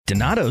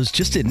Donato's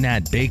just didn't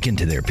add bacon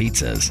to their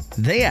pizzas.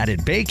 They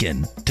added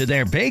bacon to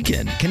their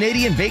bacon.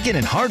 Canadian bacon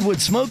and hardwood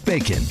smoked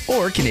bacon.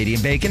 Or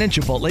Canadian bacon and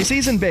Chipotle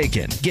seasoned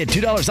bacon. Get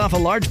 $2 off a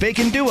large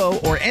bacon duo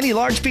or any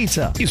large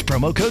pizza. Use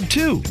promo code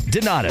 2.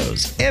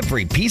 Donato's.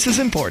 Every piece is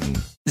important.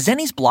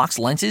 Zenni's Blocks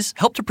lenses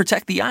help to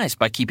protect the eyes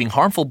by keeping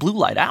harmful blue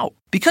light out.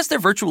 Because they're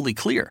virtually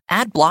clear,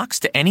 add Blocks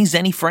to any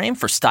Zenni frame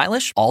for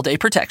stylish, all-day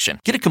protection.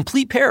 Get a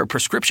complete pair of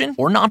prescription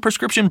or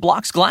non-prescription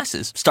Blocks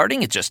glasses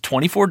starting at just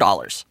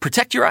 $24.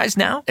 Protect your eyes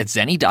now at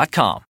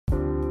Zenni.com.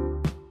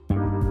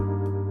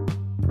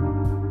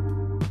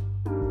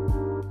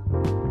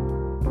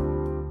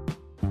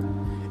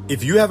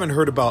 If you haven't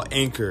heard about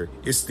Anchor,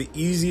 it's the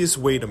easiest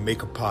way to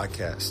make a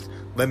podcast.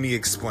 Let me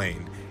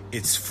explain.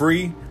 It's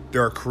free.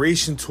 There are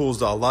creation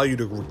tools that allow you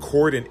to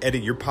record and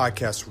edit your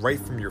podcast right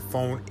from your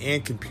phone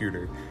and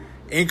computer.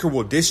 Anchor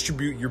will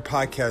distribute your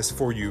podcast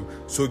for you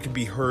so it can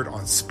be heard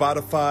on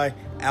Spotify,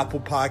 Apple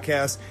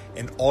Podcasts,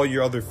 and all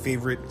your other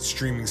favorite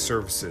streaming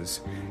services.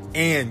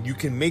 And you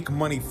can make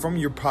money from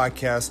your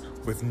podcast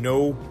with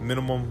no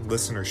minimum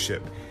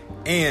listenership.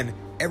 And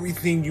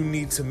everything you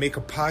need to make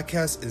a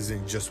podcast is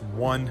in just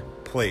one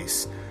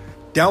place.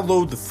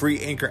 Download the free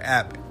Anchor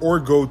app or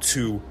go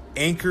to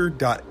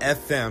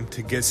anchor.fm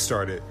to get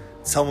started.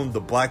 Tell them the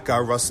Black Guy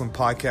Wrestling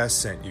Podcast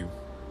sent you.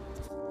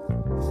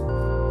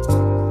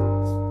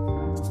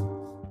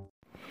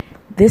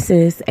 This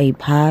is a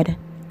Pod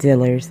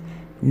Dealers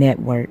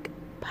Network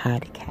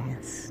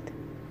podcast.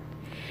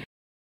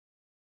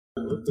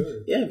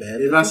 Yeah,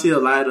 man. If I see a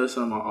light or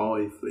something, I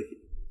always flick it.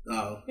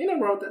 Oh, ain't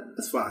nothing wrong with that.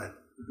 That's fine.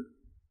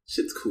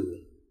 Shit's cool.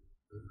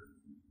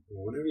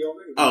 Whatever y'all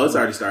make. Oh, it's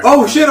already started.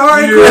 Oh, shit, all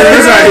right.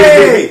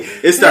 Yeah,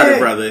 it started,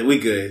 brother. We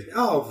good.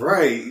 All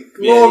right.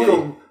 Yeah,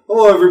 Welcome. yeah.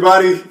 Hello,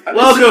 everybody.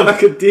 Welcome.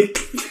 Like a dick.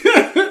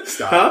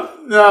 Stop. Huh?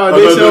 No,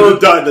 they showed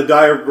the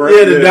diagram.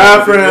 yeah, the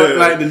diaphragm,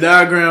 like the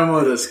diagram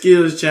of the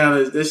skills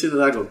challenge. That shit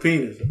look like a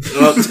penis.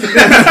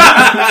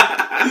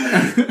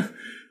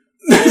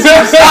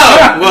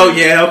 Well,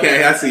 yeah,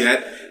 okay, I see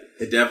that.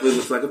 It definitely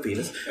looks like a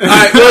penis. All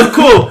right, well,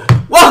 cool.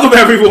 Welcome,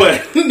 everyone.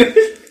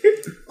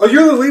 Oh,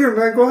 you're the leader,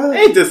 man. Go ahead.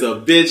 Ain't this a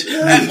bitch?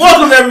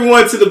 Welcome,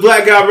 everyone, to the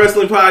Black Guy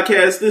Wrestling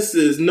Podcast. This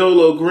is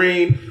Nolo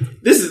Green.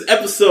 This is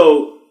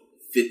episode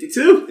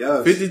 52.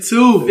 Yes.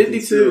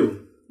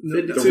 52.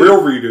 The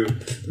real redo.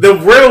 The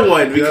real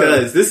one,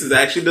 because this is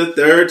actually the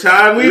third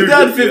time we've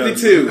done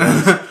 52.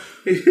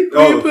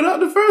 You put out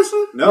the first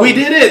one? No. We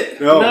did it.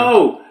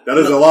 No. That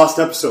is a lost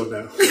episode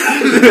now.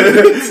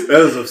 That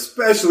is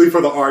especially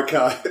for the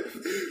archive.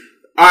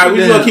 All right, we're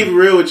just going to keep it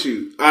real with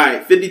you. All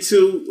right,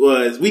 52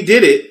 was, we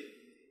did it,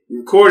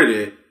 recorded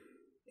it,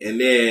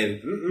 and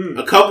then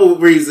a couple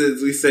of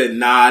reasons we said,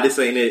 nah, this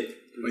ain't it.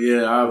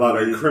 Yeah, A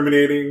lot of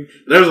incriminating.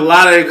 There was a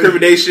lot of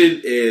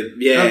incrimination, and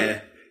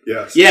yeah.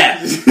 Yes.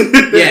 Yeah.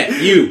 Yeah,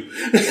 you.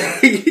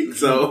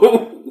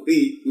 So,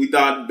 we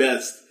thought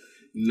best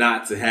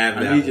not to have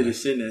that. I need you to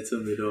send that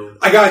to me, though.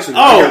 I got you.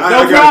 Oh,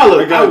 no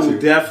problem. I you. will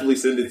definitely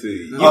send it to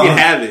you. You can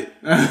have it.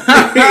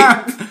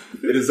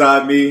 It is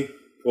me,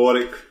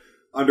 Poetic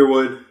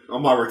Underwood,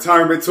 on my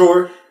retirement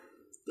tour.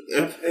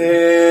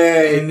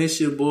 Hey. And this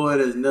your boy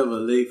that's never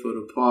late for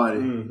the party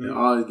and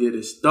always get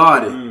it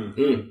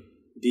started.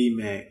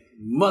 D-Mac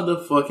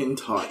motherfucking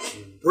Tart.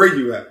 Where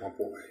you at, my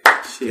boy?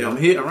 Shit, I'm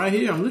here. I'm right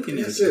here. I'm looking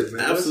at That's you. it,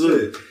 man.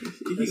 Absolutely.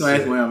 You gonna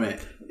ask where I'm at.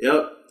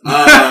 Yep.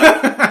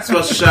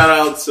 Special shout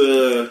out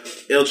to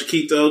El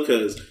Chiquito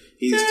because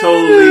he's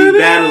totally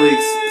battling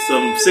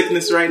some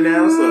sickness right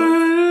now.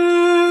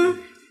 So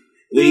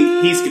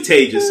he's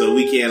contagious, so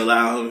we can't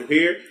allow him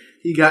here.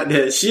 He got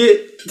that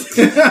shit.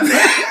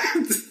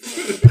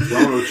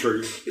 Ronald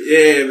Tree.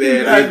 Yeah,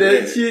 man. Got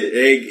that shit.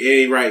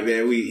 Ain't right,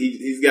 man.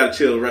 He's got to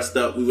chill, rest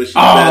up. We wish you the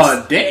best.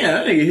 Oh, damn.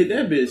 That nigga hit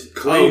that bitch.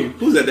 Oh,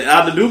 who's that? The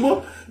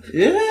Aldadubo?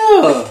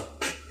 Yeah.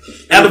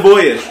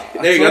 Aldaboya.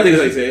 There you go. I think that's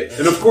how you say it.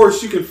 And of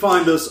course, you can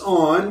find us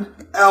on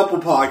Apple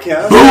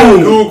Podcasts,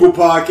 Boom. Google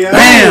Podcasts,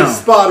 Bam.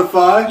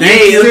 Spotify,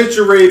 Damn.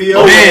 Stitcher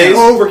Radio, Bam.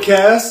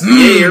 Overcast,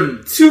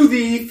 to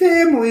the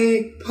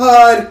Family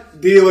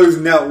Pod Dealers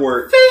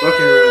Network.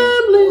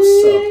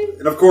 What's up?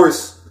 And of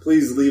course,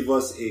 please leave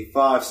us a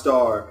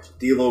 5-star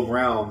D'Lo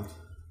Brown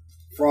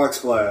Frog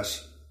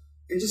Splash.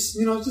 And just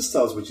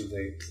tell us what you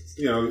think.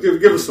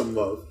 Give us some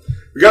love.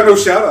 We got no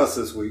shout outs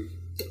this week.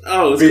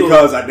 Oh, it's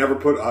because cool. I never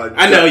put.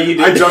 I know you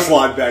did. I just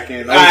logged back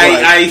in.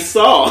 I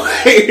saw.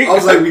 I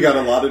was like, we got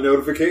a lot of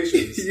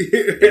notifications,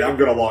 and I'm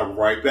gonna log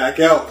right back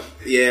out.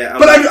 Yeah, I'm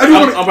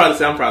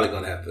probably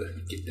gonna have to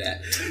get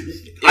that.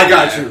 I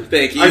got you.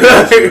 Thank you. I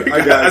got you.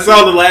 I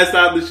saw the last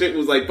time the shit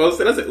was like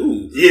posted. I said,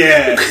 "Ooh,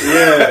 yeah."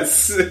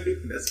 That's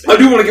I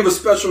do want to give a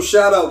special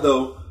shout out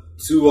though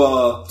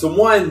to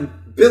one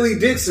Billy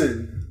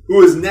Dixon,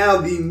 who is now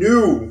the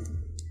new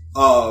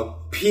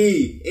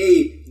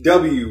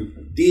PAWD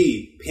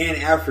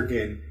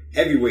Pan-African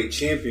Heavyweight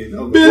Champion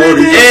of the world.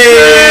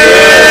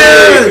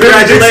 Hey!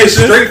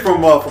 Congratulations! Straight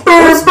from Portsmouth.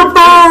 Oh, it's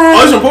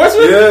from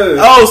Portsmouth? Yeah.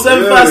 Oh,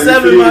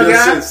 757, my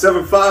guy.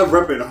 7'5",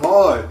 repping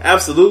hard.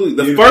 Absolutely.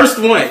 The first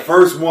one. The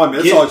first one.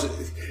 That's all.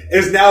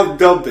 It's now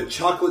dubbed the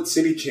Chocolate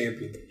City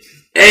Champion.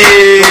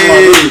 Hey,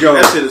 there you go.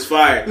 that shit is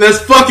fire. Let's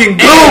fucking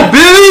go,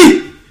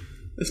 Billy.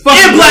 Let's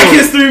fucking And Black go.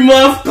 History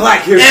Month.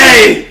 Black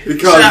History. Hey,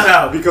 shout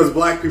out. Because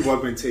black people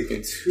have been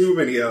taking too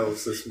many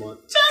L's this month.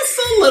 Just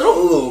a A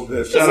little. little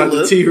bit. Shout out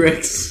to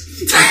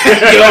T-Rex.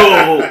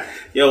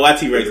 Yo, why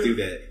T-Rex do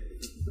that?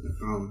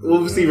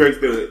 What was T-Rex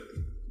doing?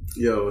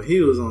 Yo,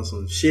 he was on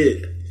some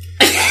shit.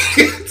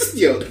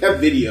 Yo, that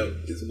video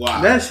is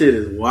wild. That shit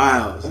is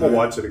wild. I'm gonna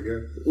watch it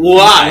again.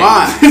 Why?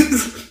 Why?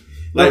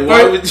 Like,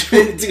 why would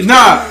you do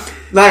Nah,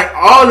 like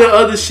all the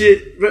other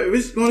shit. We're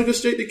gonna go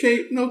straight to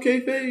K. No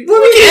kayfabe.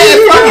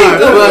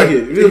 Fuck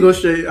it. We're gonna go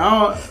straight.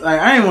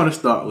 I ain't want to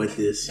start with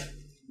this,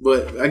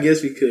 but I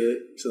guess we could.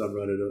 So I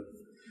brought it up.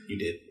 You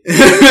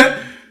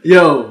did.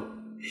 Yo,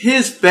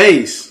 his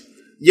face.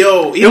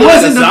 Yo, he It was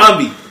wasn't a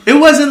zombie.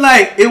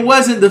 It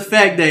wasn't the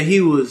fact that he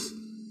was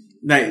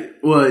like.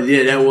 Well,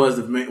 yeah, that was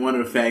one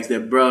of the facts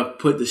that bruh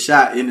put the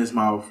shot in his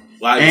mouth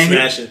While he was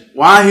smashing.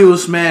 While he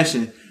was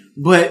smashing,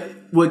 but.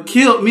 What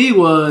killed me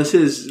was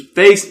his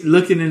face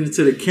looking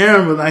into the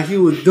camera like he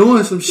was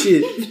doing some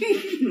shit.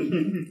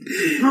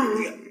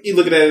 You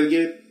looking at it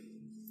again?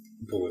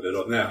 Pulling it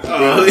up now.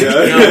 Oh,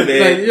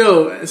 Like,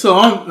 yo, so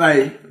I'm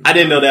like, I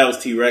didn't know that was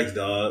T-Rex,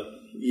 dog.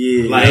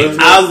 yeah. Like,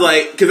 I was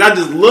like, because I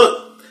just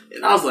looked,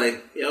 and I was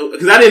like, yo,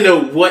 because I didn't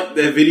know what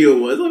that video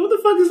was. Like, what the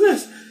fuck is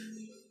this?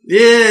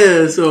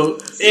 Yeah, so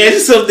Yeah,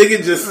 it's just some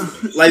nigga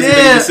just, like,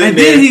 yeah, sitting and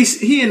there. then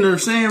he in the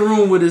same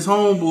room with his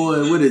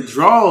homeboy with his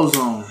drawers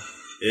on.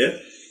 Yeah.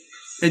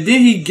 And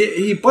then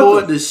he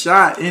poured the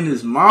shot in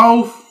his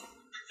mouth.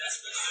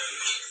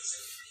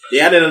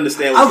 Yeah, I didn't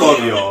understand I what's love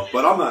going on. y'all,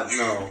 but I'm not.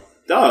 No.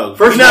 Dog,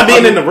 First you're not of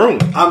all, being in the room.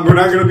 We're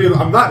not gonna be.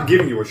 I'm not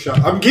giving you a shot.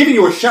 I'm giving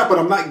you a shot, but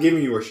I'm not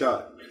giving you a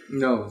shot.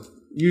 No,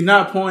 you're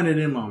not pouring it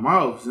in my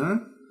mouth,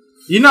 son.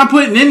 You're not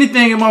putting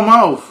anything in my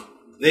mouth,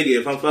 Nigga,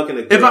 if I'm fucking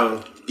a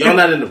girl, y'all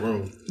not in the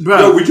room. bro.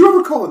 Yo, would you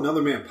ever call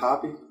another man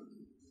Poppy?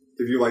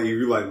 If you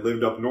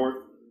lived up north,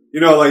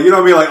 you know what I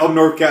mean, like up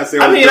north cats.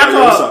 I mean,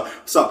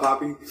 what's up,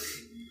 Poppy?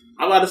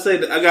 I'm about to say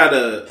that I got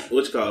a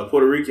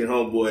Puerto Rican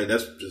homeboy.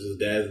 That's just his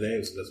dad's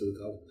name, so that's what we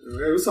call him.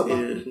 Hey, what's up,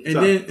 Poppy? Yeah. What's And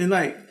up? then, and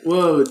like,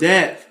 well,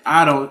 that,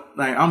 I don't,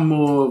 like, I'm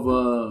more of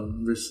a,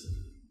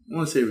 I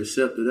want to say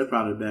receptive, that's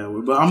probably a bad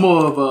word, but I'm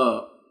more of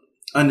a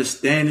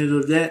understanding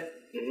of that,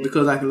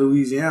 because like in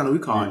Louisiana, we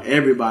call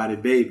everybody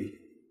baby.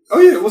 Oh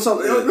yeah, what's up?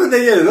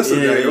 Yeah, that's the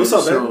day. What's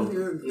up, so,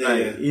 baby?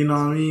 like, you know what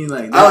I mean?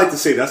 Like, I like to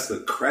say that's the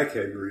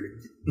crackhead greeting.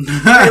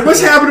 Hey,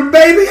 what's happening,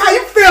 baby? How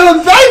you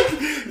feeling,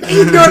 baby?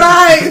 You doing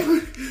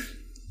alright?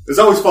 It's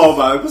always followed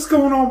by, what's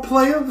going on,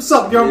 player? What's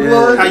up, young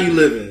blood? How you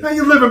living? How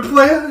you living,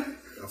 player?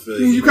 I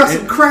feel You got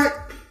some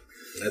crack?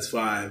 That's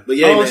fine. But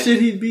yeah, oh man, shit,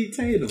 he beat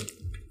Tatum.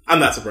 I'm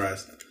not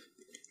surprised.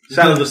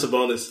 Shout out to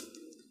Sabonis.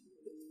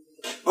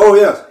 Oh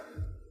yeah.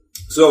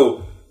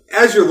 So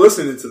as you're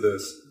listening to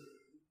this,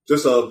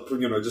 just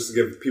to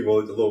give people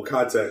a little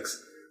context,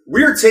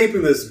 we're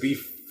taping this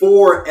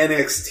before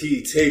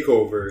NXT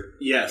Takeover.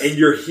 Yes. And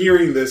you're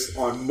hearing this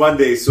on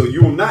Monday, so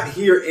you will not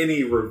hear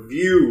any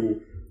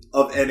review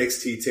of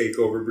NXT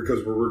Takeover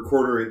because we're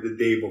recording it the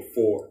day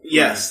before.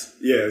 Yes.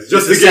 Yeah, it's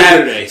Just to a get-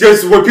 Saturday.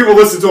 Just when people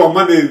listen to it on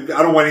Monday,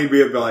 I don't want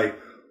anybody to be like,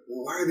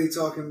 well, why are they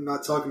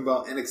not talking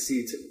about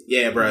NXT?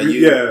 Yeah, bro.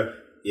 Yeah.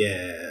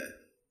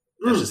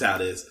 That's just how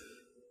it is.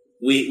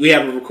 We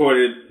haven't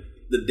recorded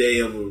the day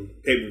of a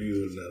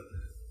pay-per-view enough.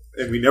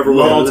 And we never will.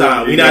 Long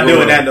time. We're not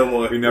doing that no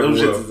more. We never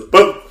Those will. shits-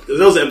 But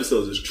those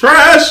episodes is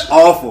trash.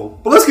 Awful.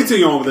 But let's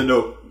continue on with the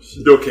no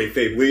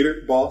kayfabe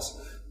leader, boss.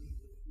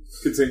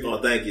 Continue.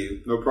 Oh, thank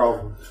you. No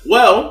problem.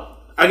 Well,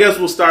 I guess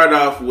we'll start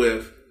off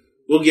with,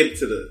 we'll get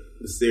to the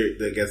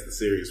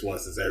serious one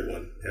since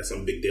everyone has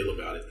some big deal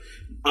about it.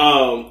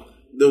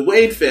 The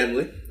Wade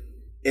family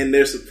and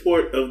their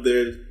support of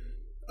their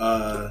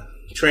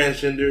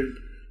transgendered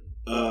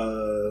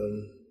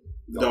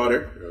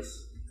daughter,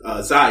 Yes.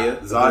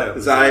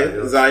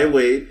 Zaya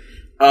Wade.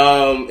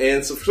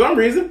 And so for some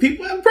reason,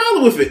 people have a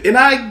problem with it. And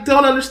I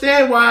don't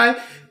understand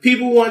why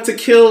people want to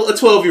kill a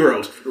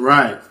 12-year-old.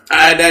 Right.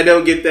 I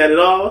don't get that at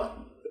all.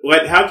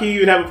 How can you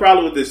even have a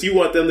problem with this? You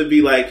want them to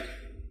be like,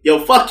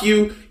 yo, fuck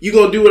you. You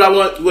gonna do what I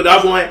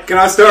want. Can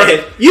I start?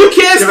 And you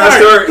can't Can start. I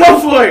start? Go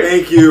for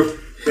it.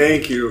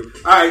 Thank you.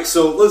 All right,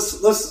 so let's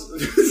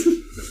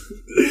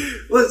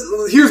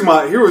here's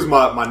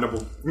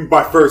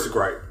my first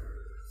gripe.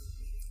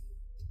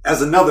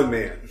 As another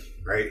man,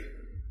 right?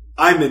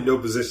 I'm in no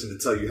position to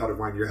tell you how to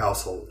run your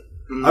household.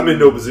 I'm in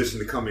no position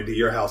to come into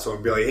your household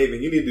and be like, hey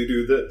man, you need to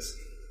do this.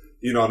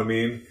 You know what I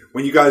mean?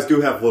 When you guys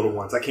do have little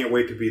ones, I can't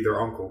wait to be their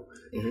uncle.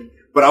 Mm-hmm.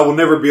 But I will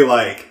never be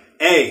like,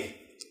 hey,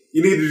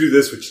 you need to do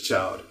this with your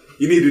child.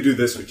 You need to do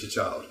this with your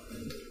child.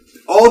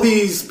 All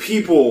these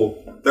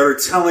people that are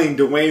telling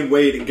Dwayne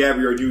Wade and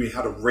Gabrielle Union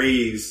how to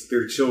raise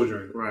their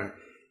children, Right.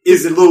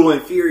 is a little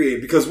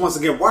infuriating because once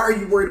again, why are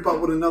you worried about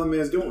what another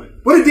man's doing?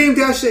 What did Dame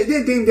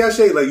Dash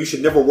say? Like, you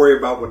should never worry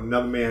about what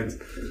another man's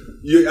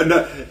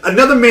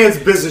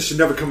business should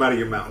never come out of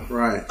your mouth.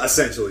 Right.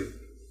 Essentially,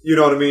 you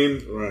know what I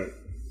mean? Right.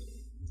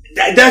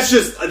 That's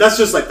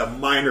just like the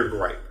minor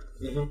gripe.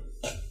 Mm-hmm.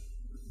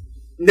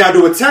 Now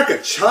to attack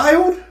a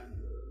child,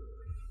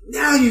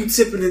 now you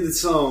tipping into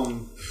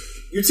some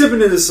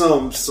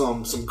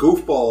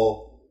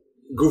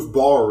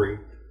goofballery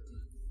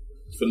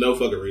for no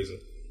fucking reason.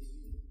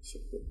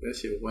 That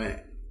shit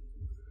whack.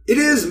 It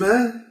is,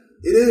 man.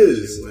 It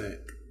is. Whack.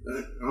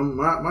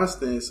 My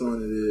stance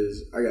on it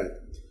is I got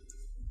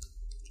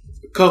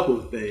a couple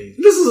of things.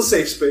 This is a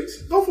safe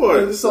space. Go for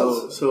it.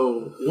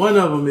 So one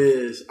of them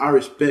is I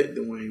respect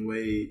Dwayne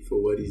Wade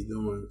for what he's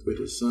doing with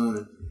his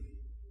son.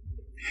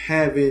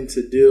 Having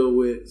to deal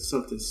with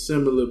something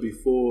similar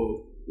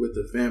before with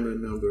a family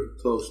member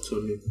close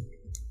to me,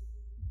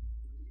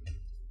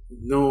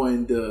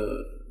 knowing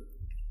the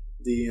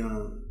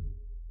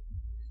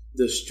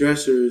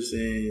stressors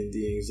and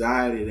the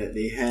anxiety that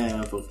they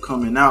have of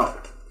coming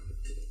out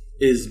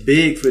is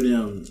big for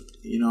them.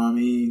 You know what I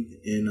mean?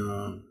 And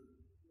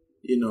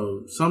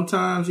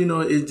sometimes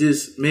it's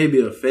just maybe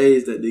a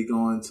phase that they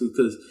go into,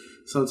 because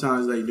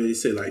sometimes like they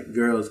say like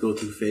girls go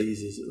through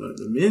phases. Like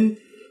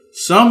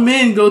some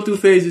men go through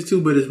phases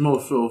too, but it's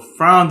more so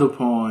frowned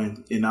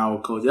upon in our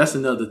culture. That's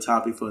another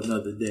topic for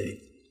another day.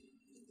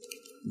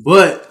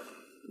 But,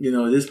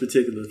 this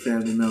particular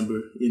family member,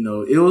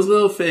 it was a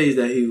little phase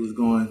that he was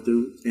going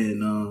through,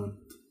 and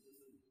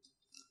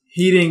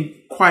he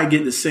didn't quite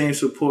get the same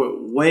support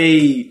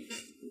Wade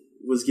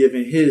was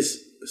giving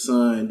his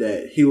son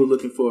that he was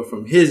looking for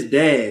from his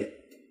dad.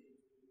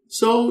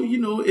 So,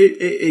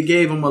 it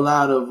gave him a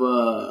lot of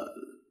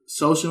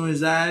social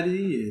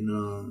anxiety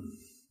and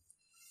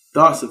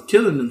thoughts of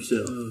killing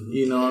themselves. Mm-hmm.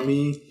 You know what I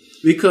mean?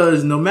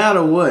 Because no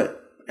matter what,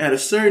 at a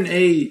certain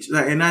age,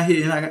 like, I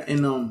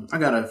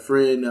got a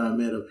friend that I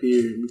met up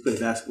here. We play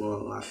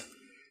basketball a lot,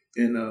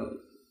 and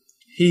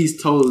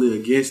he's totally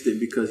against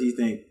it because he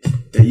thinks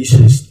that you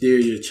should steer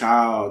your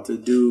child to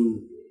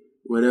do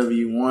whatever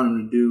you want him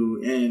to do.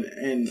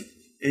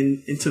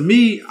 And to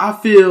me, I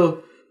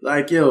feel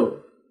like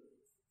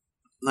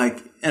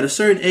like at a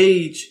certain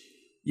age,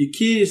 your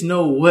kids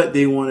know what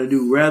they want to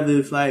do. Rather,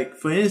 if like,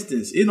 for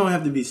instance, it don't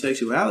have to be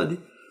sexuality.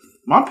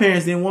 My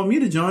parents didn't want me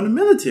to join the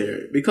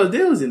military because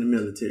they was in the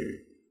military.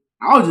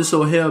 I was just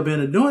so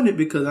hell-bent of doing it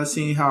because I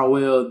seen how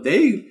well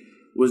they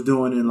was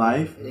doing in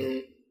life. Mm-hmm.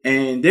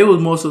 And they was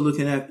mostly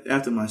looking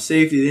after my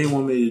safety. They didn't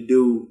want me to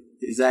do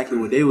exactly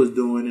what they was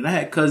doing. And I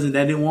had cousins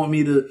that didn't want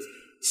me to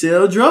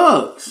sell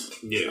drugs.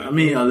 Yeah. I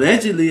mean,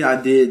 allegedly I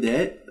did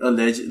that.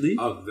 Allegedly.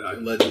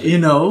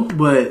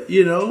 But,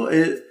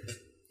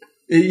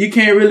 you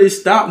can't really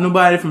stop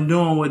nobody from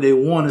doing what they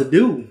want to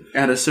do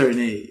at a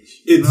certain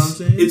age. You know what I'm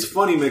saying? It's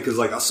funny, man, because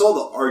like I saw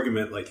the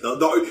argument, like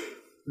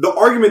the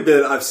argument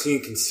that I've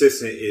seen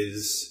consistent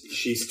is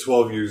she's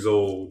 12 years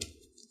old.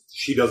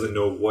 She doesn't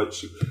know what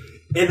she...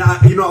 And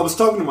I was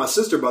talking to my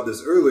sister about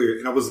this earlier,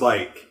 and I was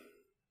like,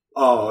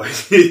 I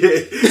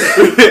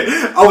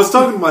was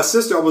talking to my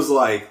sister, I was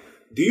like,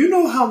 do you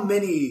know how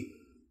many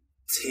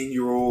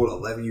 10-year-old,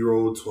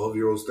 11-year-old,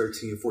 12-year-olds,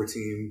 13,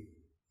 14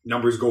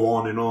 numbers go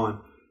on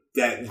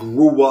that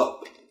grew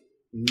up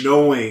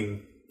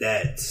knowing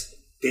that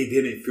they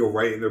didn't feel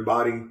right in their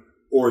body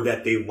or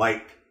that they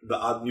liked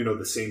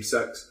the same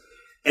sex,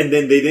 and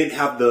then they didn't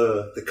have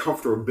the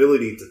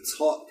comfortability to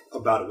talk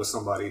about it with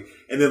somebody,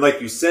 and then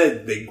like you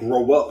said, they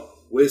grow up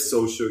with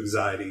social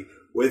anxiety,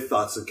 with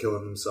thoughts of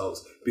killing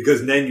themselves,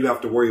 because then you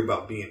have to worry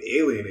about being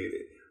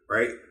alienated,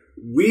 right?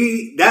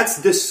 That's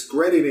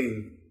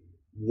discrediting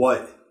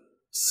what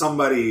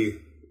somebody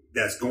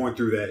that's going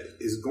through that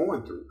is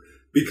going through,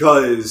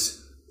 because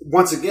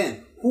once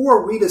again, who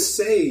are we to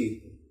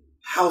say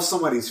how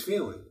somebody's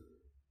feeling?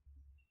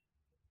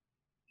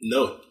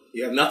 No,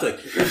 you have nothing.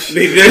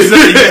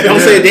 Don't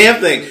say a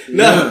damn thing.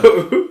 No.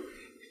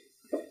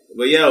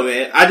 But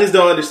man, I just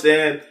don't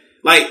understand.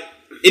 Like,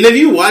 and if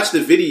you watch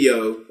the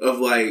video of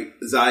like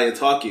Zaya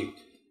talking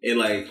and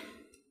like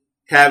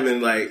having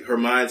like her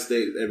mind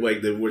state at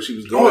like where she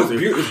was going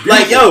through,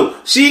 like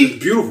she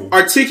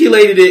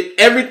articulated it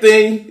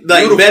everything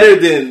like better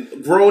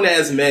than grown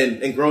ass men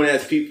and grown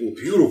ass people.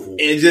 Beautiful.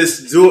 And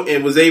just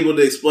and was able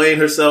to explain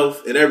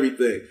herself and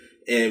everything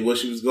and what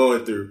she was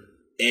going through.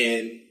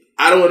 And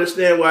I don't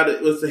understand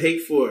what's the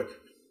hate for.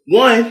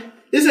 One,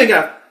 this ain't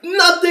got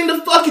nothing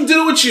to fucking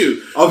do with you.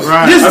 This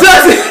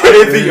doesn't.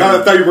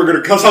 I thought you were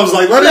gonna cuss. I was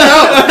like, let it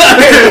out.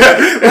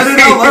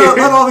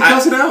 Let all the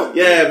cussing out.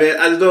 Yeah, man.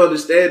 I just don't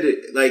understand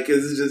it. Like,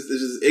 cause it's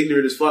just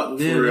ignorant as fuck.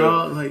 For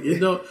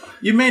real.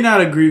 You may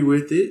not agree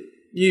with it.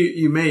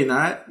 You may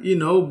not,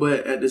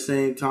 but at the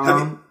same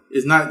time,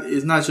 it's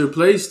not your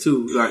place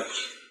to. Like,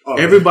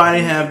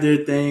 everybody have their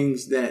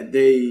things that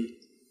they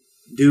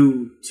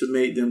do to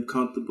make them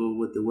comfortable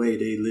with the way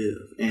they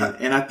live,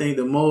 and I think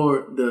the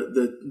more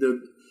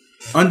the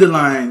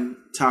underlying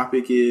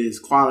topic is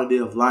quality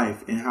of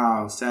life and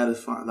how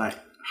satisfying. Like,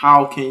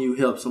 how can you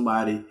help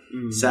somebody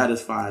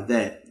satisfy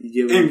that?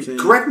 You get what I'm saying?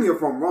 Correct me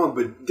if I'm wrong,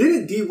 but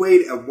didn't D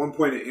Wade at one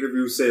point in an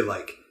interview say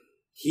like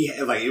he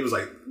had, like, it was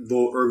like a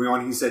little early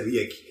on, he said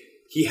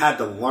he had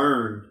to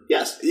learn.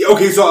 Yes.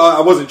 Okay, so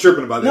I wasn't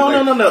tripping about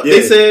that. No.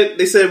 Yeah.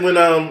 They said when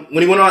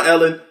he went on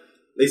Ellen,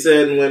 they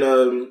said when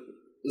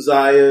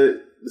Zaya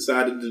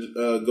decided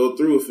to go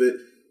through with it,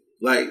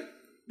 like,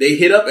 they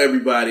hit up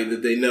everybody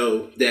that they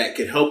know that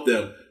could help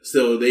them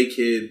so they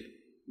could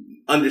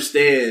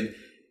understand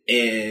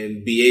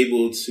and be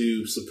able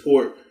to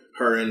support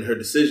her in her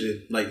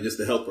decision, like just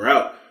to help her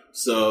out.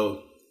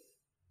 So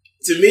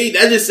to me,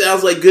 that just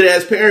sounds like good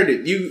ass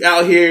parenting. You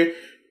out here,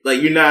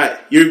 like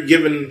you're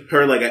giving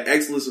her like an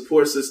excellent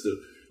support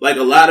system. Like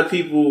a lot of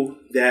people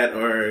that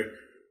are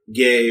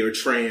gay or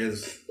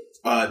trans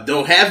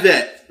don't have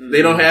that.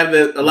 They don't have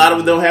that. A lot of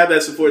them don't have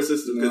that support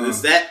system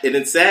because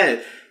it's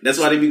sad. That's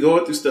why they be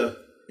going through stuff.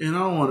 And I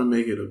don't want to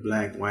make it a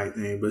black-white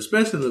thing, but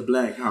especially in the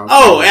black house.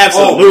 Oh,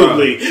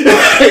 absolutely.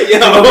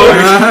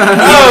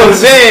 Oh,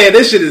 man,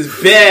 this shit is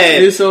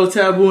bad. It's so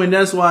taboo, and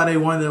that's why they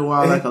wonder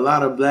why like a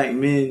lot of black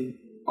men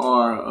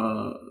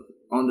are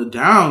on the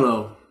down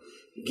low,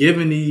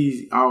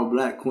 giving our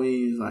black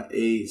queens like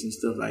AIDS and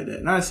stuff like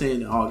that. Not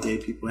saying that all gay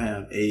people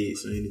have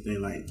AIDS or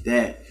anything like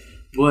that,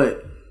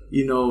 but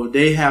you know,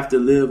 they have to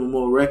live a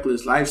more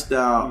reckless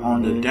lifestyle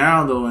on the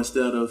down low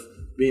instead of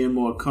being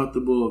more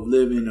comfortable of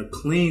living a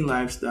clean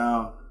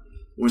lifestyle.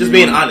 Just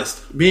being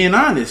honest. Being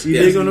honest. You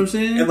dig what I'm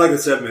saying? And like I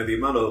said, man, the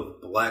amount of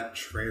black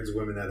trans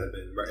women that have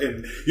been,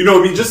 and you know,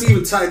 I mean, just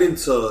even tied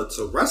into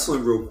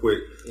wrestling real quick,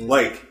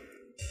 like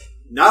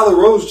Nyla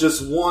Rose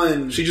just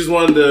won. She just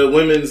won the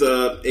women's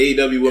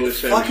AEW Women's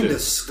Championship. Fucking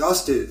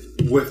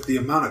disgusted with the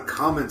amount of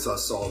comments I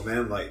saw,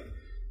 man. Like,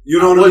 you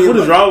know what I mean? What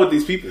is wrong with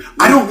these people?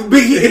 I don't.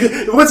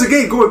 Once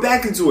again, going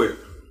back into it,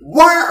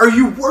 why are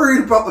you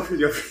worried about?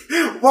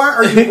 Why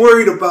are you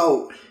worried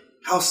about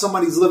how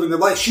somebody's living their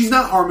life? She's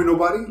not harming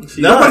nobody.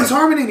 Nobody's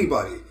harming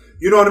anybody.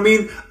 You know what I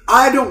mean?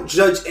 I don't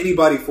judge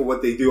anybody for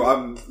what they do.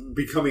 I'm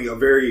becoming a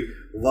very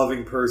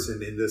loving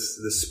person in this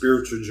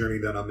spiritual journey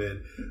that I'm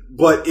in.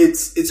 But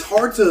it's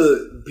hard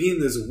to be in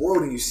this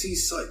world and you see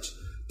such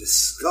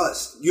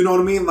disgust. You know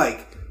what I mean?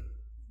 Like,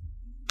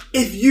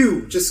 if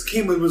you just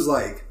came and was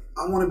like,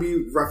 I want to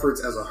be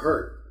referenced as a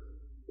her.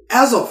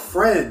 As a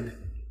friend,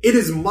 it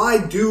is my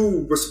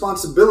due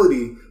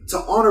responsibility to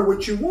honor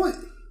what you want.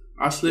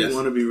 I still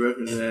want to be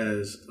referenced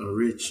as a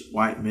rich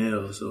white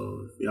male,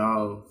 so if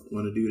y'all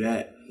want to do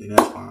that, then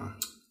that's fine.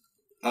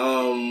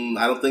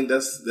 I don't think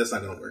that's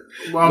not gonna work.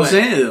 Well, I'm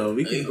saying though,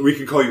 we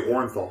can call you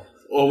Orenthal.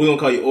 Or we gonna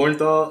call you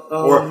Orenthal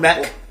or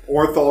Mac.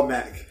 Orenthal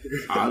Mac.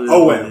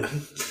 Owen. The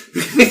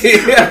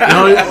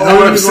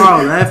only reason why I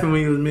was laughing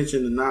when you was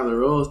mentioning the Nyla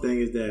Rose thing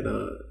is that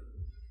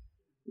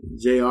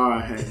JR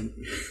had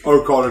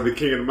called him the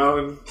King of the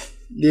Mountain.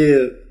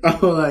 Yeah. I'm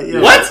like,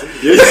 yeah. What?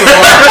 Yeah.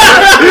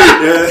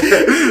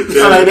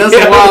 I'm like, that's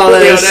a wild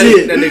ass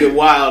shit. That nigga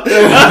wild.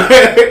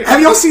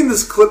 Have y'all seen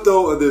this clip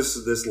though of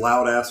this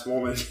loud ass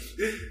woman?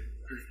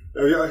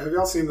 Have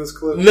y'all seen this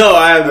clip? No,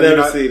 I have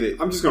never seen it.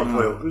 I'm just gonna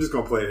play it. I'm just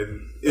gonna play it.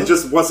 It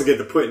just once again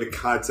to put it into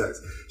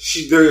context.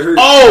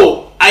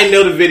 I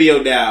know the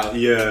video now.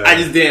 Yeah. I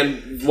just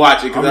didn't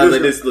watch it because I was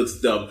like, this looks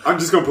dumb. I'm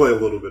just gonna play a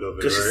little bit of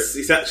it.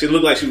 Right? She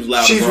looked like she was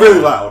loud. She's really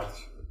loud.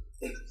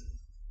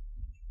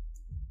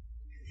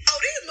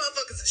 These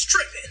motherfuckers is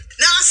tripping.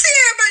 Now, I see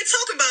everybody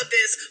talking about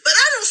this, but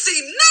I don't see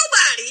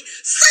nobody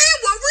saying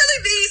what really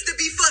needs to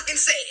be fucking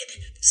said.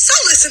 So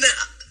listen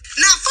up.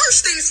 Now,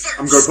 first things first.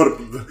 I'm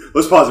going to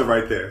let's pause it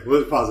right there.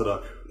 Let's pause it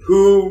up.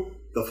 Who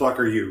the fuck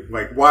are you?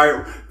 Like, why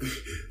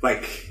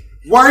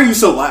are you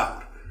so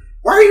loud?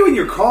 Why are you in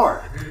your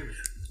car?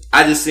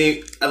 I just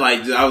seen,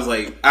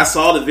 I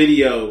saw the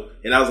video,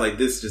 and I was like,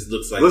 this just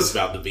looks like it's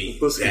about to be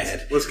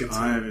bad. Let's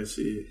continue. I haven't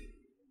seen it.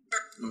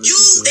 You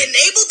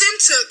enable them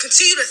to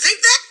continue to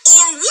think that,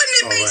 or wouldn't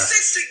it make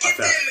sense to get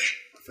them?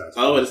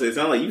 I was going to say, it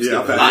sounds like you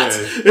still a lot.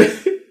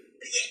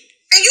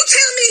 And you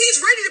tell me he's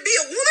ready to be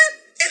a woman?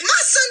 If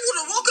my son would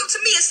have woke up to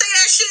me and say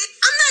that shit,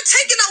 I'm not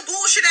taking no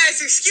bullshit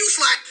ass excuse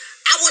like,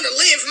 I want to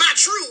live my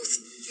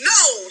truth. No,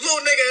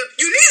 little nigga,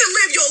 you need to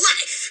live your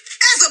life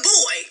as a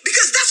boy,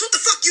 because that's what the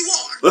fuck you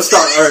are. Let's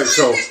stop. Alright,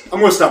 so I'm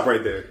going to stop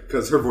right there,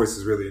 because her voice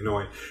is really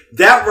annoying.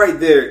 That right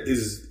there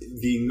is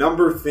the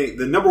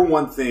number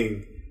one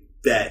thing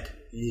that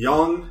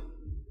young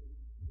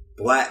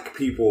black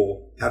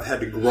people have had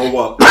to grow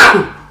up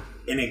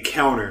and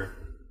encounter.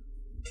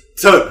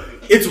 So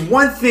it's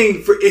one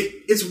thing for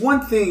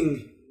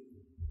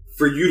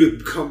you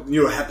to come,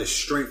 have the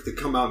strength to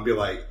come out and be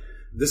like,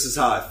 this is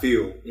how I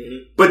feel.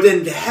 Mm-hmm. But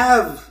then to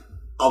have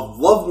a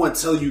loved one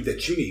tell you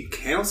that you need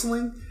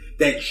counseling,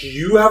 that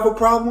you have a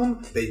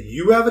problem, that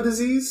you have a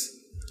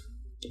disease,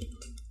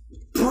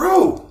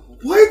 bro,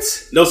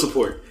 what? No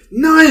support.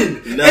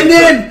 None. And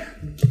then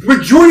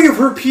majority of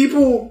her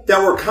people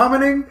that were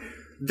commenting,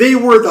 they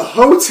were the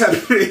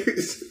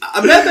Hotepics.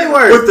 I bet they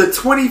were. With the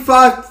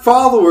 25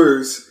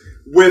 followers,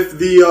 with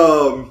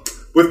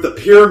the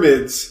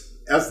pyramids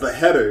as the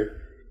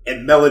header,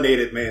 and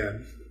melanated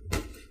man.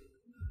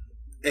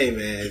 Hey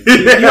man,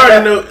 you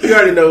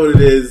already know what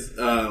it is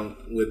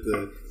with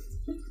the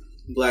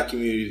black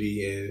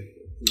community. And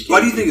why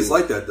do you think it's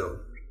like that though?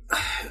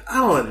 I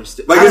don't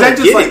understand. Like, is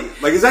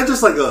that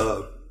just like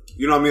a,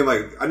 you know what I mean?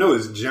 Like, I know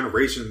it's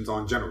generations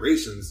on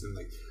generations and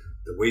like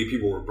the way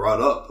people were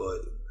brought up, but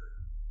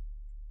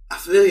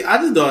I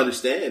just don't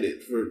understand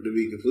it, to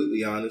be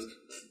completely honest.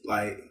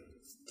 Like,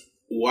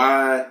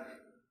 why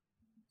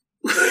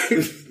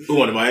Who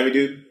won the Miami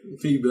dude?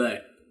 He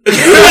black. No.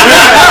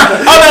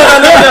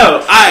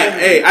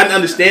 I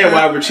understand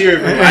why we're cheering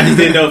for him. I just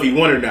didn't know if he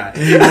won or not.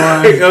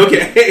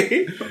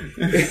 Okay.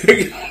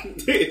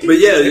 But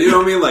yeah, you know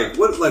what I mean?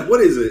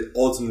 What is it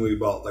ultimately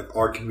about like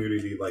our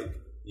community? Like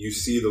you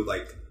see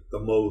the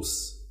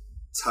most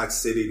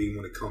toxicity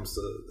when it comes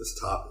to this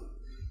topic.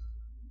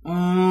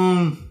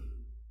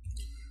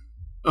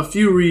 A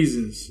few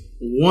reasons.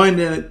 One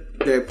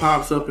that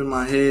pops up in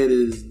my head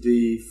is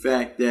the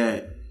fact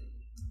that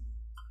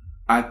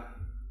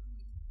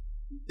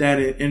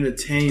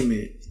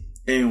entertainment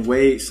and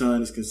Wade's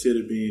son is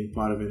considered being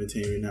part of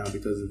entertainment now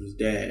because of his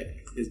dad.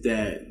 Is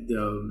that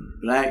the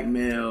black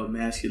male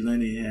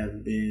masculinity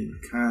have been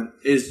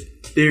is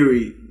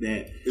theory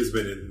that it's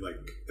been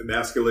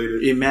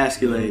emasculated.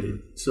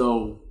 Mm-hmm.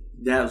 So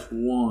that's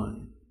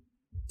one.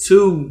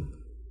 Two,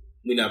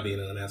 we're not being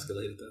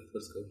unemasculated though.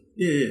 Let's go.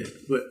 Yeah,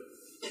 but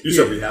you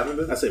said we haven't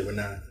been. I said we're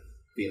not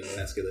being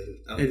unemasculated.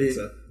 I don't think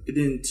so. And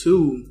then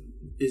two,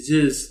 it's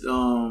just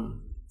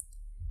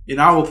in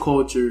our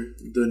culture,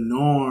 the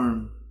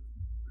norm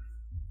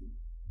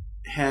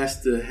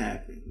has to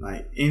happen.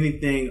 Like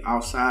anything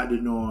outside the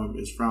norm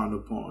is frowned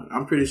upon.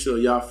 I'm pretty sure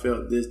y'all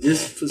felt this.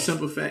 Just for the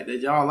simple fact that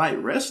y'all like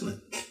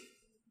wrestling.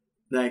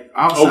 Like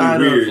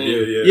outside of like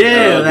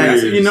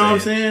you know what I'm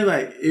saying?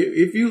 Like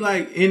if you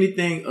like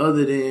anything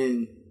other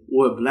than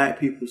what black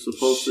people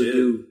supposed to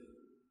do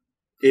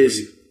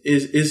is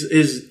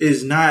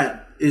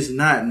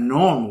not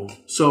normal.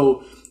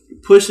 So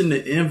pushing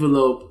the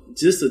envelope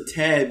just a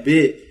tad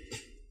bit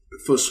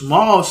for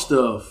small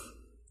stuff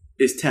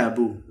is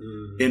taboo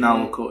in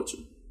our culture.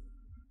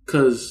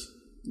 Because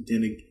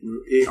then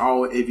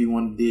if you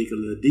want to dig a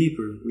little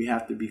deeper, we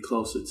have to be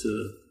closer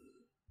to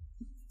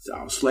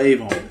our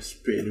slave owners,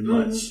 pretty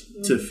much,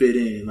 to fit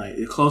in. Like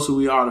the closer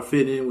we are to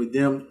fit in with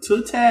them, to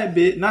a tad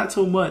bit, not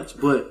so much,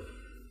 but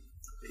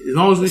as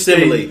long as we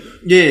stimulate.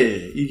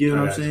 You get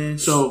what I'm saying?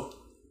 So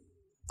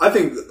I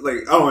think I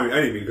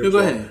didn't mean to go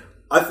ahead.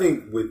 I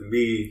think with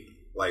me,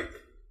 like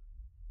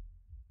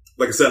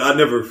I said, I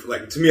never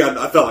to me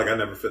I felt like I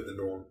never fit the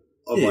norm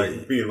of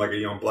being like a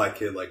young black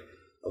kid. Like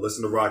I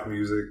listened to rock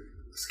music,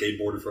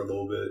 skateboarded for a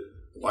little bit,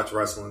 watched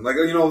wrestling. Like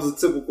it was a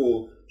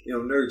typical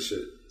nerd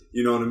shit.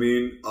 You know what I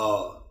mean?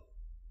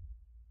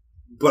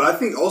 But I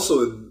think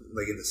also at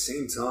the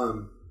same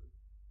time,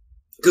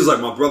 because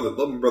my brother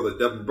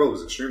Devin,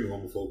 was extremely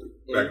homophobic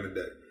back in the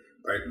day.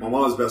 Right, my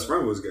mom's best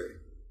friend was gay.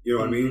 You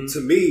know what I mean?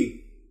 To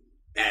me,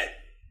 at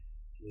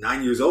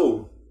 9 years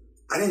old,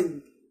 I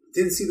didn't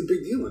see the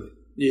big deal in it.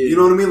 Yeah. You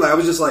know what I mean? Like I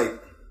was just like,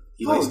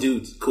 he likes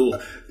dudes, cool.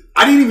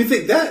 I didn't even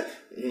think that.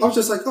 I was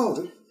just like,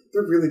 oh,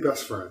 they're really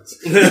best friends.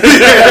 You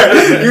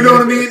know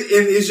what I mean?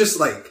 And it's just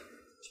like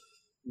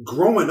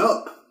growing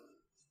up.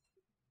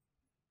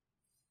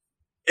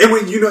 And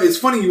when it's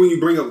funny when you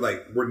bring up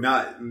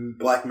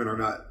black men are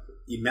not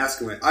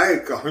emasculate. I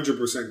 100%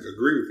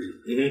 agree with you.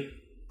 Mm-hmm.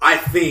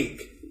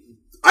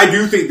 I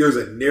do think there's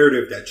a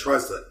narrative that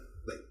tries to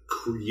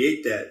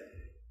create that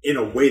in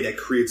a way that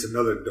creates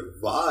another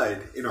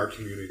divide in our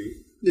community.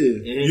 Yeah.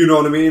 Mm-hmm. You know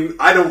what I mean?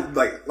 I don't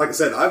like I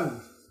said, I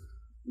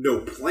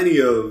know plenty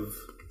of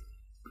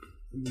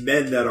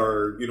men that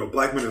are,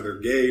 black men that are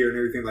gay and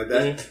everything like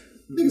that.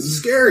 Mm-hmm. It's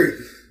scary.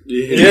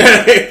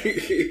 Yeah.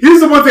 Here's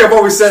the one thing I've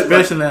always said.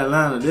 Especially in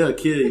Atlanta, they'll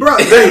kill you. Bro,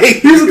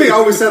 here's the thing I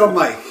always said. I'm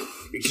like,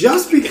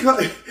 just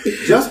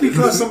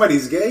because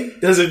somebody's gay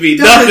doesn't mean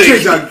nothing.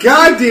 Change a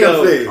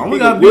goddamn thing.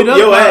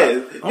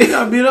 I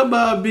got beat up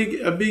by a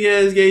big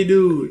ass gay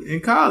dude in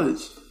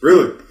college.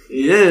 Really?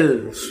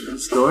 Yeah.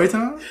 Story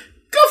time?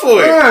 Go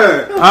for it.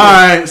 Yeah. All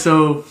right.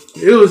 So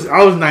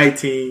I was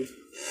 19,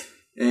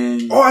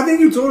 and I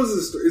think you told us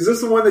this story. Is this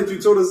the one that you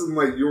told us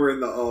you were in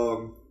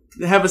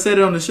the? Have I said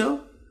it on the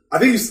show? I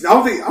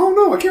don't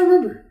know. I can't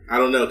remember. I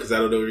don't know because I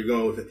don't know where you're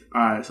going with it.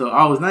 All right. So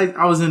I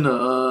was in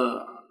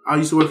the. I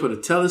used to work for the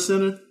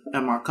telecenter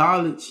at my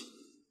college,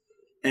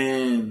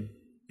 and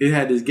it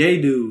had this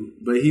gay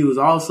dude, but he was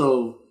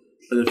also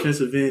a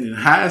defensive end in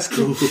high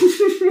school.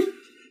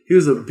 He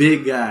was a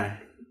big guy,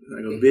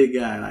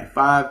 like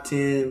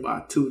 5'10",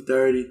 about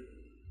 230,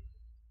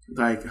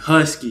 like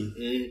husky.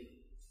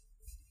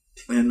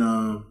 Mm-hmm. And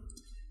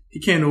he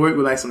came to work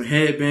with some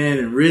headband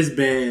and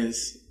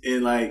wristbands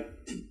and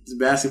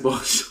basketball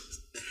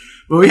shoes.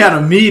 But we had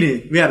a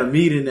meeting.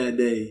 That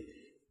day.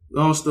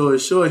 Long story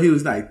short, he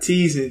was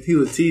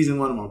teasing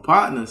one of my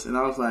partners, and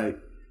I was like,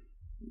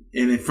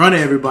 and in front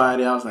of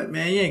everybody, I was like,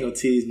 man, you ain't gonna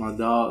tease my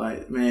dog.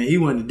 Like, man, he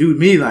wouldn't do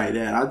me like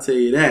that. I'll tell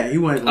you that. He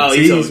wasn't gonna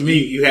tease me.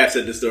 You have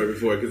said the story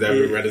before because I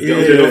remember this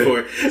going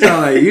before. So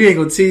I'm like, you ain't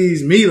gonna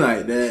tease me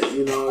like that.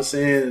 You know what I'm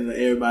saying? And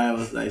everybody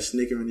was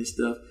snickering and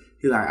stuff.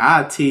 He's like,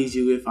 I'll tease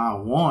you if I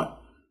want.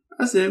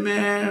 I said,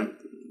 man,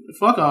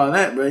 fuck all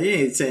that, bro. You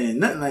ain't saying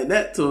nothing like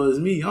that towards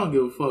me. I don't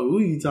give a fuck who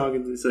you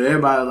talking to. So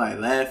everybody was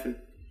laughing.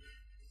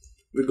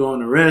 We go in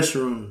the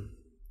restroom.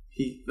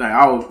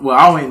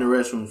 I went in the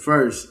restroom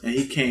first, and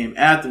he came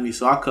after me,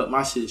 so I cut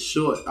my shit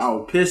short. I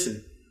was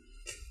pissing.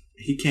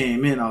 He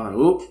came in. I was like,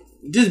 "Oh,"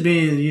 just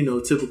being,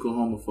 typical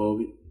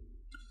homophobic.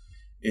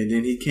 And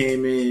then he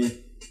came in,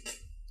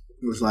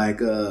 was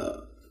like,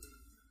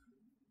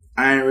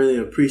 I didn't really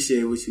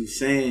appreciate what you were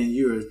saying.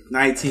 You were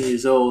 19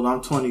 years old.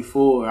 I'm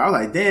 24. I was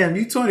like, damn,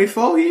 you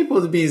 24? You ain't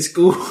supposed to be in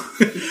school.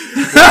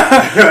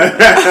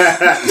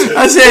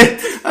 I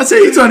said,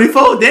 you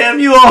 24? Damn,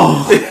 you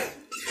old.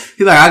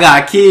 He's like, I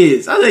got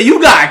kids. I said,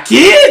 you got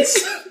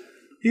kids?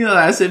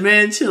 I said,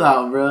 man, chill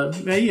out, bro.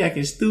 Man, you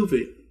acting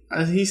stupid.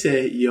 He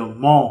said, your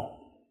mom.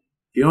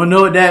 You don't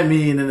know what that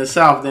mean in the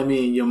South. That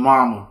mean your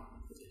mama.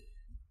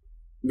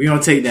 We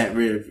don't take that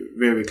very,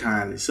 very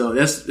kindly. So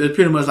that's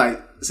pretty much like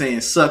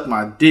saying suck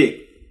my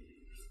dick.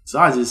 So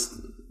I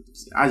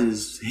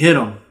just hit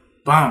him.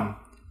 Bam.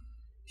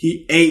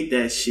 He ate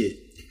that shit.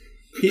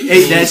 He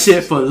ate that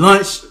shit for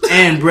lunch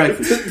and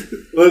breakfast.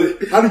 Well,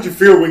 how did you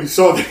feel when you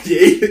saw that he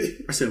ate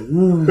it? I said,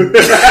 woo.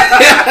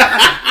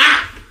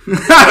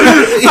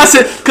 I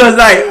said, cause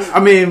like, I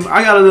mean,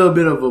 I got a little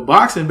bit of a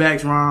boxing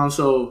background,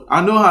 so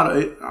I know how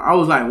to, I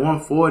was like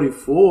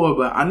 144,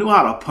 but I knew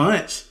how to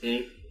punch.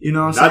 You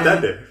know what I'm saying? Not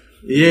that day.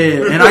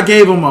 Yeah, and I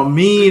gave him a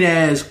mean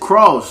ass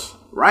cross.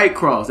 Right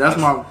cross. That's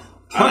my punch.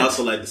 I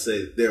also like to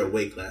say there are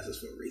weight classes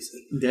for a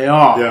reason. They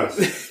are. Yeah.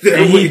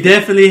 And he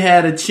definitely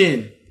had a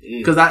chin.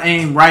 Because I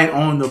aimed right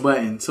on the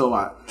button. So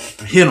I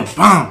hit him.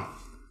 Boom.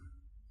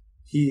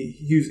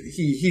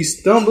 He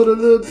stumbled a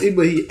little bit,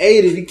 but he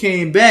ate it. He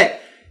came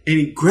back and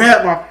he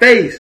grabbed my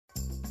face.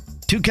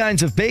 2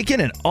 kinds of bacon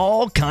and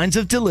all kinds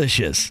of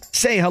delicious.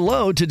 Say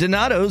hello to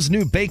Donato's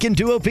new Bacon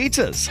Duo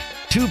pizzas.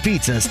 2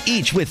 pizzas,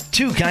 each with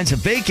 2 kinds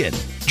of bacon.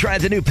 Try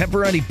the new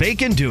Pepperoni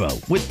Bacon Duo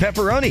with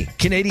pepperoni,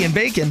 Canadian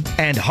bacon,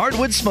 and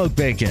hardwood smoked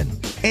bacon.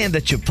 And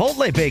the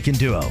Chipotle Bacon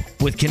Duo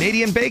with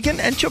Canadian bacon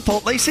and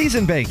Chipotle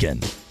seasoned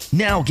bacon.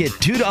 Now get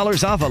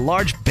 $2 off a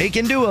large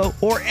Bacon Duo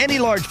or any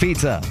large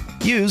pizza.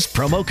 Use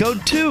promo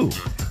code 2.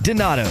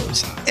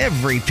 Donato's.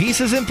 Every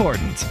piece is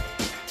important.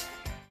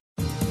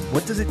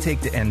 What does it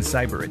take to end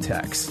cyber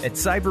attacks? At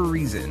Cyber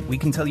Reason, we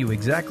can tell you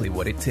exactly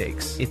what it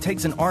takes. It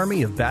takes an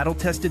army of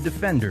battle-tested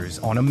defenders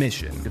on a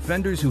mission.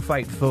 Defenders who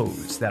fight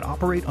foes that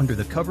operate under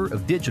the cover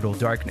of digital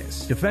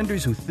darkness.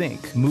 Defenders who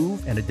think,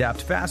 move, and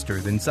adapt faster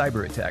than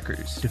cyber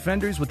attackers.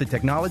 Defenders with the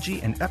technology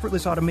and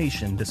effortless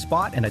automation to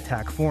spot and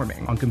attack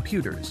forming on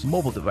computers,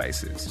 mobile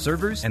devices,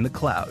 servers, and the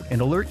cloud, and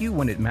alert you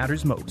when it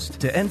matters most.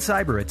 To end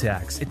cyber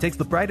attacks, it takes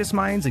the brightest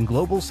minds in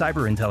global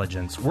cyber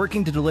intelligence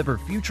working to deliver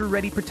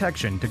future-ready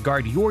protection to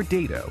guard your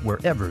data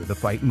wherever the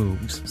fight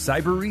moves.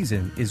 Cyber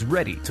Reason is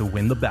ready to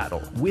win the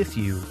battle with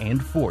you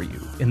and for you.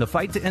 In the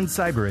fight to end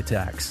cyber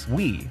attacks,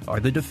 we are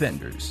the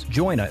defenders.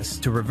 Join us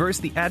to reverse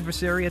the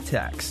adversary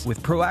attacks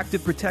with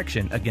proactive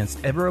protection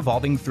against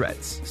ever-evolving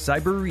threats.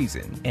 Cyber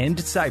Reason. End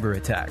cyber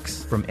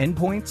attacks from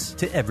endpoints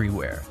to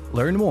everywhere.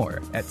 Learn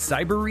more at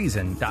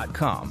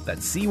cyberreason.com.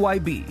 That's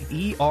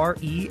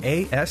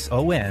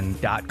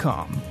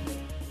CYBEREASON.com.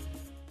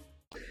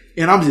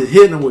 And I'm just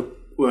hitting him with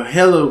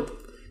hella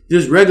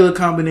just regular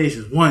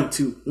combinations. 1,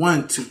 2,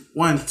 1, 2,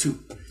 1, 2.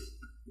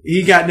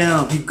 He got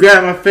down. He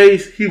grabbed my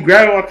face. He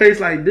grabbed my face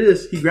like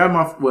this. He grabbed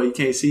my, well, you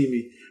can't see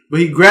me,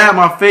 but he grabbed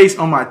my face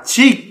on my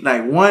cheek.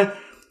 Like one,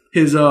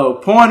 his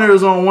pointer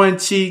is on one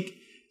cheek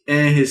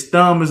and his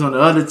thumb is on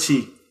the other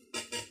cheek.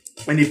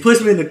 And he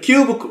pushed me in the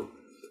cubicle.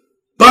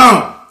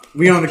 Boom!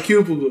 We on the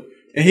cubicle.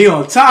 And he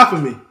on top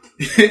of me.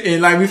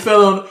 And like we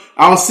fell on,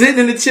 I was sitting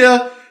in the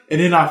chair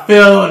and then I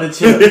fell on the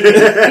chair.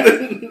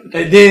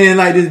 And then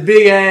like this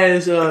big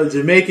ass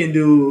Jamaican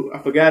dude, I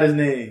forgot his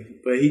name,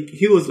 but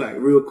he was like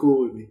real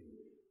cool with me.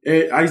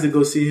 I used to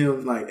go see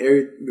him like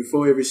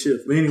before every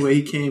shift. But anyway,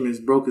 he came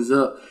and broke us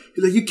up.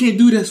 He's like, you can't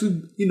do this.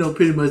 We,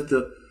 pretty much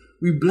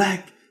we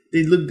black.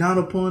 They look down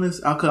upon us.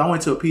 Cause I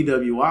went to a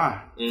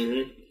PWI.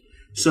 Mm-hmm.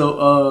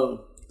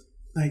 So,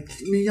 like,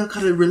 man, y'all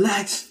gotta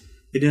relax.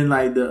 And then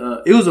like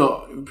it was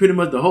pretty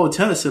much the whole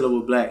tennis center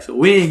was black. So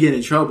we didn't get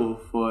in trouble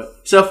for it.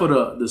 Except for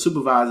the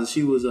supervisor.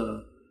 She was,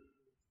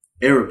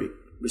 Arabic,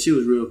 but she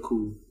was real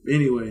cool.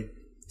 Anyway,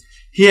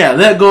 he had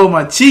let go of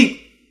my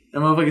cheek. That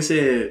motherfucker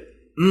said,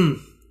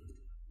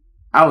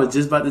 I was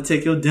just about to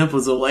take your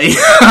dimples away.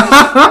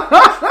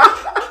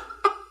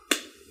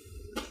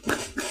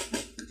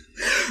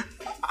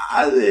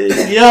 I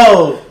said,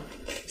 yo.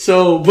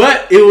 So,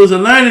 but it was a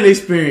learning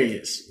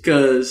experience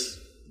because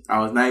I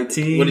was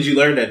 19. What did you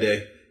learn that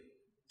day?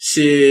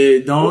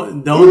 Shit,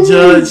 don't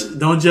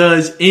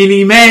judge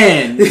any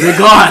man,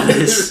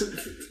 regardless.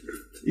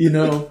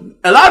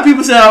 A lot of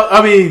people said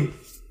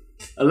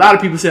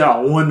I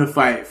won the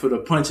fight for the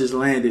punches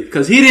landed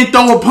because he didn't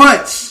throw a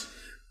punch.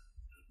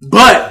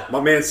 But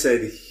my man said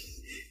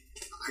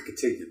I could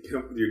take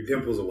your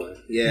dimples away.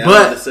 Yeah,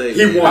 but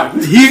he won.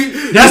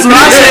 That's what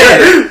I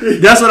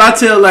said. That's what I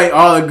tell like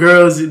all the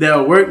girls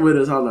that work with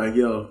us. I was like,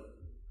 yo,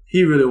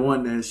 he really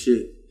won that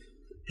shit.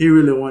 He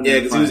really won. Yeah,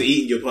 that because he was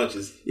eating your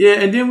punches.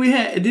 Yeah, and then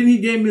he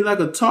gave me like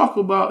a talk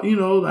about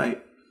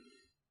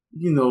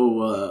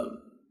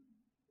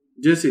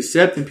just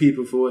accepting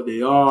people for what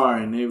they are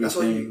and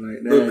everything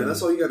like that. Look, man,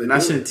 that's all you got to do. And I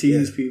shouldn't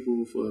tease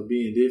people for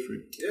being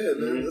different. Yeah,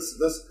 man.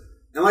 That's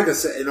and like I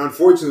said, and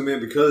unfortunately, man,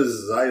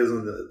 because Zaya's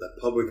on the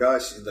public eye,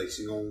 she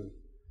gonna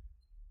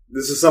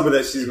This is something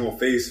that she's gonna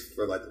face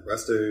for like the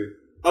rest of her.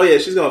 Oh yeah,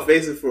 she's gonna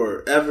face it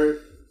forever.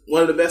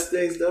 One of the best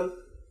things though,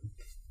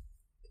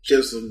 she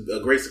has a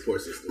great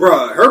support system.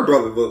 Bruh, her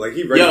brother looked like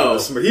he ready for the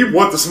smoke. He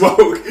want the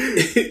smoke.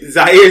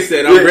 Zaire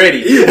said, "I'm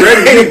ready." He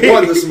ready. He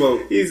want the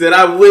smoke. He said,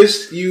 "I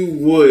wish you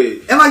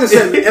would." And like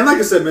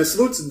I said, man,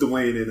 salute to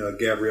Dwayne and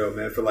Gabrielle,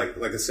 man, for like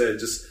I said,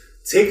 just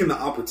taking the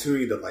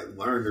opportunity to like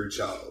learn their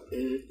child.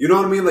 Mm-hmm. You know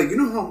what I mean? Like, you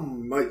know how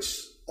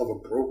much of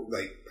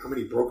how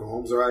many broken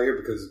homes are out here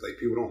because like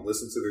people don't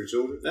listen to their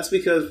children. That's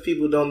because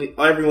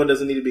everyone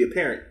doesn't need to be a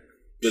parent.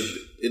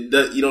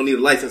 You don't need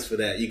a license for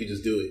that. You can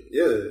just do it.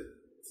 Yeah,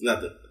 it's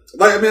nothing.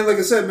 Like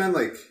I said, man,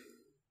 like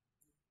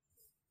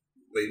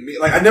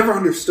I never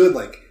understood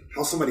like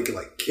how somebody could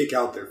like kick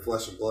out their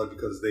flesh and blood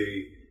because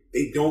they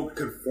don't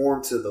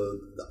conform to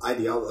the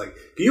ideology. Like,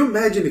 can you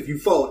imagine if you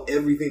followed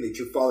everything that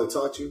your father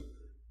taught you?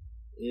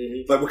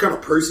 Mm-hmm. Like, what kind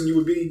of person you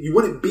would be? You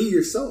wouldn't be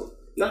yourself.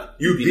 No,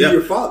 you'd be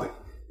your father.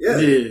 Yeah.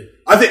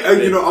 I think I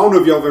don't know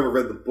if y'all have ever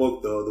read the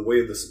book, The Way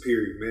of the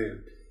Superior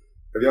Man.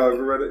 Have y'all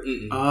ever read it?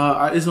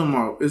 It's on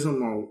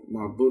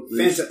my book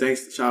list.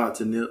 Thanks, shout out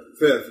to Nip.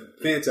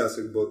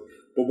 Fantastic book.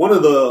 But one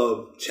of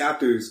the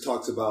chapters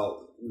talks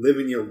about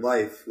living your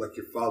life like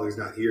your father's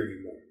not here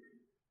anymore.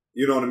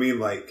 You know what I mean?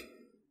 Like,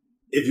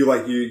 if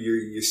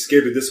you're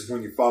scared to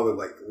disappoint your father,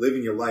 like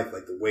living your life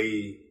like the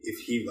way if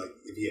he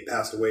had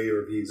passed away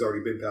or if he's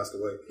already been passed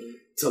away,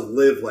 to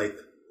live like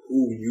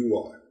who you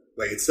are.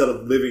 Like, instead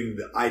of living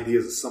the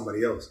ideas of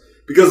somebody else.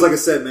 Because like I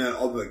said, man, I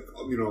don't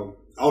know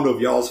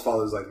if y'all's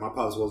fathers, like my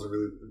pops wasn't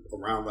really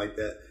around like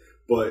that,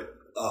 but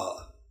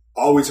I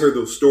always heard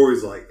those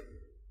stories like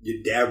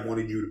your dad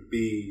wanted you to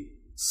be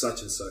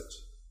such and such.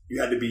 You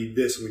had to be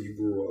this when you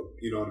grew up.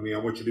 You know what I mean? I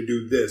want you to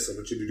do this. I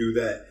want you to do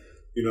that.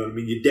 You know what I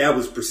mean? Your dad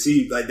was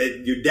perceived like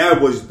that. Your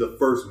dad was the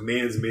first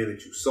man's man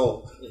that you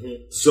saw.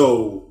 Mm-hmm.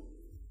 So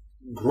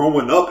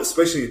growing up,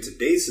 especially in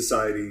today's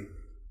society,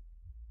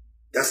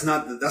 that's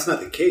not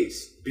the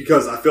case,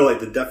 because I feel like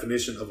the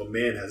definition of a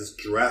man has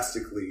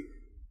drastically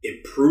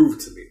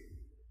improved to me,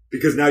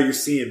 because now you're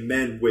seeing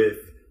men with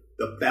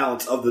the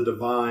balance of the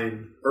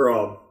divine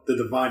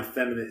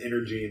feminine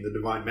energy and the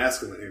divine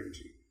masculine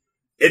energy.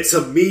 And to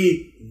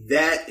me,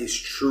 that is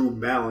true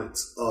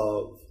balance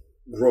of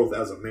growth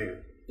as a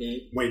man.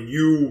 Mm-hmm. When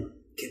you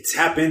can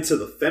tap into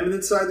the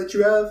feminine side that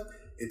you have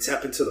and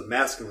tap into the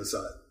masculine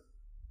side.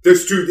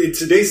 In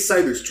today's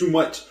society, there's too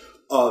much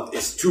of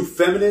it's too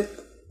feminine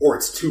or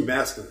it's too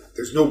masculine.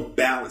 There's no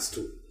balance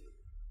to it.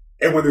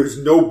 And when there's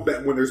no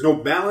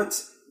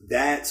balance,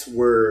 that's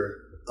where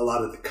a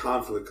lot of the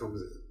conflict comes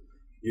in.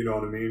 You know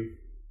what I mean?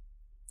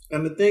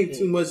 And the thing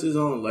too much is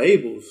on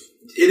labels.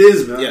 It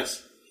is, man.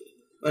 Yes.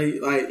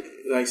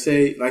 Like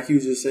say, like you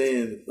just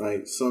saying,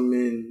 like some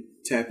men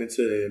tap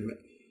into their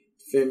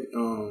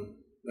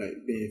like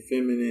being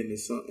feminine and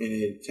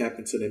then tap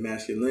into their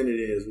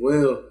masculinity as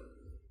well,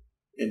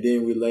 and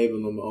then we label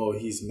him, oh,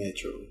 he's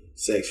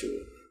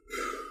metrosexual.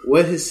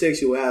 What his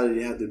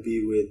sexuality have to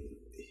be with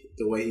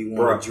the way he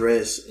want to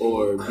dress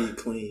or be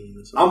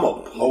clean? Or I'm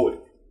a poet,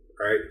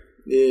 right?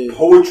 Yeah.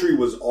 Poetry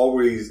was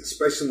always,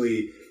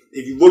 especially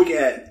if you look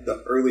at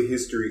the early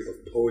history of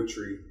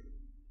poetry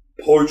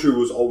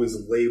was always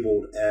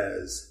labeled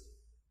as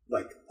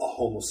like a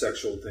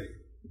homosexual thing.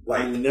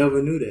 Like, I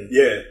never knew that.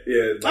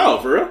 Yeah.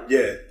 Oh, for real?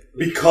 Yeah.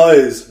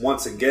 Because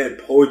once again,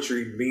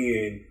 poetry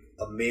being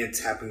a man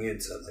tapping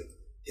into like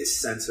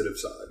his sensitive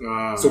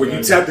side. So when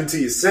you tapped into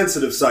your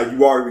sensitive side,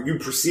 you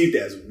perceived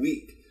it as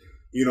weak.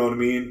 You know what I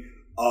mean?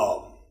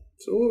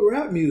 So what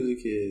rap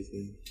music is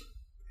then?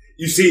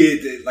 You see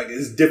it like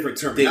it's different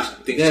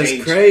terminology.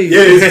 That's crazy.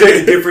 Yeah,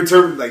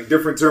 it's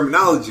different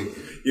terminology.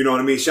 You know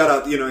what I mean? Shout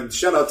out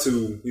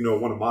to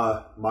one of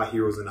my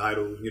heroes and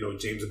idols.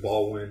 James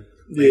Baldwin,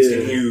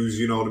 Langston Hughes.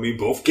 You know what I mean?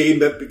 Both gay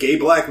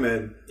black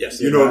men. Yes,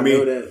 you know what I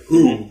mean?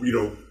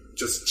 Who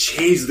just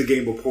changed the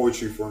game of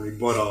poetry for me.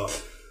 But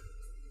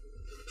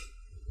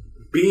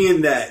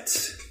being that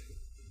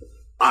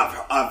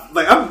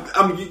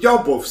I'm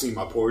y'all both seen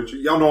my poetry.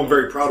 Y'all know I'm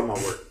very proud of my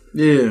work.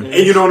 Yeah, and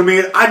you know what I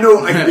mean. I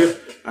know I can.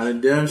 I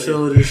done damn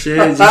sure the shit.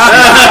 Yes,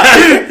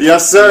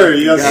 sir.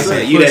 Yes,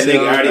 sir. You that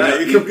nigga already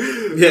know.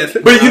 Yeah,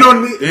 but you know what I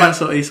mean. Damn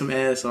sure ate some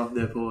ass off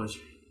that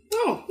poetry.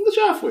 Oh, good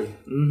job for you.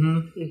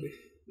 Mm-hmm.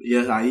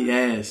 Yes, I eat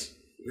ass.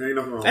 There ain't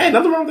nothing wrong. Hey,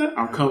 nothing wrong with that.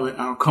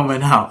 I'm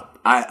coming out.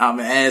 I'm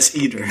an ass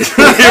eater.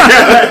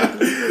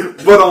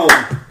 But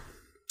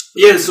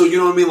yeah. So you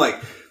know what I mean,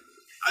 like.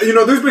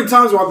 There's been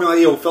times where I've been like,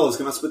 yo, fellas,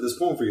 can I spit this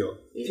poem for y'all?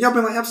 And y'all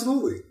been like,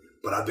 absolutely.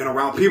 But I've been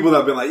around people that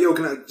have been like, yo,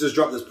 can I just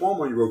drop this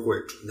poem on you real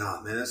quick?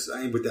 Nah, man,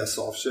 I ain't with that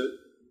soft shit.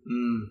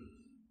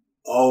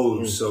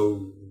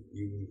 So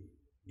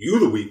you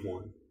the weak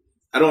one.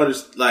 I don't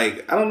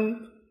understand.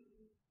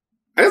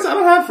 I guess I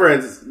don't have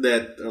friends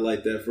that are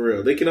like that for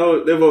real.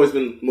 They've always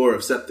been more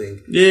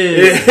accepting.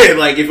 Yeah.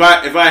 Like if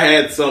I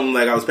had something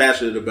like I was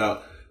passionate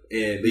about,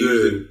 and they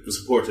usually were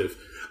supportive.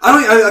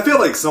 I feel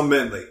like some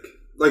men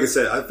like I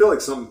said, I feel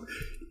like some,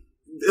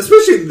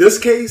 especially in this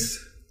case,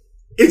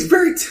 it's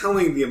very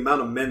telling the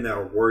amount of men that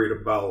are worried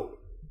about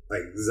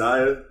like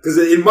Zaya. Because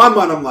in my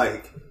mind, I'm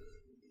like,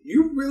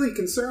 you're really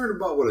concerned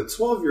about what a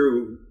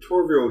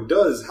 12-year-old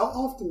does. How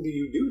often do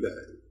you do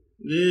that?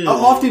 Yeah. How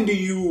often do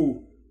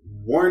you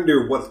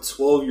wonder what a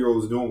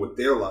 12-year-old is doing with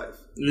their life?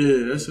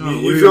 Yeah, that's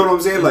weird. You feel what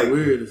I'm saying? That's Like,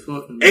 weird as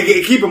fuck. And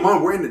keep in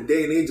mind, we're in the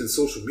day and age of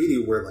social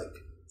media where, like,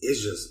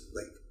 it's just,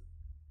 like,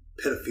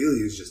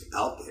 pedophilia is just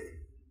out there.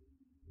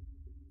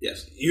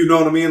 Yes. You know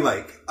what I mean?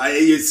 Like,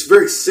 it's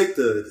very sick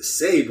to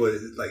say, but,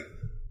 like,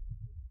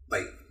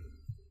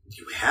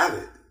 you have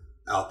it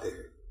out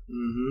there.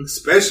 Mm-hmm.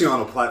 Especially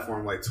on a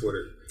platform like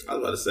Twitter. I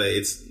was about to say,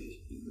 it's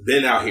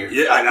been out here.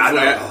 Yeah, I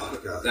know.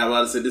 Oh, God. I was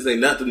about to say, this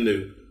ain't nothing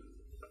new.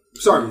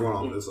 Sorry for going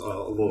on this a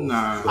little.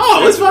 Nah.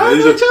 Oh, it's fine.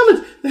 It's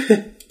challenge.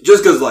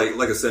 Just because, like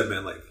I said,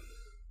 man, like,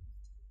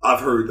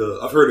 I've heard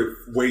it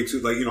way too,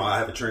 like, you know, I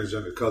have a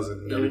transgender cousin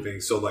and everything,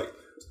 so, like,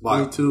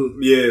 Me too.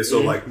 Yeah, so,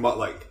 like,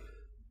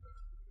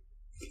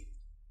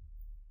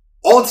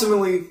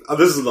 ultimately,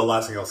 this is the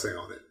last thing I'll say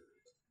on it.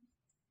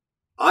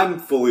 I'm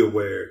fully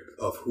aware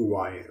of who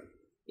I am.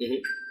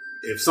 Mm-hmm.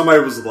 If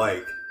somebody was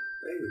like,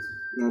 hey,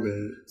 My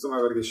bad.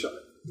 somebody about to get shot.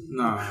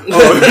 Nah.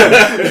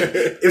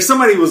 If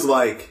somebody was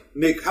like,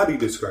 Nick, how do you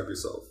describe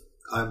yourself?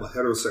 I'm a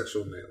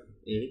heterosexual male.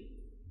 Mm-hmm.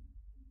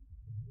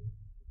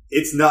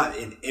 It's not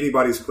in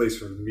anybody's place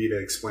for me to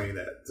explain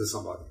that to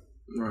somebody.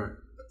 Right.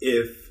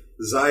 If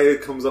Zaya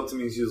comes up to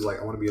me and she's like,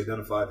 I want to be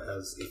identified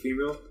as a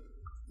female,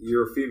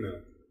 you're a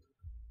female.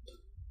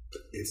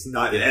 It's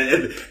not,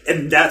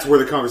 and that's where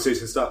the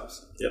conversation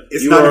stops. Yep.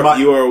 It's you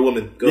are a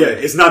woman. Go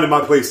ahead. It's not in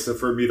my place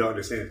for me to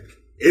understand.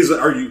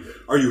 Are you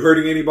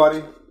hurting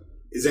anybody?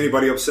 Is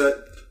anybody upset?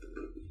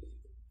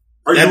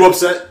 Are you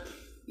upset?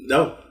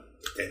 No.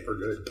 Okay, we're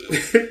good.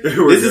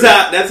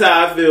 That's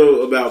how I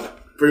feel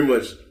about pretty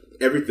much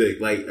everything.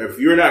 Like, if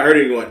you're not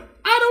hurting anyone,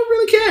 I don't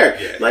really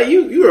care. Yeah. Like,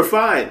 you are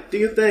fine. Do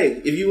your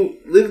thing. If you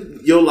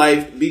live your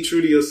life, be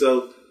true to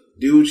yourself,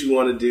 do what you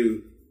want to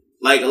do.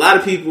 Like, a lot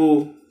of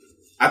people,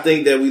 I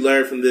think that we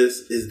learned from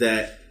this is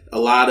that a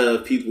lot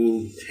of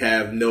people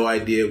have no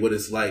idea what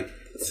it's like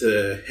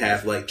to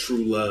have, like,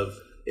 true love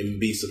and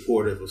be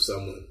supportive of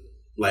someone.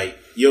 Like,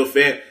 you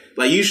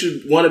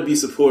should want to be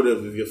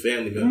supportive of your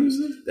family members.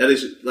 Mm-hmm. That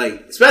is,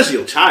 like, especially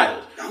your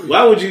child.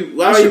 Why would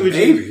you?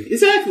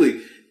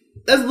 Exactly.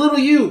 That's little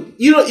you.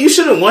 You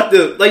shouldn't want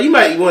the, like, you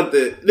might want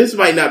this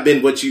might not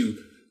been what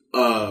you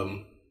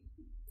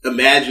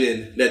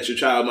imagine that your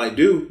child might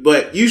do,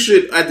 but you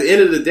should, at the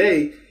end of the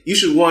day, you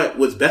should want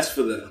what's best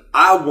for them.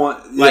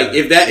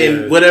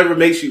 And whatever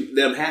makes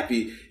them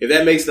happy, if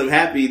that makes them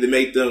happy to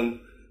make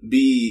them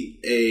be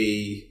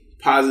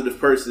a positive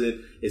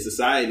person in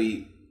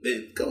society,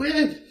 then go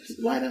ahead.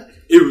 Why not?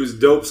 It was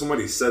dope.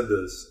 Somebody said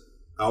this.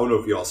 I don't know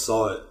if y'all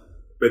saw it,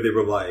 but they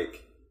were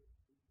like,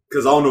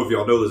 because I don't know if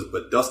y'all know this,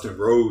 but Dustin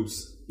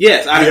Rhodes.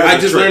 Yes, I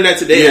just learned that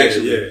today,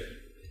 actually. Yeah.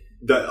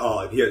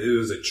 It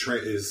was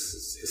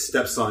his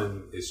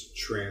stepson is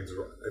trans,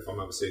 if I'm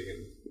not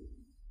mistaken.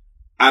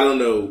 I don't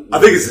know. I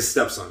think it's his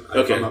stepson, if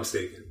Okay. I'm not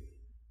mistaken.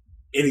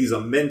 And he's a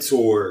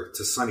mentor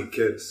to Sonny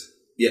Kiss.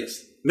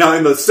 Yes. Now,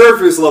 in the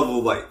surface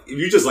level, like, if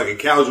you're just like a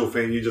casual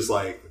fan, you're just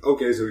like,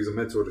 okay, so he's a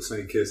mentor to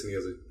Sonny Kiss and he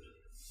has a...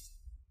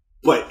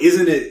 But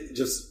isn't it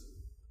just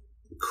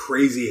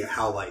crazy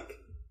how, like,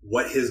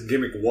 what his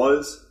gimmick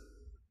was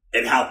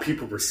and how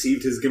people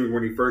perceived his gimmick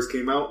when he first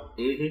came out?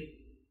 Mm-hmm.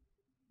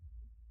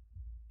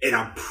 And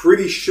I'm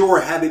pretty sure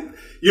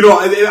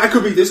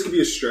this could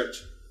be a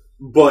stretch,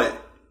 but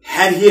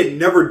had he had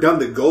never done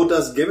the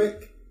Goldust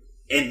gimmick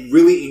and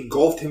really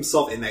engulfed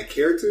himself in that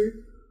character,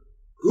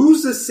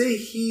 who's to say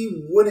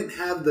he wouldn't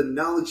have the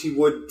knowledge he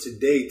would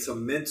today to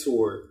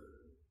mentor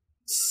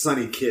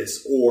Sonny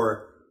Kiss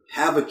or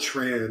have a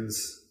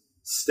trans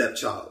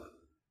stepchild?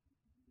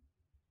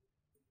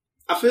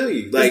 I feel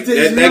you. Like,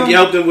 that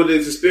helped him with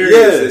his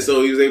experience, and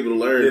so he was able to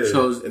learn. Yeah.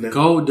 So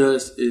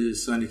Goldust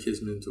is Sonny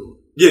Kiss' mentor.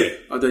 Yeah.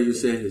 I thought you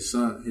said his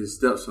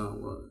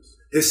stepson was.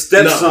 His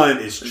stepson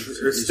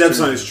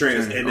is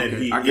trans, and then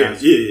okay. he... I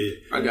got you.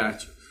 I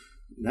got you.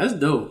 That's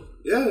dope.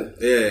 Yeah.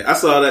 Yeah, I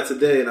saw that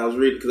today, and I was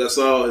reading, because I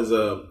saw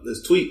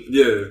his tweet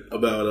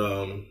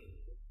about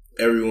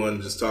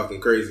everyone just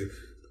talking crazy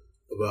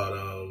about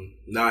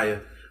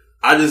Nia.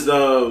 I just...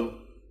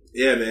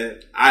 yeah,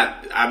 man.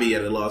 I be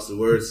at a loss of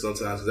words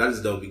sometimes because I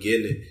just don't be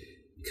getting it.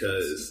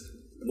 Because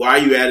why are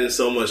you adding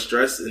so much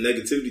stress and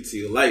negativity to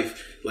your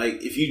life?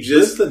 Like, if you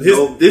just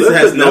this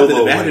has nothing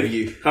to matter to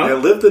you. Huh? Yeah,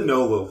 live the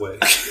NOLA way.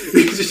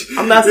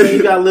 I'm not saying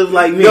you gotta live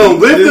like me. No,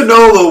 live the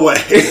NOLA way.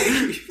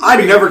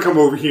 I never come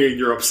over here and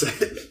you're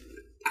upset.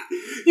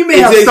 You may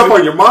have stuff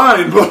on your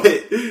mind, but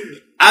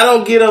I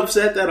don't get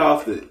upset that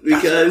often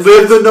because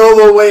live the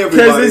NOLA way,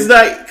 everybody.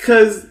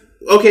 Because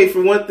okay,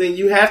 for one thing,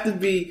 you have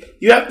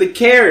to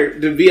care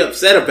to be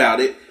upset about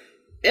it.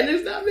 And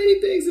there's not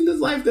many things in this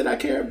life that I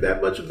care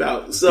that much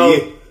about.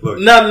 So,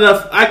 not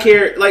enough. I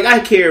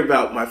care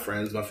about my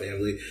friends, my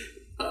family.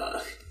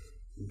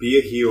 Be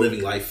a heel.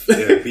 Living life.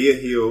 Yeah, be a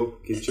heel.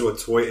 Get you a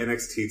toy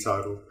NXT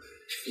title.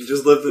 And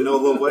just live the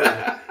NOLA way.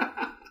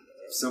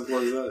 Simple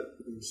as that.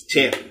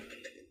 Champion.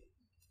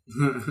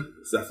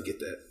 Let's not forget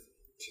that.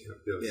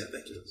 Yes. Yeah,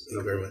 thank you. Thank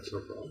you very much. No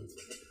problem.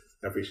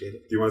 I appreciate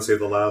it. Do you want to say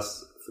the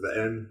last for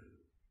the end?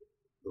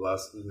 The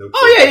last.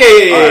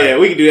 Yeah.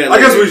 We can do that. I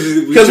guess we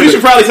should because we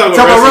should probably talk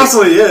about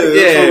wrestling. Yeah,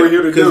 that's what we're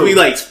here to do. Because we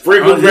like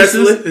sprinkled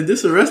wrestling. Is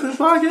this a wrestling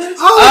podcast?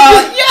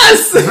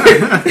 Yes.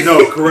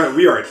 No, correct.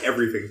 We are an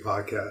everything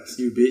podcast.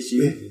 You bitch,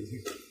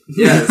 you.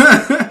 Yes.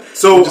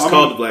 So just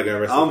called the Black Guy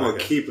Wrestling. I'm gonna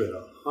keep it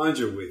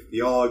 100 with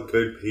y'all,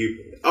 good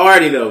people. I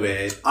already know,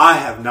 man. I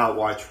have not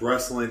watched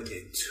wrestling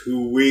in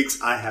 2 weeks.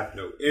 I have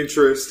no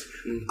interest.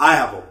 I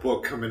have a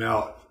book coming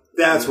out.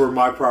 That's where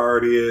my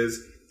priority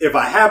is. If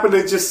I happen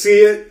to just see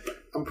it,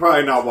 I'm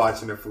probably not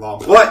watching it for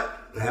long. But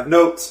I have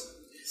notes,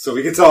 so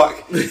we can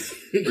talk.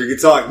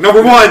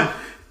 Number 1,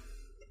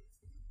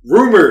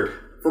 rumored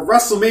for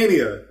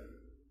WrestleMania,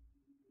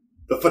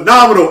 the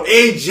phenomenal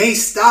AJ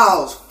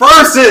Styles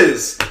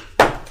versus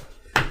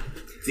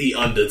The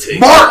Undertaker.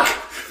 Mark.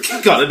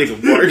 Call the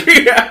nigga Mark.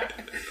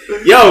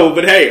 Yo,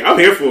 but hey, I'm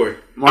here for it.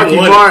 Marky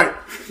Mark.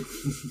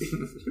 In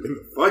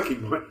the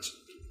fucking match.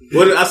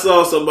 What I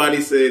saw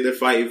somebody say they're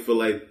fighting for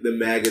like the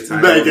MAGA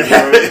title. MAGA.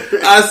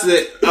 I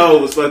said, oh,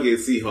 it was fucking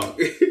Seahawk.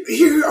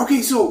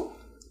 Okay, so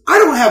I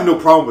don't have no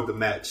problem with the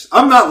match.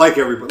 I'm not like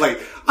everybody. Like,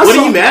 what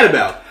are you mad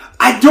about?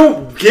 I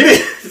don't get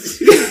it.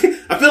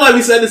 I feel like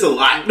we said this a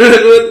lot.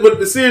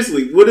 But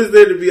seriously, what is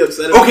there to be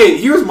upset about? Okay,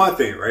 here's my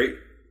thing, right?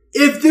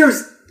 If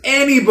there's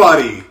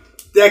anybody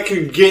that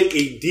can get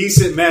a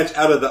decent match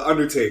out of The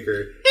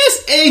Undertaker,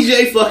 it's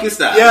AJ fucking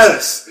Styles.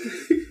 Yes.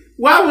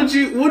 Why would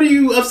you? What are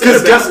you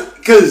upset about?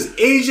 Because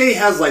AJ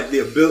has like the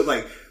ability.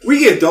 Like, we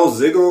get Dolph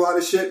Ziggler a lot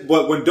of shit,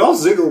 but when Dolph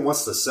Ziggler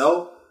wants to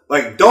sell,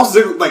 like Dolph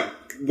Ziggler, like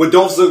what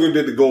Dolph Ziggler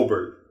did to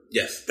Goldberg,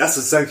 yes, that's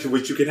essentially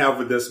what you can have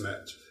with this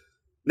match.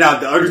 Now,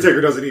 The Undertaker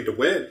doesn't need to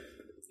win,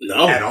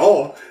 no, at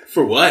all.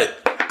 For what?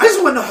 I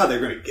just want to know how they're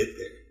going to get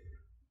there.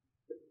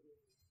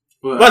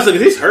 Well, so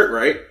he's hurt,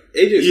 right?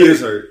 AJ's He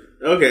is hurt.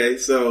 Okay,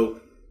 so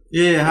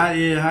how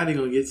they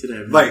gonna get to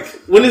that? Man? Like,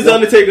 when is The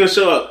Undertaker gonna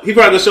show up? He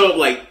probably gonna show up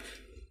like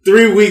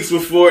 3 weeks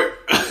before.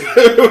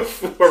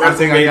 I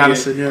think I got a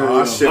scenario.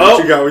 Oh shit!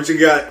 What you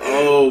got?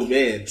 Oh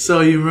man!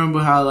 So you remember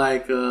how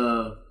like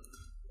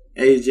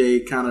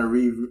AJ kind of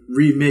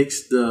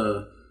remixed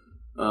the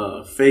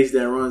Face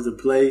That Runs the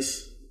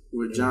Place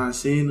with John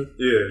Cena?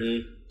 Yeah.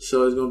 Mm-hmm.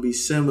 So it's gonna be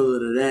similar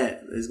to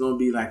that. It's gonna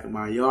be like a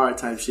My Yard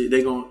type shit.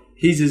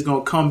 He's just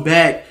gonna come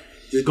back,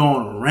 just go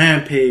on a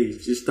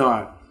rampage, just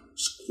start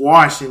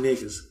squashing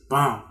niggas.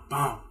 Bam,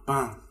 bam,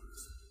 bam.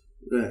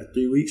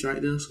 3 weeks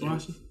right there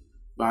squashing.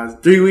 By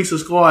 3 weeks of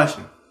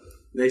squashing,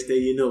 next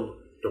thing you know,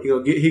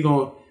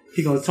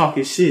 he gonna talk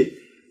his shit.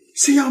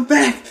 See, I'm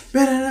back.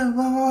 Better than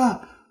blah blah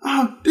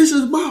blah. This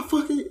is my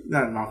fucking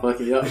not my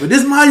fucking yard, but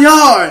this is my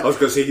yard. I was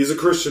gonna say he's a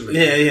Christian man.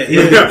 Yeah.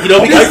 You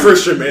don't be like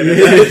Christian man.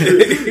 Yeah.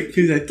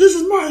 He's like, this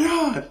is my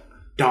yard.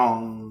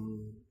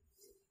 Dong.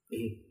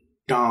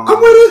 Dong. I'm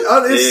with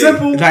it. It's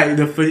simple. Like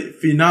the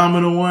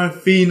phenomenal one,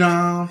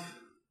 Phenom.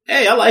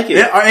 Hey, I like it.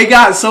 It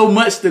got so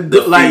much to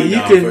go. Like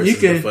you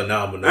can.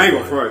 Phenomenal. I ain't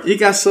gonna front. You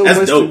got so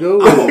much dope. to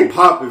go. I'm gonna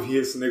pop if he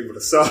hits a nigga with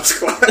a Styles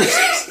Clash.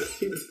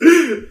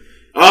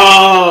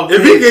 Oh,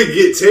 if he can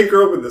get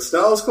Taker up in the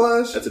Styles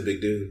Clash, that's a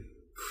big dude.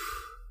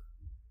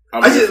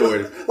 I'm looking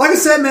forward. Like I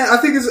said, man, I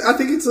think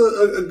it's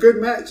a good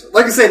match.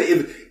 Like I said,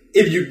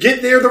 if you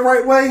get there the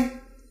right way,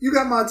 you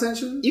got my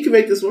attention. You can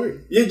make this work.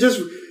 You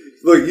just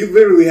look. You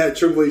literally had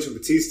Triple H and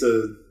Batista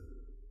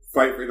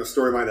fight in a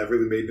storyline that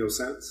really made no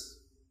sense.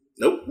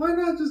 Nope. Why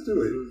not just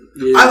do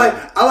it? Yeah.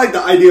 I like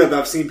the idea that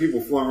I've seen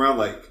people floating around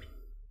like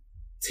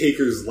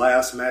Taker's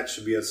last match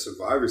should be at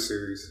Survivor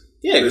Series.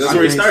 Yeah, because that's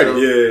where he started. So.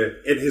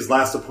 Yeah, and his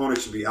last opponent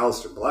should be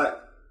Aleister Black.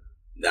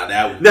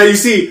 Now you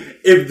see,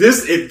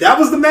 if that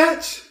was the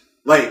match,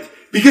 like,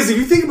 because if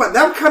you think about it,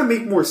 that would kind of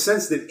make more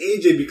sense than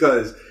AJ,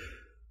 because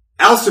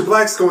Aleister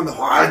Black's going the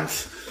hard.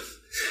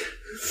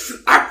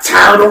 I'm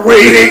tired of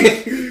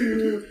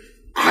waiting.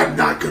 I'm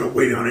not gonna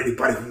wait on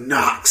anybody who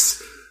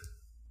knocks.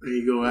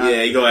 You go out.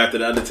 Yeah, you go after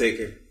the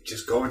Undertaker.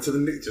 Just go into the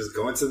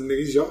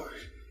nigga's yard.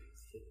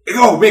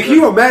 Oh man, can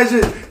you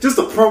imagine just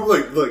a promo?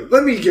 Look,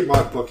 let me get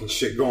my fucking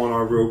shit going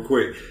on real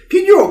quick.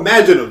 Can you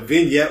imagine a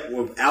vignette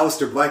with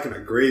Aleister Black in a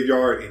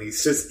graveyard and he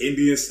sits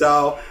Indian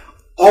style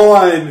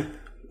on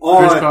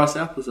crisscross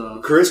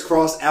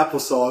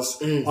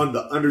applesauce on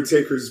the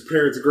Undertaker's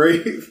parents'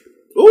 grave?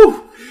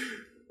 Ooh,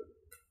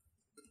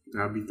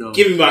 that'd be dope.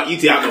 Give me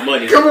you got my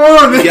money. Come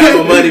on, man. You got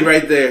my money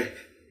right there.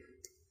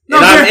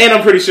 And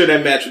I'm pretty sure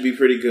that match would be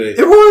pretty good.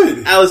 It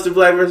would. Aleister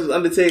Black versus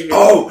Undertaker.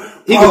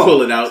 He can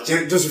pull it out.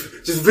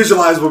 Just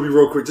visualize with me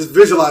real quick. Just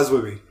visualize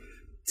with me.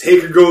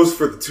 Taker goes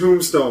for the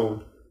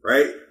tombstone,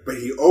 right? But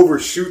he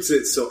overshoots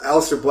it, so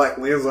Aleister Black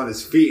lands on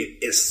his feet.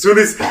 And as soon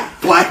as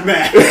Black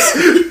Mass,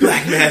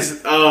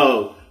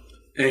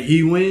 and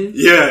he wins.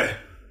 Yeah.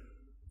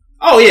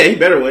 Oh yeah, he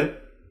better win.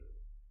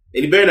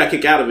 And he better not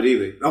kick out of it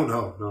either. Oh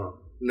no.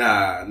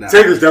 Nah.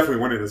 Taker's definitely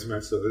winning this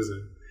match, though, isn't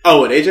he? Oh,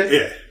 what, AJ?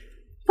 Yeah.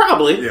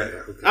 Probably. Yeah.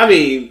 Okay. I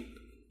mean,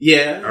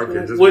 yeah.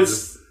 Okay.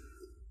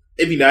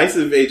 It'd be nice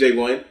if AJ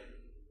won.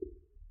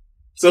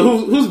 So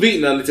who's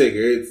beating Undertaker?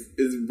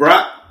 It's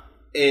Brock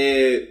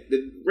and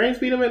did Reigns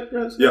beat him at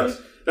WrestleMania?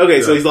 Yes.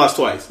 Okay, so he's lost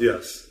twice.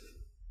 Yes.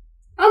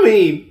 I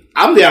mean,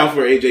 I'm down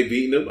for AJ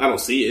beating him. I don't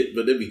see it,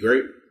 but it'd be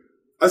great.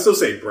 I still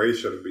say Bray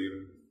should have beaten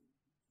him.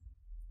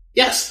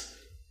 Yes.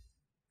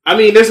 I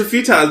mean, there's a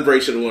few times Bray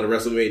should have won a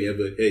WrestleMania,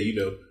 but hey, you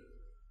know.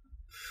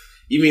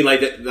 You mean like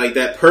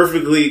that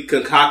perfectly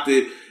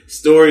concocted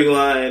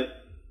storyline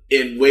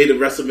in way the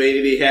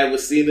WrestleMania they had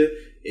with Cena,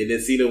 and then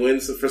Cena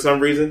wins for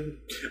some reason?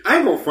 I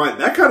ain't gonna front.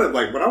 That kind of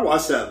like when I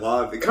watched that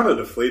live, it kind of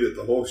deflated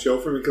the whole show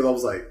for me because I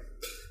was like,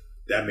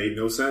 that made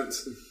no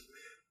sense.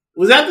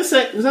 Was that the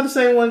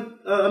same one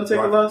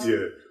Undertaker lost?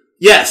 Yeah.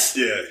 Yes.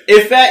 Yeah.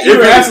 In fact, you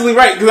were absolutely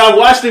right because I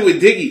watched it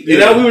with Diggy,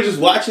 and we were just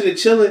watching it,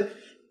 chilling,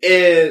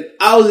 and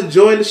I was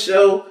enjoying the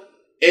show.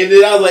 And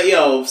then I was like,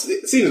 yo,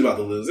 Cena's about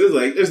to lose. It was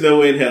like, there's no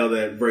way in hell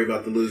that Bray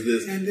about to lose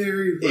this. And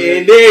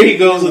there he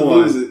goes and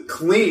loses it.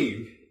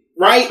 Clean.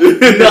 Right?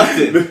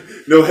 Nothing.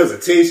 No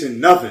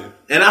hesitation, nothing.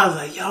 And I was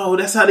like, yo,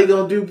 that's how they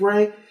gonna do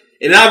Bray?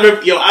 And I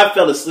remember, I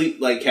fell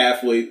asleep like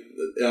halfway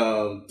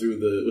through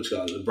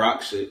the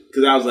Brock shit.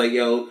 Cause I was like,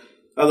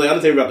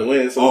 Undertaker about to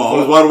win. So I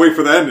was wide awake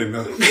for the ending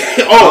though.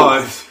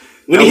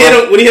 When he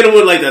hit him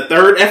with like the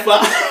third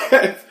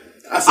F5.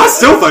 I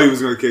still thought he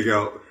was gonna kick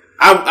out.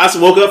 I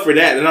woke up for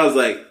that, and I was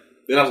like,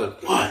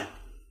 1,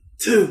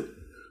 2,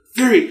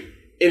 3,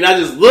 and I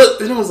just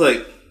looked, and I was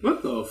like,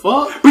 what the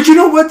fuck? But you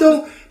know what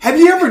though? Have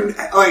you ever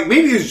like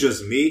maybe it's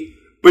just me,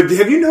 but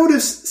have you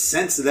noticed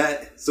since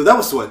that? So that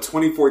was what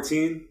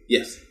 2014.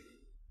 Yes.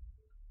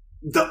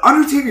 The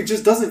Undertaker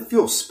just doesn't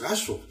feel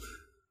special.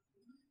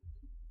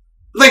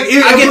 Like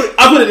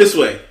I'll put it this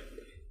way,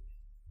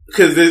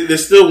 because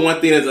there's still one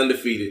thing that's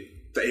undefeated: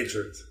 the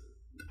entrance.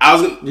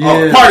 Part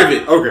of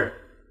it. Okay.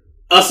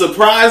 A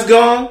surprise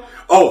gong.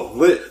 Oh,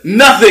 lit.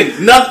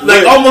 Nothing.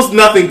 Like almost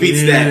nothing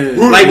beats that.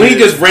 Like when he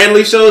just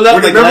randomly showed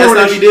up. Like the last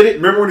time he did it.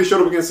 Remember when he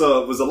showed up against?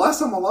 Was the last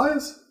time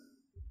Elias?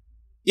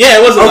 Yeah,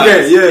 it was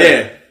Elias.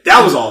 Okay, yeah.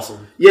 That was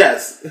awesome.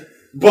 Yes,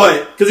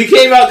 but because he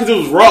came out because it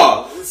was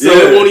Raw, so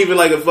it won't even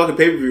like a fucking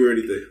pay per view or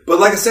anything. But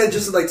like I said,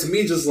 just like to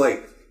me, just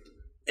like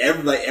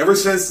ever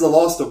since the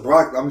loss to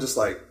Brock, I'm just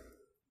like,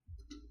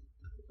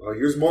 oh,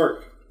 here's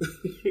Mark.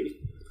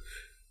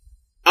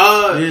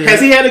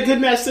 Has he had a good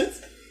match since?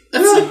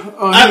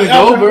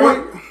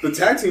 Goldberg. The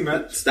tag team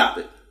match. Stop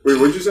it. Wait,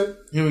 what'd you say?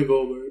 Him and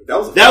Goldberg. I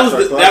was going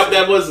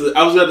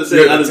to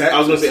say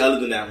other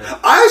than that one.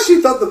 I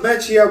actually thought the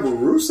match he had with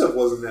Rusev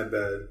wasn't that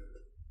bad.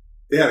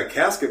 They had a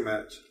casket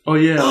match. Oh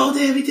yeah. Oh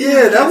damn, he did.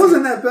 Yeah, that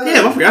wasn't that bad.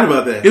 Damn, I forgot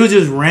about that. It was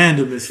just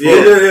random as fuck.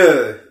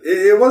 Yeah.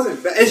 It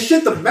wasn't bad. And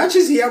shit, the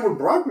matches he had with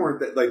Brock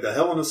weren't that, like the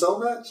Hell in a Cell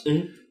match.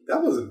 Mm-hmm.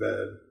 That wasn't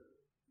bad.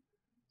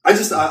 I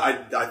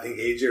think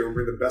AJ will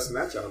bring the best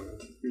match out of him.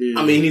 Yeah.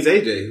 I mean, he's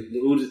AJ.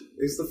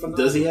 He's the phenomenal.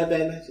 Does he have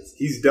bad matches?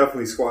 He's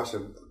definitely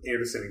squashing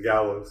Anderson and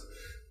Gallows.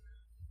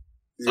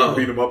 He's gonna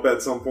beat him up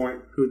at some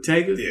point. Who,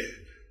 Taker? Yeah.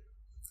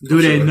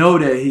 Do they know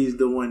that he's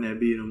the one that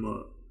beat him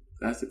up?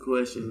 That's the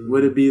question. Mm-hmm.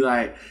 Would it be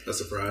like a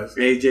surprise?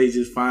 AJ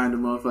just find the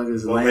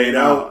motherfuckers laid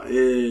out?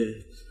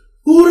 Yeah.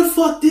 Who the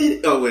fuck did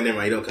it? Oh wait, never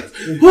mind. Don't cuss.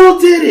 Who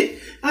did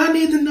it? I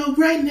need to know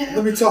right now.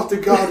 Let me talk to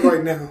God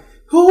right now.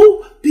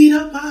 Who beat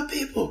up my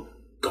people?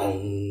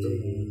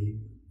 Gong.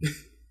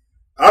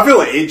 I feel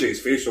like AJ's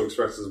facial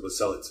expressions would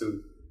sell it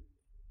too.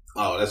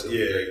 Oh, that's gonna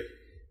be great.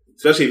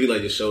 Especially if he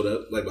like just showed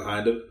up like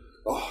behind him.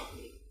 Oh,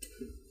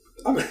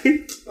 I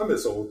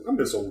miss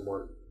old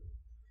Mark.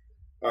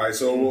 All right,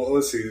 so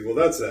let's see. Well,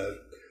 that's that.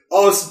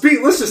 Oh,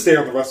 let's just stay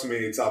on the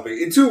WrestleMania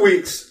topic. In 2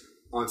 weeks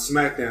on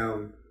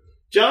SmackDown,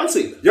 John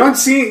Cena,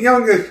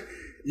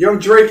 young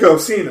Draco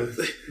Cena,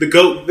 the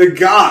GOAT, the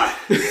God,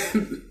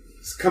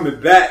 is coming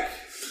back.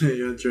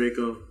 Young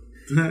Draco.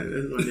 That's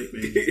my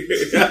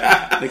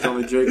nickname. They call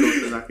me Draco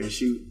because I can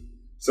shoot.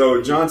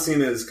 So John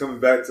Cena is coming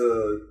back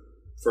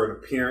for an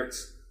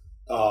appearance,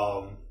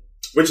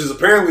 which is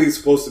apparently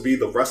supposed to be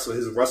his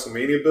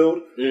WrestleMania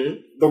build. Mm-hmm.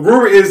 The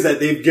rumor is that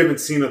they've given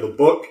Cena the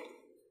book.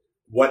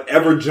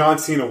 Whatever John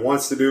Cena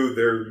wants to do,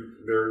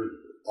 they're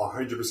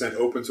 100%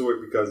 open to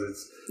it because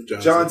it's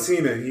John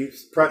Cena, and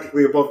he's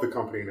practically above the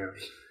company now.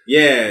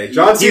 Yeah,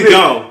 John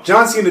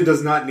Cena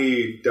does not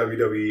need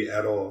WWE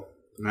at all.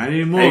 Not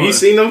anymore. Have you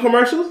seen them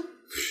commercials?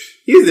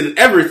 He's in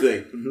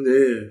everything.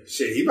 Yeah.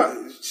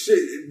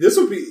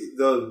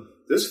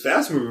 This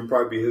fast movie would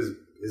probably be his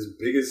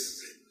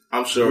biggest.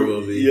 I'm sure it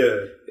will be.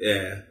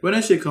 Yeah. When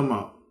that shit come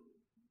out?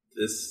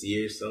 This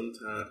year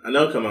sometime. I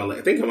know it come out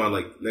I think come out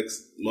like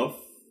next month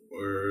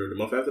or the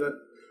month after that.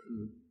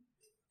 Mm-hmm.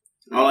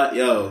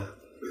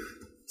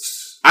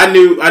 I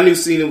knew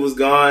Cena was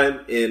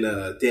gone in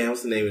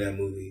what's the name of that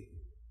movie?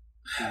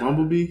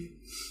 Bumblebee?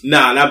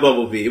 Nah, not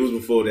Bumblebee. It was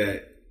before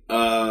that.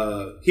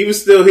 He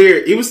was still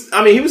here. He was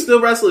still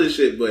wrestling and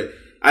shit, but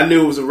I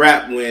knew it was a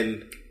wrap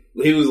when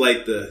he was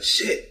like the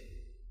shit.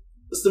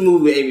 What's the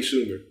movie with Amy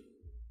Schumer?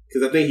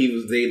 Because I think he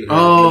was dating her.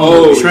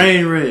 Oh,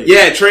 Trainwreck.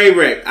 Yeah,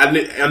 Trainwreck. I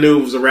knew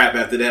it was a wrap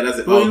after that. I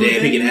said, oh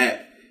damn, he can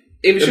act.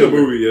 Amy Schumer. In the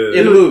movie, yeah.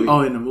 In the movie.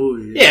 Oh, in the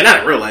movie. Yeah, yeah,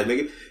 not in real life,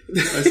 nigga.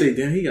 I say,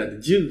 damn, he got the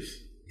juice.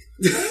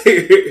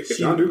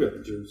 John do got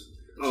the juice.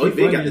 Oh,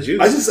 he got the juice.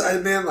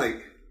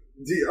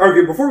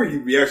 Okay, before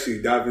we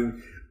actually dive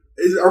in,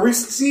 Are we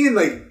seeing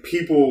like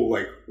people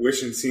like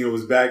wishing Cena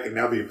was back, and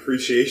now the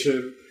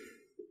appreciation?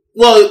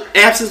 Well,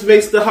 absence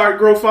makes the heart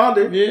grow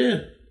fonder.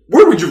 Yeah.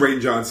 Where would you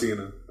rate John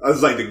Cena? I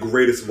was like the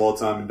greatest of all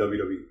time in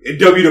WWE. In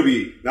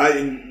WWE, not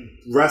in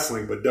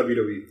wrestling, but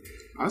WWE.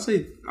 I'll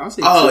say.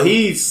 Oh,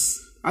 two.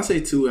 I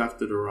say 2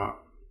 after The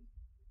Rock.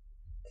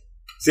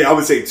 See, I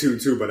would say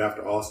 2, but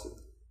after Austin.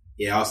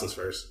 Yeah, Austin's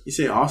first. You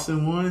say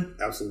Austin 1?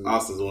 Absolutely.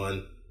 Austin's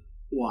 1.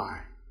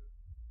 Why?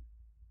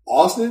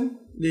 Austin?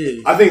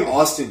 Yeah. I think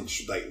Austin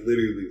should, like,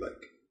 literally,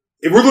 like,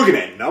 if we're looking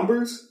at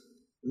numbers,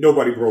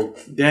 nobody broke.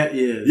 That,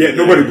 yeah. Yeah,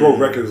 nobody broke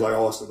records like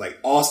Austin. Like,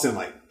 Austin,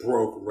 like,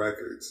 broke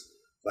records.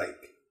 Like,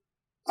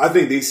 I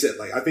think they said,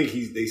 like, they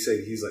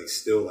say he's, like,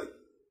 still, like,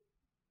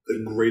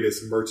 the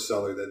greatest merch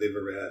seller that they've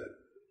ever had.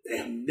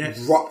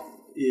 Damn.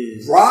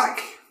 Rock.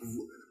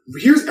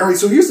 Here's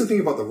the thing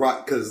about The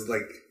Rock, because,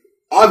 like,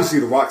 obviously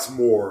The Rock's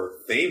more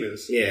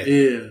famous. Yeah.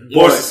 Yeah.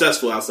 More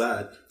successful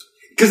outside.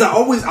 Because I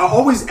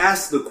always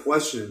ask the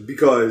question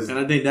because, and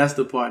I think that's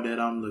the part that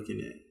I'm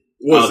looking at.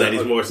 That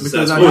he's more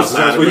successful because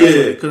outside.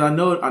 Because I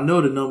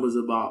know the numbers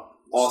about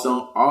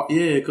Austin.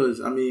 Yeah,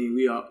 because I mean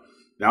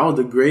that was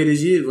the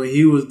greatest year when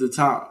he was the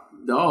top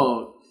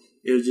dog.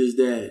 It was just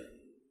that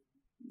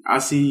I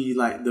see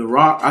like The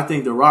Rock. I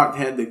think The Rock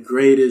had the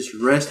greatest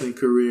wrestling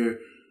career.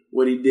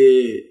 What he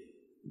did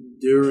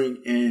during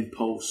and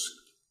post,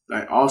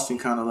 like Austin,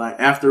 kind of like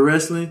after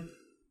wrestling,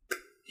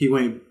 he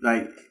went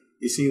like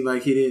it seemed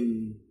like he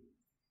didn't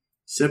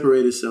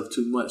separate himself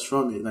too much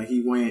from it. Like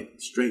he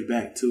went straight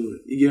back to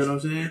it. You get what I'm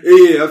saying?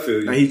 Yeah, I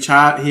feel you. Like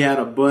he had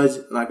a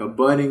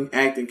budding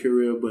acting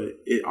career, but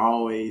it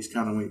always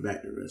kind of went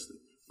back to wrestling.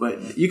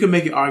 But you can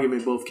make an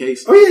argument both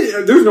cases. Oh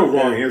yeah, there's no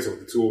wrong answer with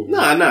the two of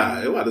them. Nah.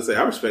 I'm about to say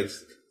I respect.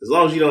 As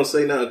long as you don't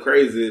say nothing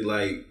crazy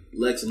like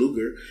Lex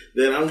Luger,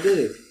 then I'm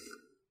good.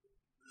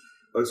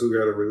 Lex Luger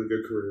had a really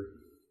good career.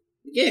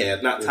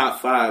 Yeah, not top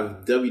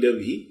 5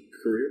 WWE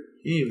career.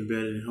 He ain't even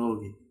better than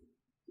Hogan.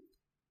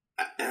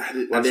 I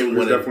didn't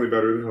want definitely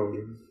better than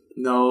Hogan.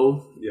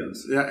 No.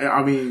 Yes.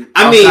 I mean,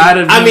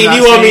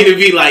 you want me to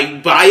be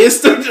like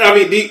biased?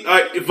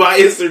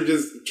 Biased or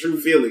just true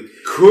feeling?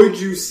 Could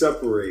you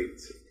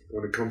separate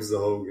when it comes to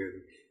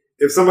Hogan?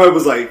 If somebody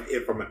was like,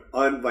 take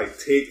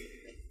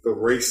the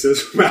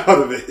racism out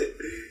of it,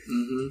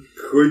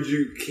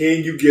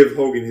 can you give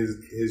Hogan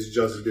his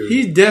just due?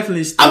 He's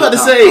definitely still I'm about to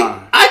say,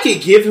 5. I can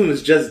give him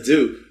his just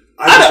due.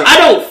 I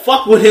don't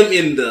fuck with him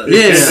in the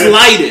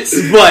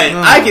slightest, but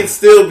I can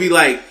still be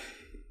like,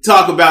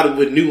 talk about it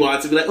with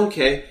nuance and be like,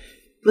 okay,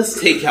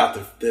 let's take out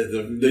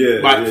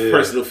my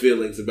personal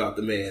feelings about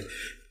the man.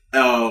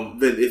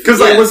 Because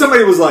when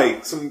somebody was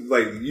like,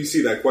 you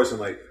see that question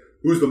like,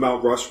 who's the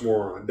Mount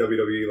Rushmore on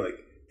WWE?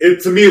 Like,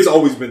 to me, it's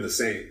always been the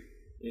same.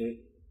 Mm-hmm.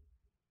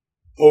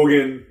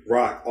 Hogan,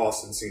 Rock,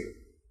 Austin, Cena.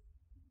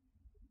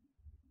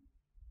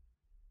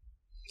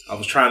 I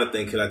was trying to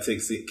think, would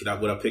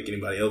I pick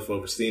anybody else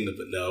over Cena?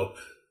 But no,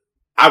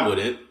 I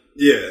wouldn't.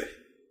 Yeah,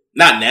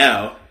 not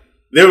now.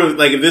 There was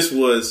like if this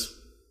was.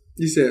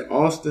 You said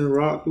Austin,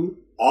 Rock, who?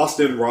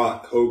 Austin,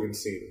 Rock, Hogan,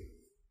 Cena.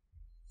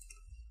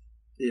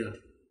 Yeah,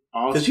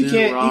 because you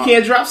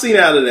can't drop Cena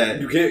out of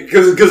that. You can't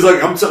because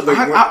like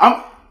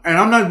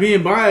I'm not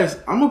being biased.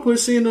 I'm gonna put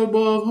Cena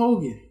above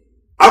Hogan.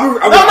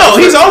 No,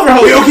 he's over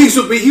Hogan. Okay,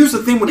 so but here's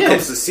the thing when it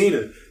comes to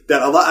Cena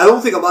that I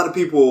don't think a lot of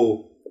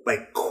people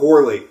like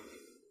correlate.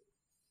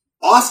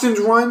 Austin's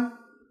run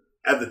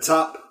at the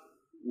top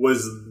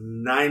was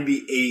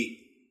 98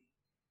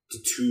 to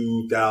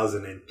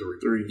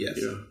 2003. Yes.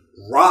 Yeah.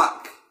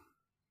 Rock,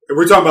 and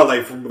we're talking about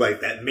like from like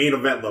that main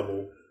event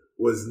level,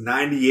 was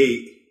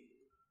 98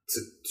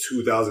 to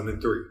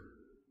 2003.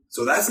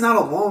 So that's not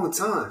a long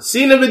time.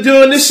 Cena been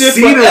doing this shit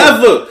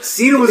forever.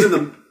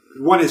 Cena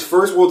won his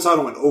first world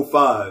title in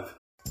 2005.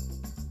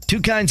 2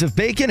 kinds of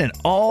bacon and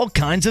all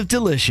kinds of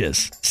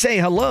delicious. Say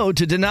hello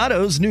to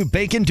Donato's new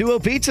Bacon Duo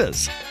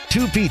pizzas.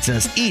 2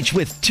 pizzas, each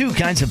with 2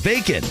 kinds of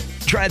bacon.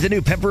 Try the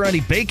new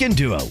Pepperoni Bacon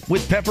Duo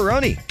with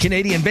pepperoni,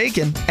 Canadian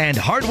bacon, and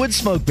hardwood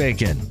smoked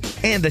bacon.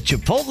 And the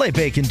Chipotle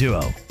Bacon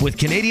Duo with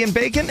Canadian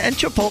bacon and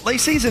Chipotle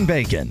seasoned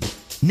bacon.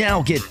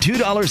 Now get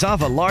 $2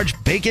 off a large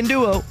Bacon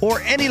Duo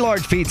or any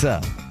large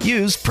pizza.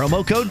 Use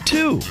promo code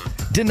 2.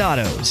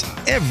 Donato's.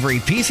 Every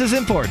piece is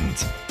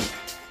important.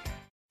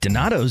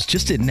 Donato's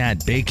just didn't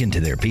add bacon to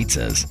their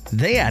pizzas.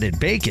 They added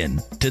bacon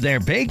to their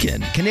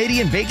bacon.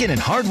 Canadian bacon and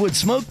hardwood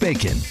smoked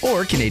bacon.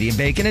 Or Canadian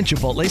bacon and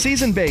Chipotle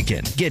seasoned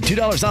bacon. Get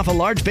 $2 off a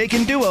large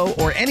Bacon Duo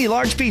or any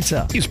large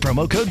pizza. Use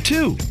promo code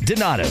 2.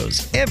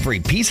 Donato's.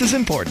 Every piece is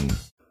important.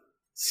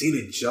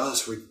 Cena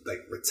just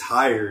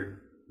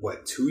retired,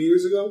 2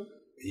 years ago?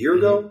 A year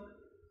ago?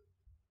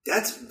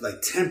 That's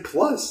like 10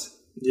 plus.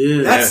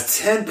 Yeah, that's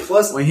 10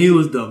 plus. When he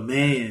was the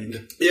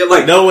man. Yeah,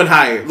 like no one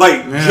hired.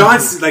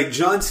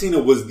 John Cena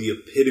was the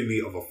epitome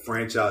of a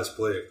franchise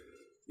player.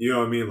 You know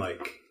what I mean?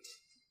 Like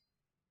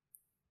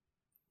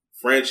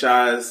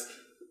franchise,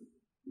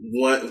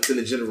 once in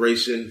a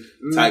generation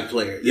type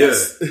player.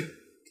 Yes.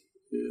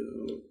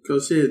 Yeah.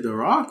 Because The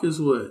Rock is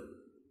what?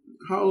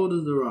 How old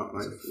is The Rock?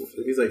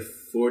 He's like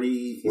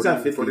 40. He's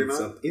not 50.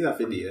 He's not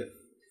 50 yet.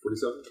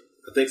 47?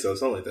 I think so,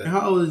 something like And that.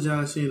 how old is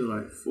John Cena?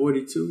 Like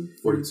 42?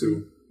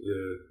 42. Yeah.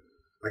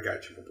 I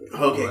got you, my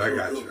boy. Okay, I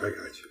got cool. you. I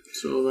got you.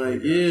 So,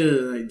 like,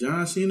 like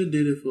John Cena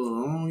did it for a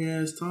long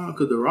ass time.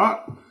 Because The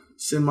Rock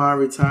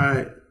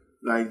semi-retired,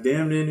 like,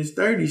 damn near in his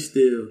 30s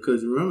still.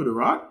 Because remember, The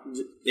Rock,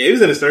 Yeah, he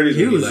was in his 30s.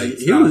 he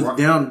when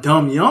was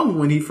dumb young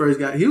when he first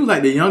got. He was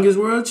like the youngest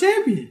world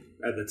champion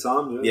At the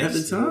time, yeah. at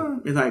the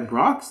time. And like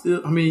Brock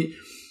still. I mean,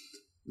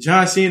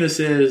 John Cena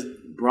says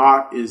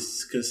Brock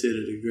is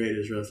considered the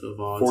greatest wrestler of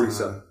all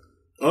 47. time.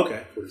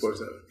 Okay,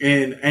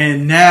 47.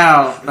 And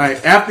now,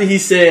 like after he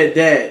said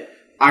that,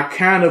 I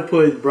kind of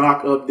put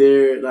Brock up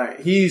there.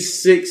 Like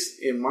he's 6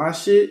 in my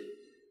shit,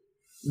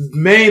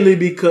 mainly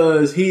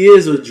because he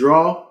is a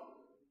draw,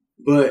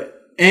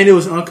 and it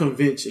was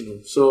unconventional.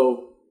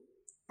 So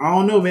I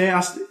don't know,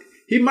 man.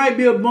 He might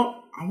be a bump.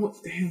 I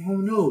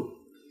don't know.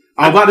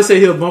 I was about to say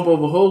he'll bump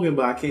over Hogan,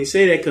 but I can't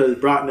say that because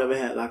Brock never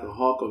had like a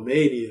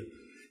Hulkamania.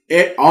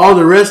 All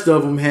the rest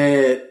of them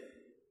had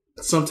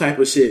some type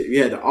of shit. We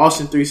had the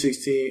Austin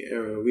 316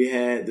 era. We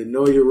had the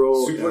Know Your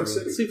Role era.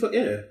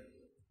 Yeah.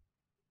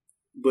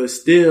 But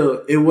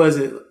still, it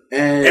wasn't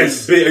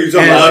as big. Are you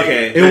talking about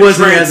okay? It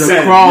wasn't as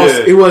a cross.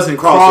 Yeah. It wasn't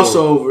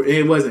crossover.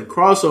 It wasn't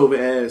crossover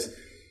as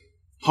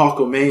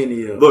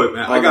Hulkamania. Look,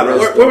 man, I got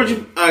Where would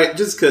you?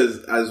 Just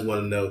because I just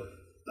want to know,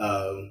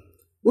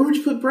 where would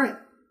you put Brett?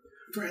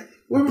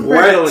 Where would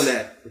Brett go in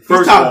that? He's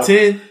top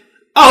 10.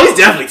 Oh, he's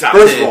definitely top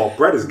 10. First of all,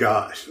 Brett is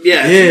gosh.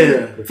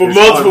 Yeah. For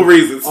multiple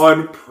reasons.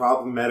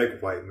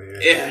 Unproblematic white man.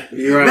 Yeah.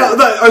 You're right.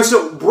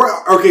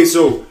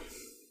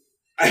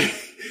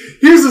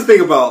 Here's the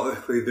thing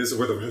about this is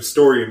where the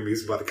historian me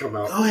is about to come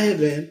out. Go ahead,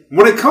 man.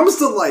 When it comes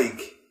to like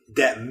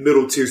that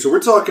middle tier, so we're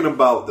talking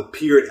about the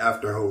period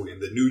after Hogan,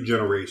 the new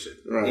generation.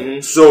 Right.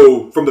 Mm-hmm.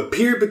 So from the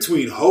period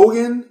between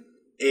Hogan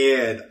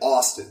and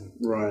Austin,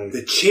 Right.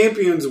 the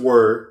champions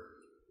were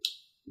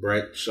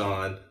Brett,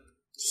 Shawn.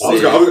 I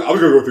was gonna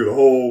go through the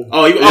whole.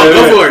 Go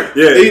for it.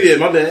 Yeah, You did.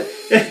 My bad.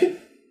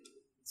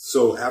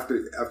 So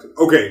after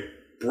okay,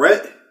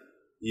 Brett,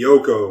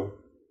 Yoko,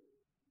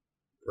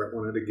 Brett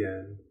won it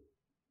again.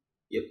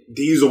 Yep.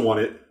 Diesel won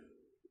it.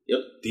 Yep.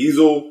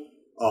 Diesel,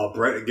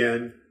 Brett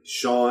again.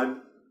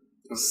 Shawn,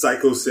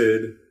 Psycho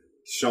Sid,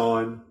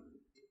 Shawn,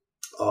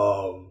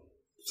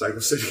 Psycho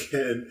Sid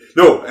again.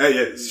 No,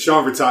 yeah,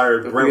 Shawn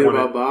retired. Don't Brett forget won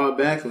about it. Bob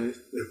Backlund.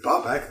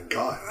 Bob Backlund,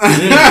 God,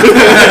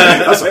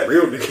 that's a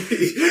real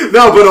nigga.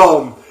 No, but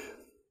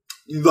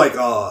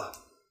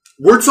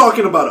we're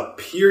talking about a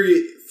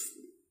period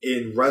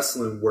in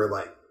wrestling where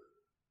like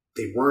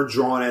they weren't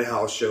drawn at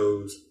house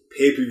shows,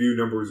 pay-per-view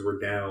numbers were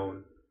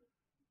down.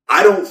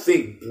 I don't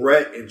think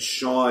Brett and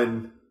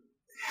Shawn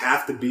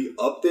have to be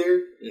up there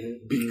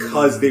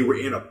because they were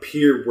in a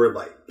period where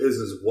like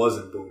business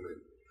wasn't booming.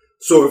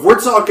 So if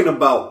we're talking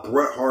about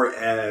Bret Hart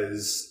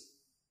as,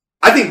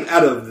 I think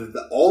out of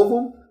all of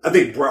them, I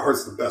think Bret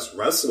Hart's the best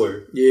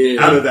wrestler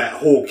out of that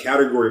whole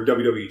category of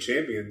WWE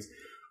champions.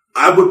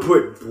 I would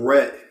put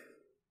Bret.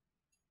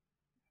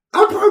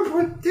 I'd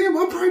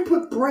probably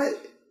put Bret.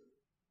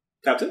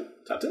 Top 10?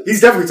 Top 10? He's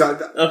definitely top.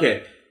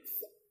 Okay.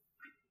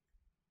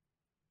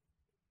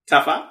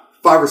 Top 5?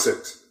 5 or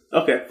 6.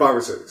 Okay. 5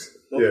 or 6.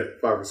 Okay. Yeah,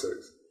 5 or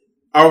 6.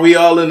 Are we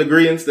all in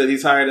agreement that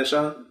he's higher than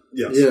Shawn?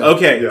 Yes. Yeah.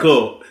 Okay, Yeah.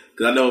 cool.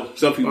 Because I know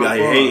some people out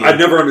here hating. I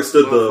never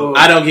understood the.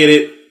 I don't get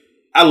it.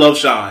 I love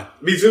Shawn.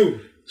 Me too.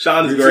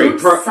 Shawn is Me great.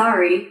 too.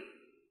 Sorry.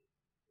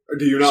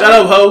 Do you not? Shut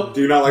up, ho.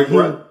 Do you not like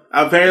Bret?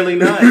 Apparently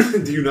not.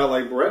 Do you not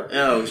like Bret?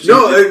 Oh, she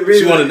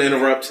wanted to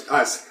interrupt.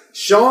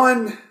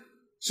 Shawn's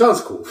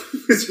cool.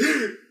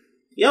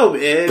 Yo,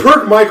 man.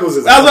 Perk Michaels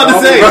is. I was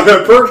about to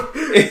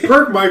say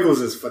Perk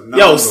Michaels is phenomenal.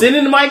 Yo,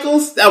 Sid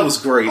Michaels, that was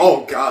great.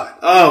 Oh God.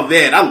 Oh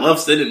man, I love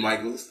Sid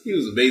Michaels. He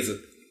was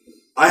amazing.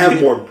 I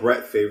have more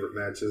Bret favorite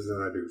matches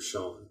than I do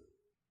Shawn.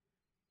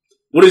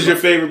 What is your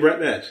favorite Bret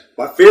match?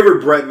 My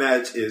favorite Bret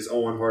match is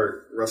Owen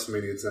Hart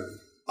WrestleMania 10.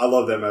 I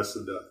love that match to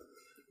death.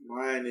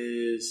 Mine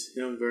is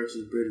him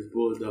versus British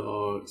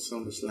Bulldog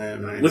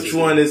SummerSlam 96. Which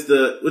one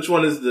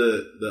is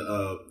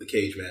the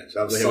cage match?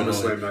 That was With him and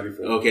SummerSlam Owen?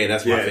 94. Okay,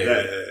 that's my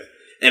favorite. Yeah.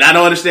 And I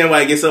don't understand why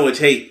I get so much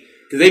hate.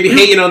 Because they be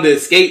hating on the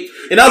escape.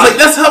 And I was like,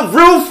 that's how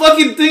real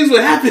fucking things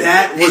would happen.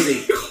 That was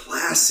a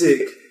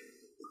classic.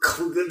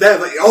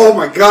 Oh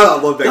my God,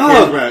 I love that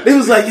cage match. It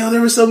was like, yo,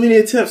 there were so many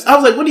attempts. I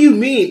was like, what do you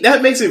mean?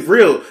 That makes it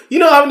real. You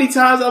know how many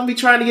times I'll be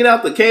trying to get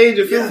out the cage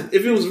if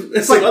it was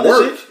it's some like other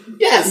work. shit?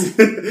 Yes.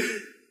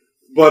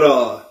 But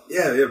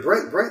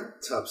Bret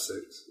top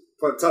 6.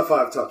 Top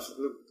 5,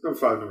 number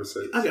 5, number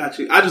 6. I got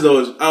you. I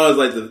always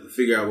like to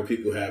figure out where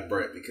people have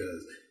Bret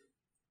because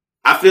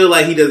I feel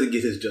like he doesn't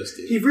get his just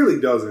due. He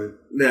really doesn't.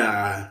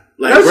 Nah.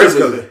 Like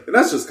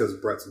that's just because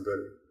Bret's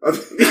bitter. I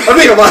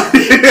think a lot.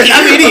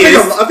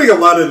 I think a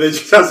lot of it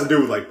just has to do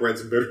with like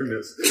Bret's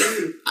bitterness.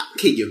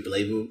 Can't you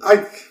blame him?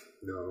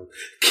 No.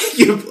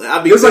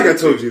 It's like I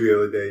told you the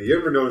other day. You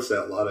ever notice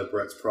that a lot of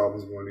Bret's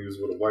problems when he was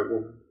with a white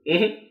woman?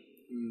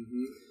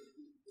 Mm-hmm.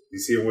 You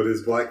see him with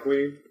his black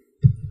queen?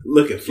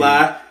 Looking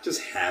fly.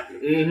 Just happy.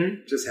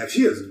 Mm-hmm. Just happy.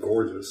 She is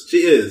gorgeous. She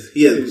is.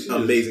 He has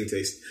amazing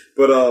taste.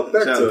 But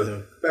back Shout out to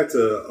him. back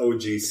to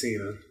OG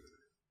Cena.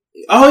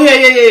 Oh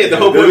yeah. The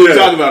whole point we were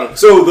talking about him.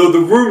 So the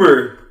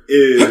rumor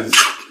is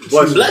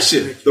Bless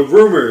you. The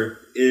rumor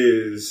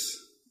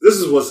is this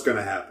is what's going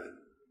to happen.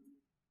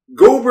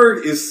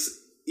 Goldberg is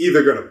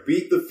either going to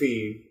beat The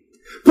Fiend.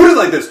 Put it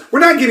like this: we're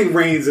not getting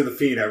Reigns and The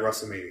Fiend at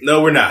WrestleMania.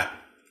 No, we're not.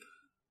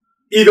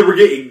 Either we're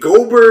getting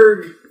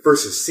Goldberg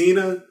versus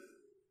Cena,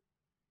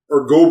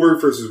 or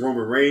Goldberg versus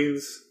Roman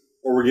Reigns,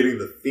 or we're getting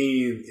The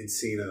Fiend and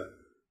Cena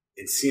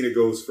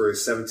goes for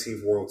his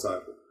 17th world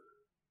title.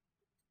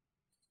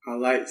 I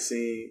like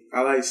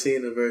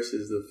Cena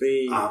versus The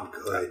Fiend. I'm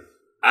good.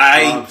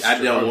 I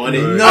don't want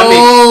it. No.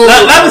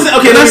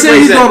 I mean, let's say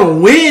he's going to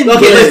win.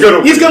 Okay,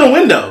 he's going to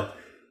win though.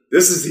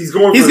 He's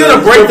going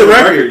to break the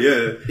record.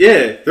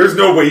 Yeah. There's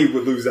no way he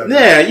would lose that.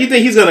 Yeah, you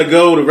think he's going to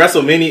go to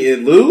WrestleMania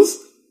and lose?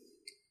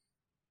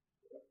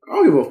 I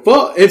don't give a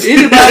fuck. If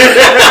anybody,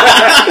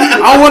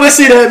 I want to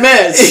see that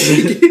match.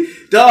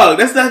 Dog,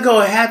 that's not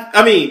going to happen.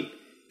 I mean,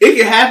 it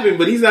can happen,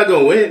 but he's not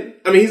going to win.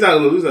 I mean, he's not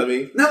going to lose,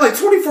 Not like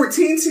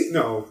 2014 Cena.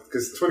 No,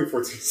 because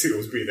 2014 Cena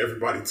was beating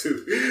everybody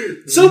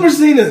too. Super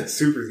Cena.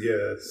 Super.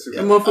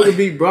 That motherfucker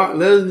beat Brock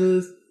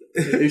Lesnar's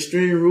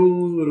Extreme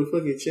Rules with a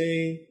fucking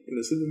chain and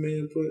the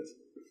Superman punch.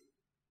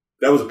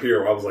 That was a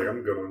period where I was like,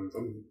 I'm going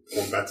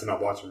back to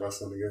not watching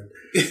wrestling again.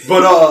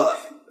 But a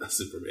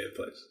Superman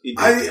punch.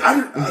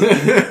 I'm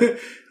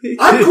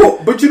cool.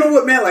 But you know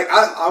what, man? Like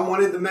I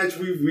wanted the match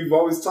we've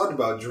always talked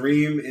about,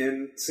 Dream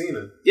and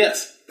Cena.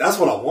 Yes, that's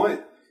what I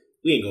want.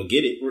 We ain't gonna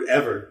get it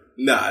ever.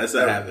 Nah, that's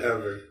not happening.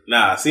 Ever.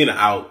 Nah, Cena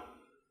out.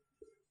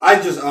 I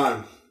just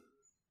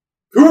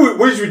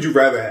which would you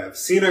rather have,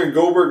 Cena and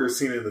Goldberg or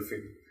Cena and The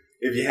Fiend?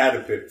 If you had to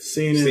pick,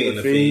 Cena and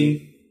The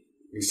Fiend.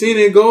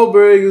 Cena and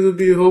Goldberg would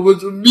be a whole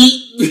bunch of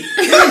meat.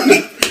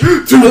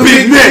 Two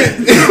big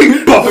men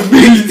bumping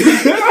meat.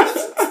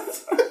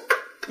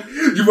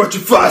 You want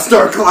your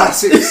 5-star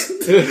classics?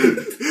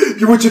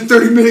 You want your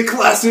 30-minute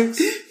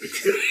classics?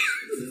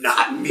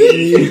 Not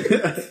me.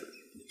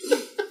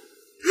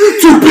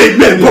 Two big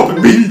men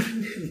bumping meat.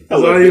 I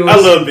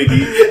love Big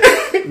E.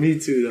 Me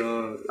too,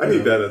 dog. I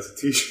need that as a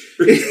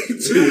t-shirt.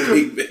 Two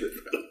big men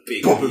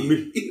bumping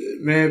meat.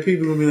 Man,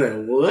 people gonna be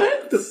like,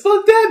 "What the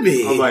fuck that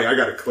mean?" I'm like, I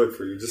got a clip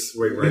for you. Just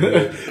wait right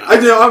there.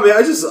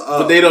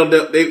 But they don't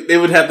know. They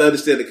would have to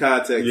understand the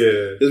context.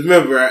 Yeah. Because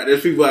remember,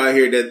 there's people out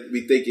here that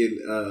be thinking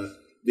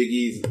Big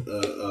E's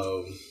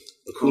a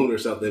coon or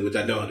something, which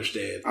I don't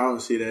understand. I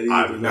don't see that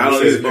either. I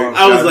was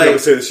like,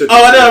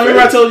 I know.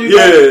 Remember I told you?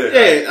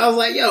 Yeah. I was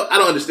like, yo, I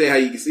don't understand how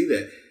you can see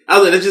that. I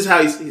was like, that's just how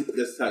you.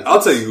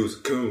 I'll tell you who's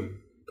a coon.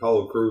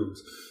 Apollo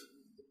Crews.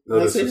 No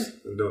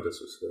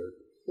disrespect.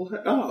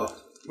 What? Oh.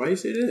 Why you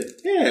say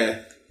that?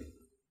 Yeah.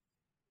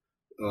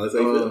 Oh, that's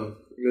like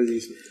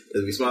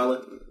does he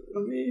smiling? I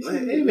mean,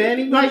 hey man,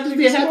 he might just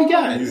be a happy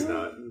guy. He's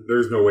not.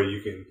 There's no way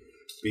you can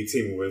be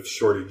teaming with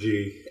Shorty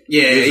G.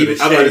 Yeah,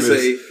 I'm about to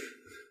say.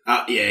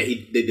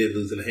 They did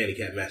lose in a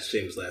handicap match to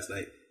Sheamus last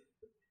night.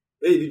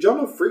 Hey, did y'all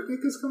know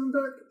Freaknik is coming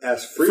back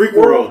as Freak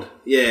World?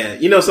 Yeah,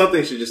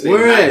 something should just stay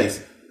where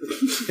at?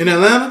 In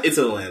Atlanta? It's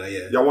Atlanta.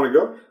 Yeah. Y'all want to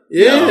go?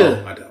 Yeah.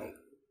 No, I don't.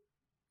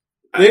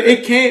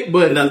 It can't,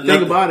 but the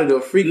thing about it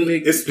though,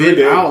 Freaknik it's been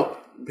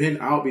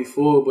out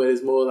before, but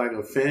it's more like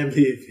a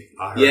family event.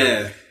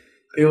 Yeah.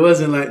 It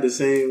wasn't like the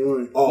same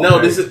one. Oh, no,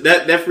 this is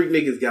that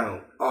Freaknik is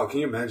gone. Oh,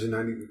 can you imagine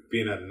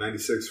being at a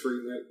 96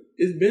 Freaknik?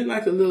 It's been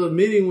like a little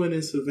mini one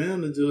in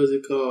Savannah, Georgia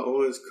called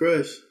Orange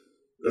Crush.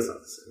 That's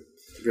not the same.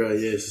 Girl,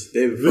 yes.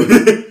 They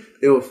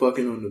were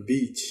fucking on the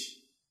beach.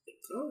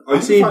 I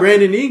seen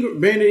Brandon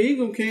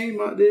Ingram came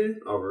out there.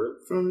 Oh,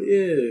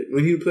 really?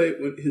 When he played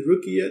his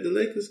rookie at the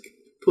Lakers,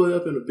 pulled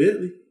up in a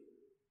Bentley.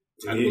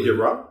 And he didn't get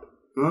robbed?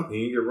 Huh? He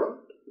didn't get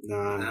robbed?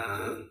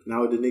 Nah.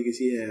 Not with the niggas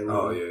he had.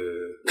 Oh,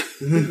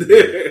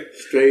 yeah.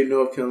 Straight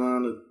North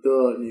Carolina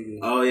thug nigga.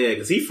 Oh, yeah,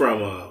 because he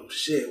from,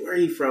 where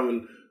he from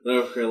in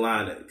North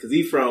Carolina? Because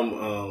he from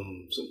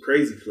some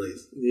crazy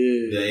place.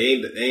 Yeah.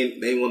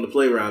 They ain't want to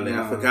play around there.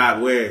 Nah. I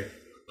forgot where.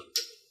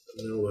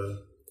 Oh, well.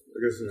 I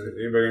guess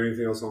anybody got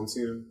anything else on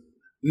Cena?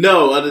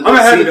 No, other than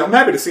I'm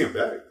happy to see him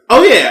back.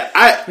 Oh yeah,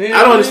 I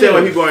don't understand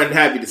why people aren't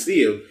happy to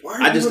see him.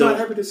 Why are people not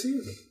happy to see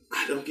him?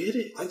 I don't get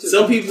it.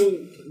 Some people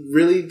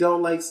really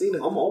don't like Cena.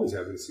 I'm always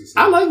happy to see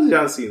Cena. I like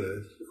John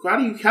Cena.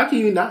 How can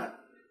you not?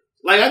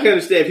 Like I can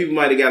understand people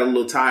might have got a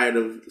little tired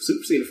of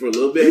Super Cena for a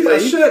little bit.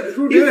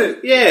 Who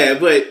did? Yeah,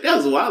 but that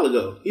was a while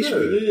ago. He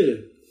should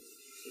be.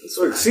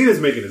 Look, Cena's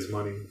making his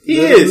money. He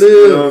is.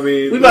 You know what I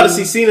mean? We about to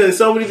see Cena in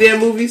so many damn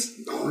movies.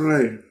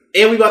 Right.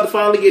 And we about to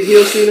finally get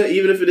heel Cena,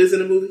 even if it is in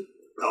a movie.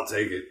 I'll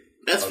take it.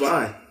 That's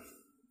fine.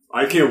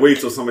 I can't wait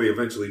till somebody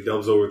eventually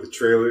dubs over the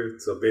trailer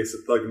to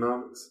Basic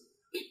Thugonomics.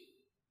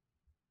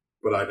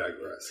 But I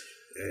digress.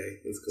 Hey,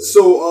 it's cool.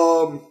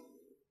 So,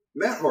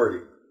 Matt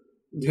Hardy.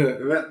 Yeah.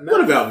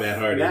 What about Matt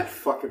Hardy? Matt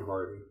fucking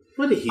Hardy.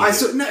 What did he do? Alright,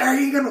 so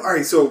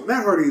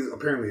Matt Hardy,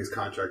 apparently his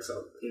contract's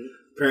up. Mm-hmm.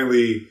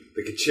 Apparently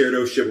the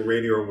Concerto shit with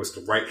Randy Orton was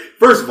the right.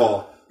 First of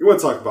all, you want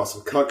to talk about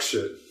some cuck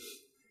shit.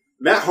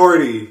 Matt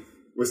Hardy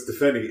was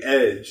defending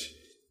Edge.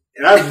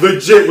 And I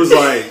legit was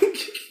like,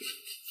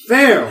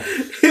 Fam.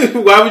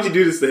 Why would you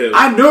do this to him?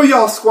 I know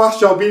y'all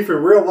squashed y'all beef in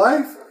real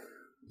life,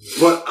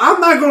 but I'm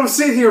not going to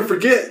sit here and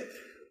forget,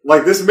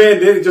 like, this man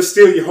didn't just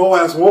steal your whole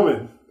ass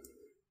woman.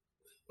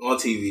 On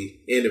TV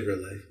and in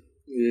real life.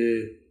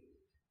 Yeah.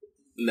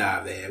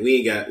 Nah, man. We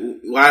ain't got...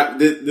 Why?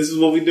 This is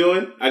what we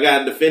doing? I got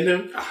to defend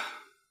him?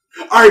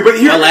 Alright, but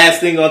here... My last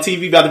thing on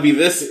TV about to be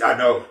this? I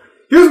know.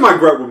 Here's my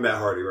gripe with Matt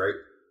Hardy, right?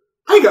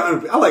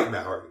 I like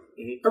Matt Hardy.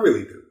 Mm-hmm. I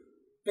really do.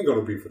 Ain't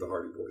gonna beef with the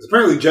Hardy Boys.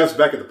 Apparently Jeff's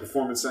back at the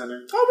Performance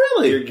Center. Oh,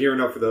 really? You're gearing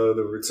up for the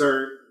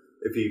return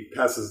if he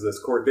passes this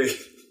court date.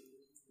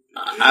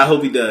 I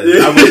hope he does.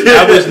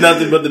 I wish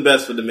nothing but the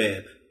best for the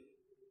man.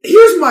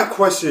 Here's my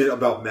question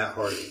about Matt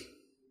Hardy.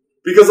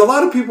 Because a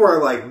lot of people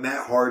are like,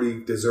 Matt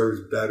Hardy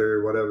deserves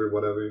better,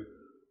 whatever.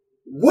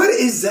 What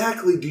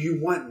exactly do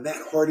you want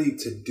Matt Hardy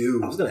to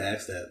do? I was going to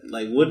ask that.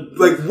 Like, what?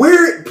 Like,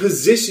 where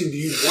position do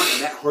you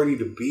want Matt Hardy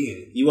to be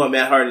in? You want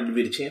Matt Hardy to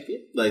be the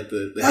champion? Like,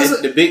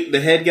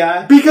 the head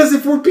guy? Because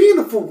if we're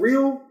being for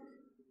real,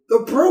 the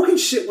broken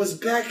shit was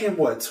back in,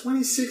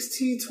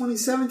 2016,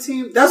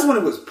 2017? That's when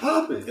it was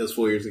popping. It was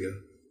 4 years ago.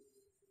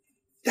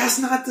 That's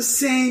not the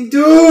same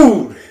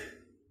dude.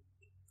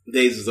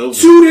 Days is over.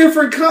 Two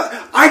different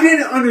I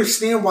didn't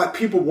understand why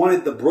people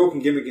wanted the broken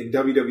gimmick in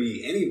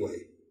WWE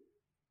anyway.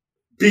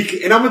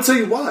 And I'm going to tell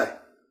you why.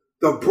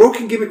 The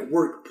broken gimmick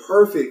worked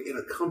perfect in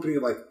a company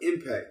like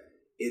Impact.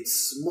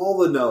 It's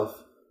small enough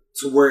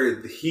to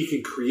where he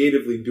can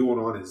creatively do it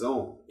on his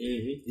own.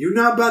 Mm-hmm. You're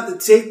not about to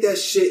take that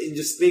shit and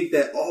just think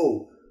that,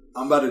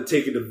 I'm about to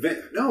take it to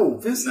Vince. No,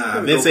 Vince.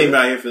 Vince ain't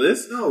out here for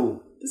this.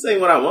 No. This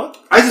ain't what I want.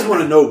 I just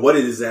want to know what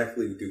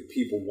exactly do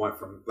people want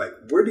from, like,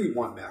 where do you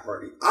want Matt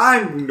Hardy?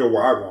 I know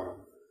where I want him.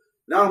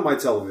 Not on my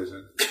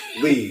television.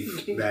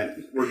 Leave, Matt.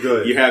 We're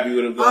good. You're happy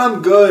with him?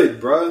 I'm good,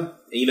 bruh.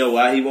 And you know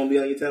why he won't be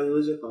on your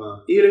television?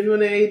 Even if you're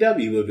in AEW,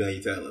 he won't be on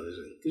your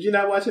television. Because you're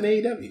not watching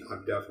AEW.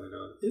 I'm definitely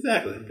not.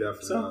 Exactly. I'm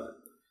definitely not.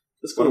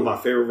 That's cool. One of my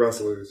favorite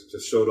wrestlers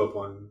just showed up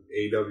on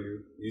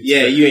AEW.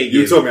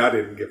 You told me I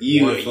didn't give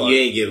one fuck. You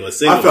ain't give a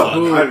single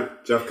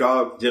fuck. Jeff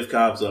Cobb. Jeff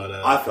Cobb's on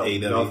I felt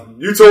AEW. nothing.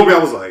 You told me, I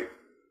was like,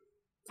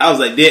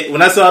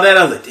 when I saw that,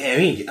 I was like,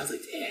 damn. I was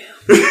like,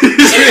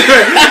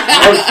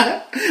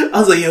 I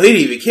was like, yo, he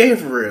didn't even care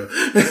for real.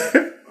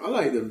 I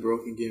like the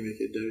broken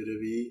gimmick at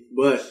WWE,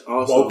 but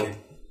also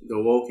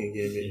the Woken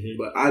gimmick. Mm-hmm.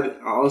 But I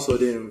also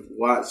didn't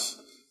watch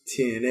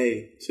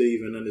TNA to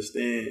even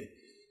understand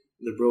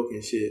the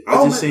broken shit.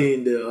 I just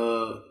seen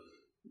the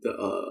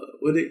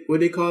what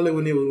they call it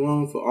when they was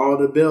going for all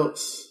the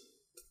belts.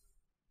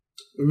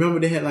 Remember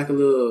they had like a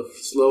little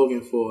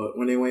slogan for it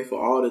when they went for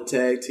all the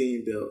tag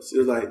team belts. It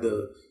was like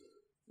the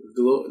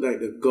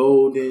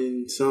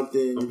golden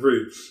something. I'm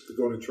pretty the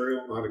golden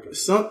trail.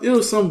 It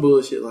was some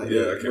bullshit like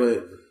that. I can't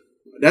remember.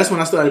 That's when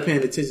I started paying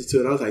attention to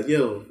it. I was like,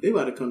 yo, they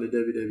about to come to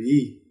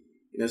WWE.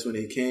 And that's when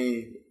they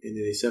came and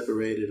then they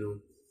separated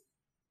them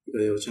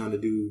because they were trying to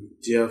do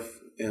Jeff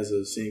as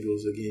a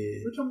singles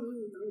again. Which I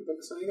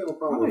ain't got no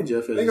problem. I like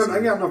Jeff as I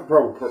ain't got no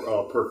problem with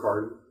Perk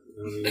Hardy.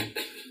 You know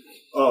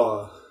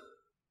what I mean?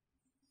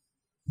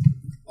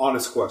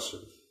 Honest question.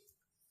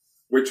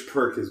 Which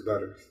Perk is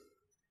better?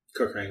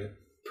 Kurt Angle.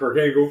 Perk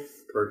Angle?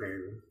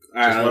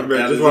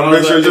 Just want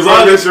to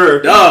make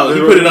sure. Dog,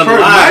 you put it on the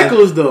line.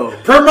 Michaels, though.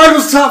 Perk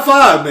Michaels top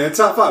 5, man.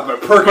 Top 5.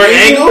 But Perk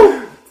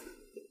Angle?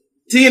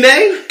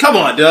 TNA? Come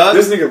on, dog.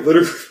 This nigga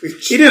literally...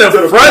 He did a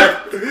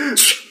front...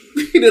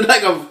 He did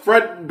like a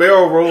front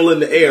barrel roll in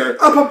the air.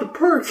 I popped a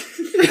Perk.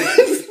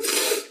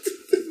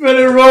 But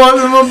it rolled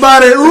in my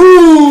body.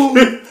 Ooh!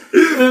 Look,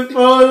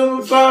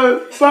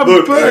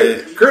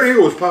 Kurt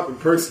Angle was popping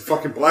perks in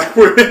fucking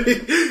Blackwood. He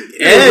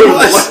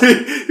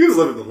was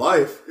living the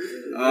life.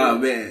 Oh,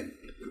 man.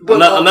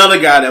 But another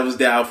guy that was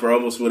down for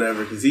almost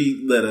whatever because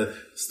he led a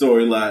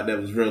storyline that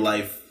was real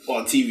life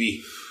on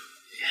TV.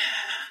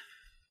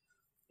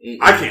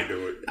 I can't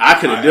do it. I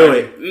couldn't do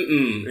it.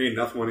 There ain't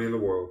enough money in the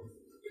world.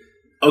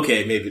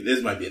 Okay, maybe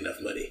this might be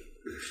enough money.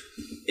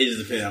 It just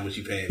depends how much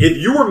you paying. If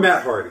you were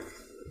Matt Hardy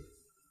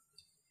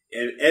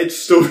and Edge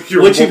stole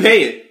your what you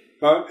paying?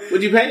 Huh?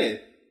 What you paying?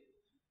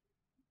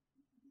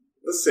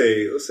 Let's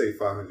say $500,000.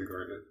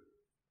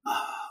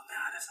 Oh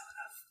man, that's not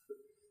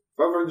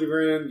enough.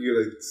 $500,000.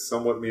 You get a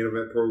somewhat main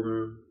event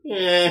program.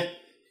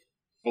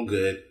 I'm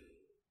good.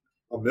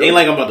 A mil? Ain't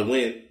like I'm about to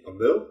win. A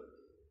mil?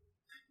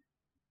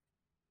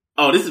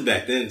 Oh, this is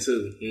back then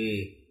too.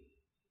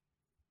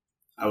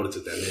 I would have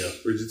took that mil.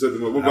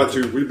 What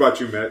about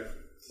you, Matt?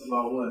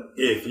 About what?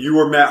 If you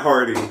were Matt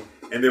Hardy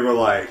and they were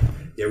like,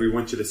 yeah, we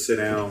want you to sit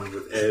down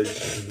with Edge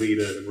and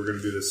Lita and we're going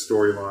to do this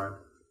storyline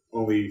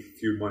only a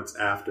few months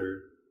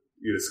after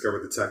you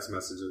discovered the text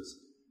messages.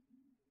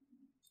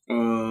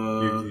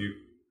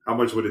 How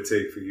much would it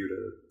take for you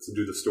to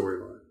do the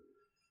storyline?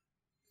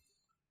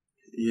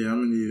 Yeah,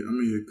 I'm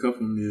gonna need a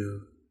couple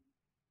mil.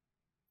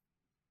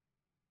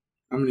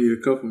 I'm gonna need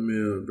a couple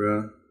mil,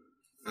 bro.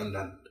 I'm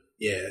not.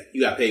 Yeah,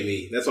 you gotta pay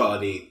me. That's all I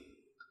need.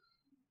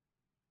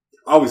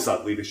 I always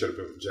thought Lita should have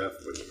been with Jeff,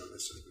 but not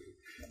necessarily.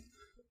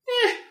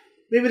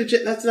 Maybe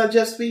that's not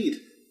Jeff's speed.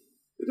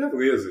 It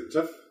definitely isn't.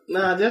 Jeff.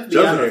 Nah, Jeff.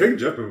 I think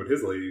Jeff been with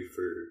his lady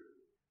for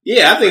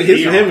Yeah, I think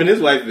him and his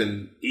wife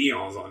been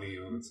eons on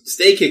eons.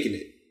 Stay kicking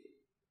it.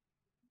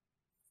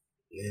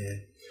 Yeah.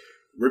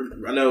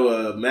 I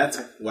know Matt's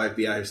wife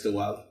be out here still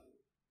wild.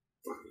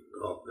 Fucking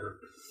girl,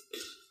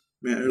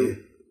 Man, Yeah.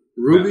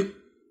 Ruby?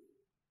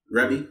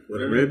 Rebby?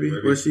 Whatever. Rebby?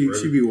 What, she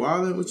be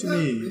wilding? What you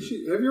mean?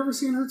 Have you ever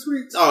seen her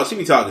tweets? Oh, she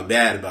be talking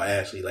bad about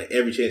Ashley, like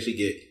every chance she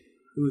get.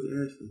 Who's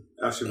Ashley?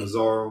 Ashley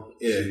Mazzaro.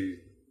 Yeah.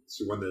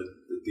 She won the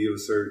deal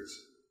search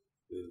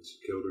and she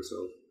killed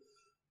herself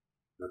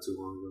not too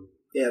long ago.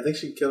 Yeah, I think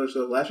she killed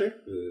herself last year.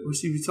 Yeah. Was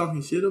she be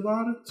talking shit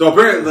about her? So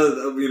apparently,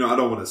 I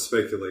don't want to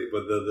speculate,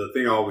 but the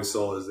thing I always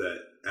saw is that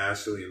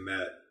Ashley and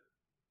Matt,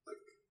 like,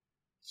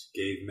 she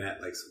gave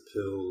Matt like some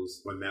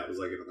pills when Matt was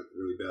like in like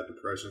really bad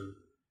depression,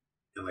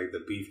 and like the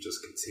beef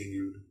just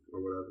continued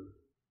or whatever.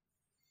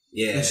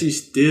 Yeah. And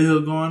she's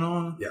still going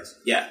on? Yes.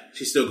 Yeah,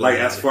 she's still going Like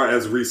on as far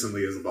as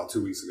recently as about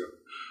 2 weeks ago.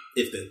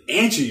 If then.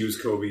 And she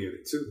used Kobe in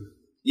it too.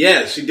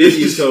 Yeah, she did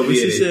use Kobe What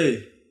in she it.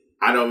 say?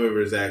 I don't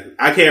remember exactly.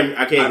 I can't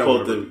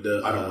quote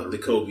remember. the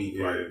Kobe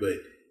part, Yeah. but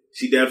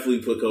she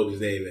definitely put Kobe's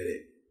name in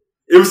it.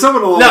 It was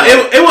something along. No,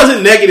 it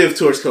wasn't negative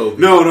towards Kobe.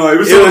 No, it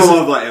was something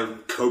along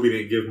like Kobe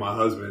didn't give my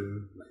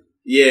husband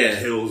Yeah,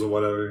 pills or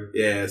whatever.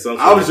 yeah.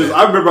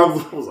 I remember I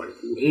was like,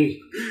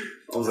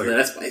 I was like,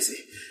 that's spicy.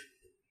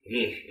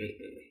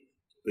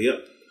 But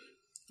yep.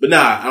 But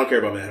nah, I don't care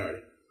about Matt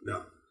Hardy.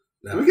 no.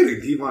 Nah. Can we get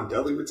a Devon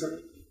Dudley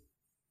return?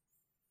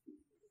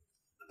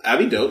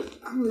 That'd be dope.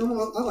 I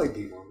like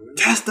Devon, man.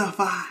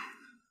 Testify.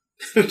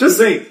 Just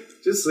think.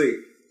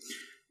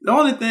 The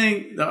only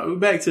thing,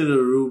 back to the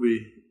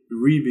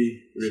Reby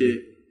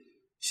shit.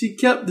 She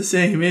kept the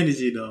same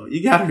energy though.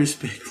 You gotta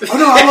respect it. Oh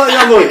no,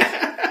 I look.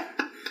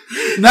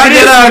 Not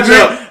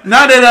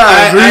that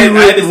I agree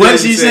with what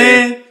she's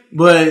saying,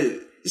 but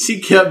she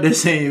kept the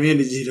same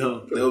energy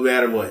though. No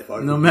matter what.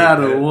 No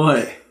matter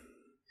what.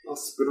 I'll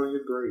spit on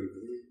your grave.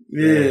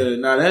 Yeah,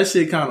 now that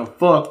shit kind of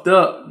fucked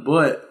up,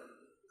 but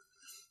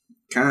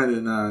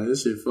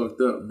this shit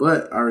fucked up.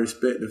 But I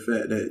respect the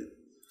fact that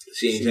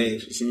She ain't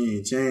changed. She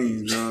ain't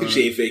changed.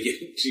 She ain't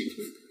faking.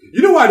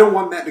 You know why I don't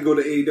want Matt to go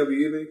to AEW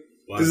either?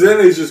 Because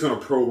then it's just going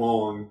to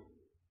prolong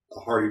the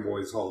Hardy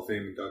Boys Hall of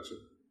Fame induction.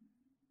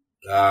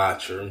 Ah,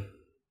 true.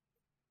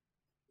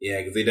 Yeah,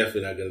 because they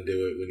definitely not going to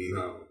do it when he.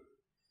 No.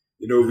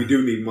 You know what we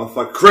do need,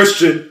 motherfucker?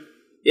 Christian.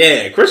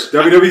 Yeah, Christian.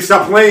 WWE,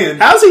 stop playing.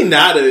 How's he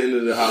not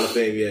into the Hall of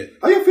Fame yet?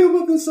 How you feel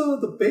about this?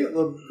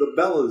 The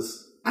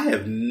Bellas. I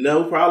have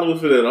no problem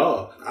with it at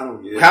all. I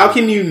don't get it. How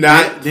can you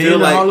not they feel in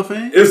the like Hall of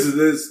Fame?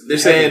 They're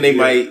saying they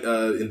might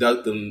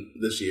induct them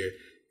this year?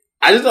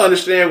 I just don't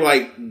understand.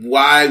 Like,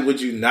 why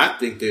would you not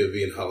think they would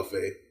be in the Hall of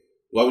Fame?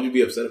 Why would you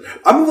be upset about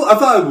it? I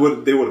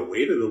thought they would have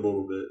waited a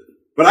little bit,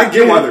 but I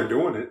get why they're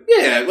doing it.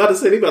 Yeah, I'm about to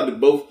say they about to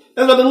both.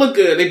 That's about to look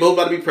good. They both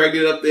about to be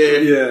pregnant up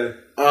there. Yeah.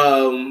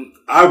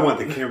 I want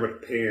the camera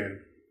to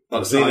pan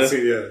on Cena.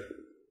 Yeah.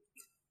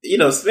 You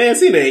know, man,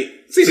 Cena ain't.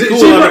 Cena cool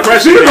Cena under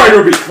pressure. Cena probably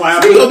gonna be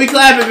clapping. He gonna be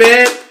clapping,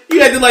 man.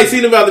 You acting like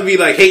Cena about to be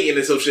like hating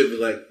and some shit, but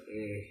like.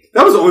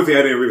 That was the only thing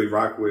I didn't really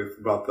rock with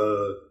about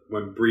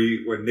when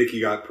Nikki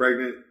got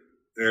pregnant.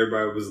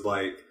 Everybody was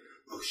like,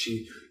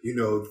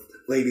 "Oh,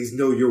 ladies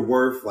know your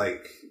worth."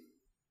 Like,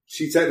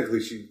 she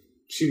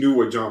knew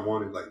what John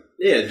wanted. Like,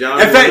 yeah,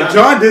 John. In fact,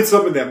 John did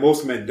something that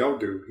most men don't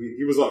do.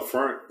 He was up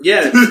front.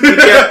 Yeah,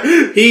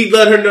 he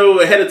let her know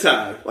ahead of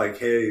time. Like,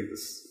 hey,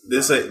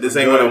 this ain't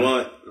what I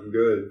want. I'm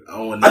good.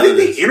 I think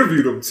they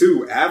interviewed him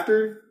too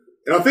after,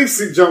 and I think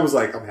John was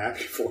like, "I'm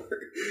happy for her."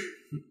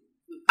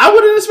 I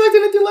wouldn't expect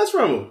anything less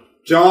from him.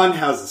 John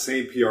has the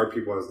same PR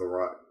people as The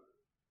Rock.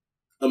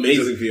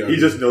 Amazing PR. He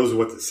just knows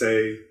what to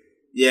say.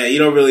 Yeah, you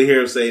don't really hear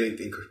him say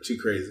anything too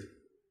crazy.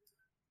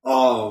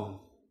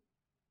 Also,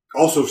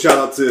 shout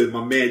out to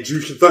my man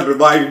Jushin Thunder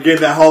Liger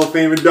getting that Hall of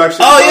Fame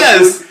induction. Oh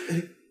yes.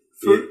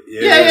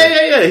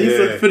 Yeah.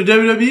 He's for the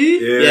WWE?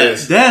 Yeah.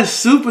 Yes. That's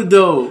super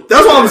dope.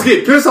 That's why I was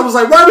getting pissed. I was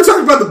like, why are we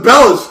talking about the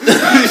Bellas?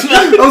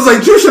 I was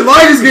like, Jushin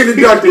Liger's getting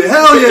inducted.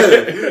 Hell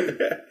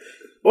yeah.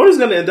 Or he's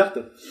going to induct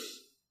him.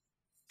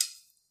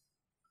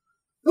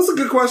 That's a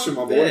good question,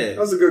 my boy. Yeah.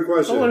 That's a good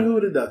question. I wonder who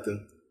would induct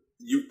him.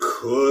 You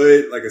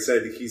could, like I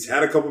said, he's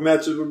had a couple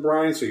matches with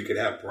Bryan, so you could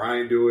have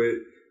Bryan do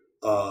it.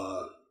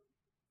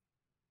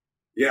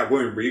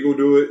 William Regal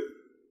do it.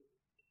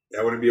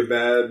 That wouldn't be a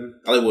bad.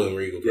 I like William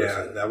Regal.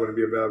 Yeah, that wouldn't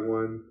be a bad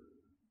one.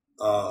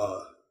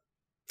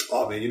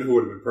 You know who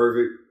would have been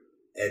perfect?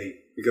 Eddie,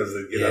 because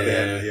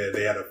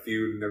they had a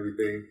feud and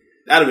everything.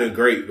 That'd have been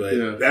great, but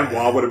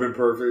Benoit would have been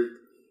perfect.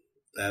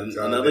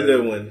 Another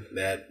good one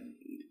that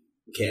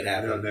can't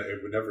happen.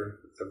 It would never,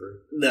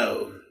 ever.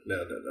 No.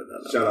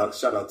 Shout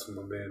out to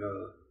my man.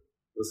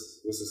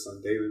 What's his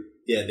son, David?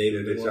 Yeah,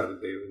 David. Yeah, shout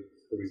out to David.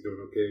 Hope he's doing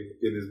okay,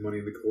 getting his money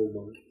in the cold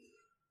money.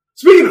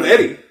 Speaking of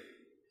Eddie,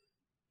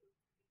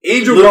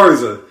 Angel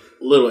Garza,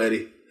 little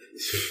Eddie.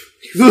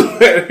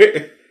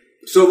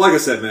 So, like I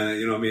said, man,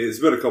 it's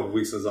been a couple of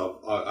weeks since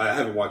I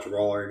haven't watched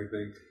Raw or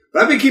anything,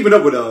 but I've been keeping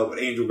up with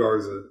Angel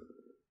Garza.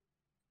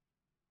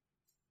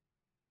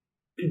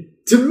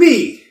 To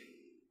me,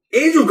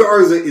 Angel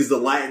Garza is the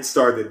Latin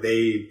star that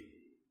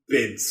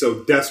been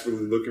so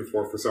desperately looking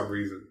for some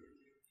reason.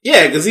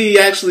 Yeah, because he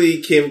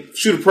actually can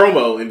shoot a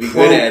promo and be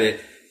good at it.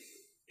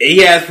 And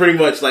he has pretty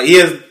much, like, he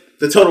has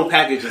the total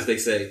package, as they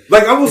say.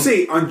 Like, I will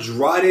say,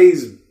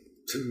 Andrade's,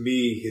 to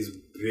me, his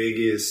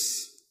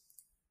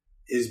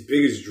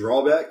biggest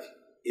drawback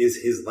is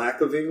his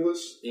lack of English.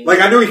 Mm-hmm. Like,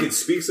 I know he can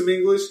speak some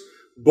English,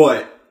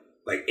 but,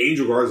 like,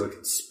 Angel Garza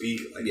can speak,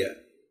 like, yeah.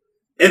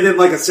 And then,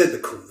 like I said, the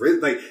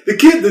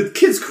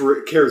kid's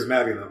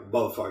charismatic than a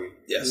motherfucker.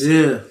 Yes.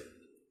 Yeah.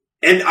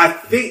 And I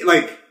think,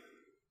 like,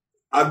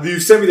 you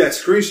sent me that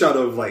screenshot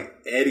of, like,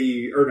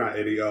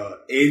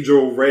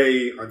 Angel,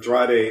 Ray,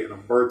 Andrade, and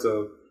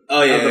Humberto.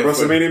 Oh, yeah. At the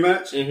WrestleMania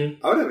match.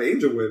 Mm-hmm. I would have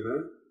Angel win,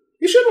 man.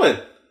 He should win.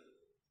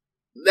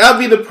 That would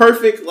be the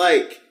perfect,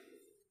 like,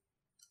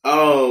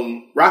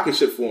 rocket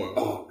ship for him.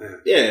 Oh,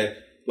 man. Yeah.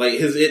 Like,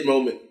 his it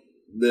moment,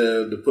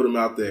 to put him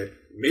out there.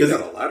 Maybe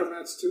that a ladder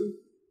match, too?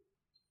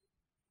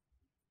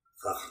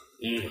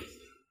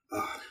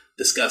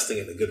 Disgusting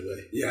in a good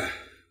way. Yeah.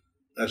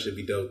 That should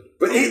be dope.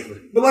 But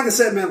like I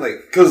said, man,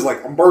 like, because,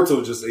 like,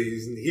 Humberto just,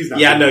 he's not.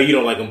 Yeah, I know you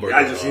don't like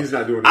Humberto. He's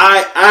not doing it.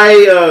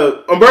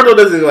 Humberto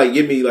doesn't, like,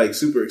 get me, like,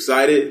 super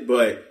excited,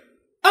 but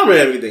I don't really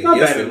have anything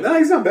against him. No,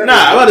 he's not bad. Nah,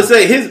 I'm about to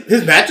say,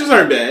 his matches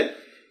aren't bad.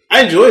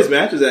 I enjoy his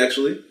matches,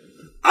 actually.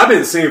 I've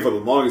been saying for the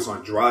longest,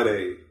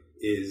 Andrade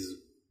is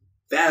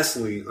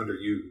vastly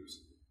underused.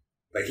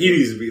 Like, he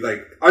needs to be,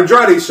 like,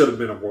 Andrade should have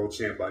been a world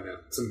champ by now,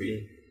 to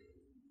me.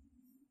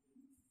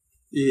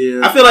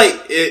 Yeah. I feel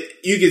like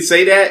you could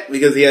say that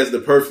because he has the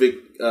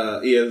perfect,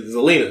 he has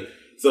Zelina.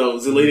 So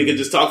Zelina could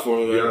just talk for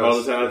him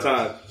all the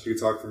time. She could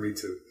talk for me,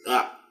 too.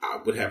 I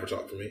would have her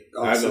talk for me.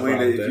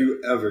 Selena, if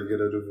you ever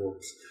get a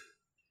divorce,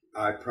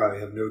 I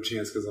probably have no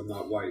chance because I'm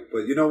not white.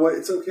 But you know what?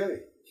 It's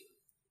okay.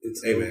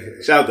 It's okay.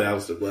 Man. Shout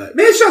out to Aleister Black.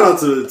 Man, shout out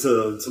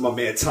to my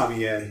man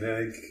Tommy Yan,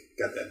 man.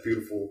 Got that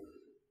beautiful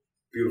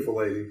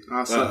lady.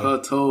 I suck her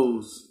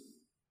toes.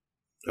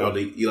 Oh,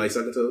 you like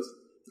sucking toes?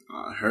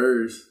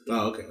 Hers.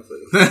 Oh, okay.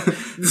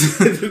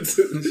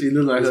 She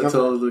look like her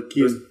toes look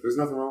cute. There's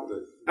nothing wrong with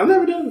it. I've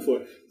never done it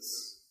before.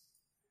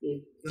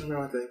 Nothing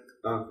wrong with that.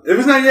 If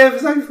it's not your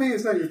thing,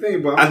 it's not your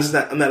thing. But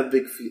I'm not a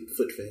big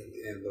foot fan.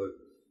 And look,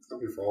 I'm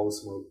here for all the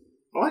smoke.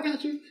 Oh, I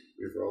got you. I'm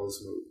here for all the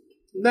smoke.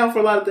 I'm down for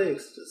a lot of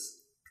things.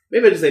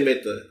 Maybe I just ain't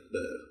met the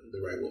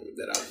right woman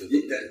that I would.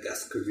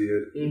 That could be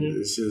it.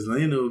 Mm-hmm. It's just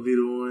Lena would be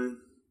the one.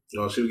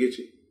 Oh, she would get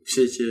you.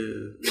 Shit,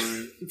 yeah.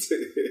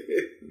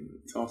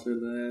 Toss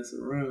her ass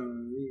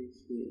around.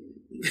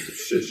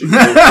 Shit, she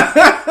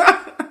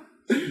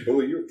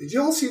did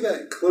y'all see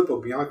that clip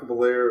of Bianca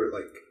Belair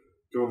like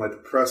doing like the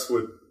press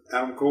with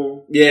Adam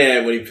Cole?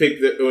 Yeah, when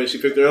she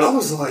picked her up. I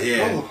was like,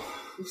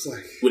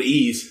 with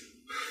ease.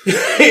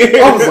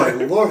 I was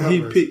like, Lord,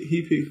 he picked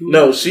who?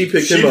 No, she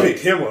picked him up. She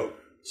picked him up.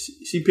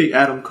 She picked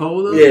Adam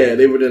Cole up? Yeah,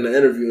 they were in the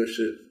interview and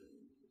shit.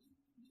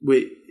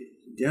 Wait,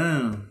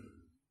 damn.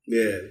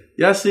 Yeah.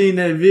 Y'all seen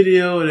that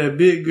video of that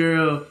big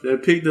girl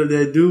that picked up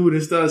that dude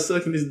and started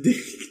sucking his dick?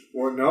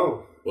 Well,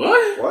 no.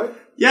 What?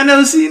 Y'all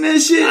never seen that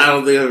shit? I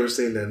don't think I've ever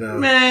seen that, no.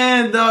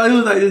 Man, dog, it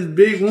was like this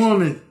big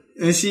woman.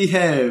 And it was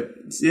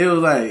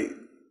like,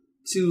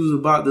 she was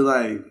about to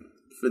like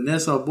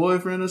finesse her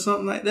boyfriend or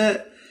something like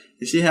that.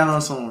 And she had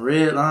on some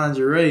red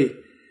lingerie.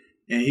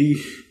 And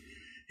he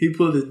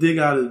pulled his dick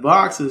out of his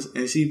boxers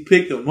and she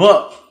picked him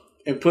up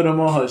and put him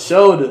on her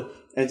shoulder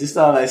and just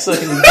started like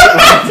sucking his dick.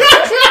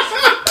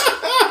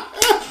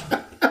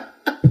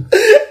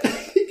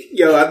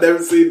 Yo, I've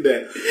never seen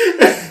that.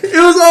 It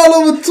was all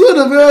over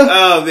Twitter, man.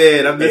 Oh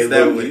man, I missed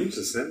that one. You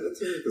just sent it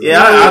to me.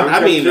 Yeah, I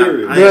mean,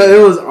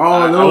 it was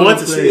all over. I want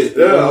to see it.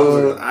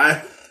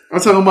 I'm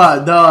talking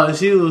about dog.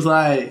 She was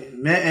like,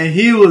 man, and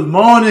he was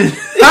moaning.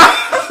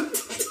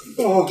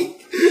 All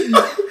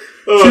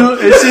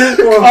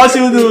she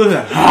was doing was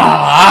like,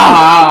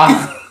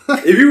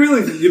 If you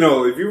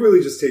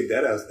really just take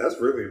that as,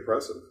 that's really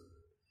impressive.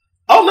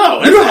 Oh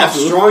no, you know how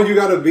strong you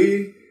gotta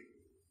be.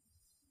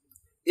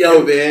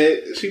 Yo,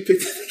 man, she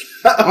picked.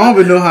 I don't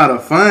even know how to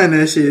find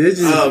that shit. It's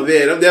just, oh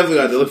man, I'm definitely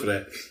gonna look for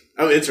that.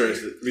 I'm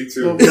interested. Me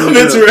too. I'm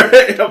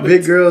interested.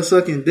 Big girl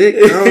sucking dick.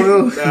 I don't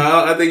know.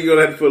 No, I think you're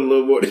gonna have to put a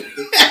little more.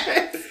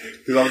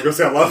 Because I was gonna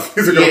say a lot of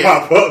things are gonna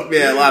pop up.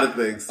 Yeah, a lot of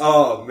things.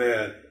 Oh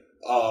man.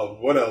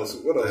 What else?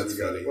 What else we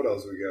got? What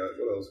else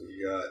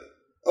we got?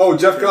 Oh,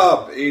 Jeff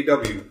Cobb,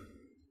 AEW.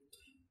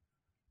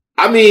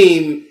 I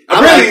mean,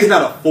 apparently he's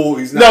not a fool.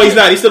 He's not.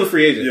 He's still a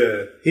free agent.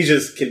 Yeah, he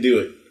just can do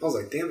it. I was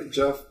like, damn it,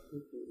 Jeff.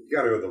 You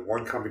gotta go to the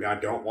one company I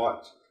don't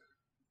watch.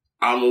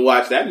 I'm gonna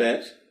watch that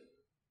match.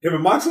 Him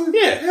and Moxley?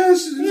 Yeah.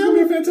 It's gonna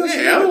be a fantastic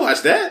match. I'm gonna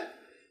watch that.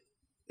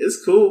 It's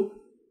cool.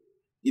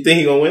 You think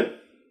he's gonna win?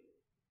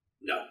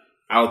 No.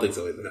 I don't think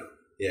so either. No.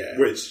 Yeah.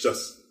 Which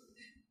just...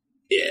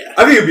 Yeah.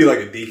 I think it'd be like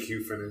a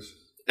DQ finish.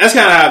 That's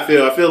kind of how I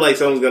feel. I feel like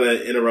someone's gonna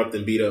interrupt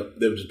and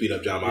they'll just beat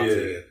up John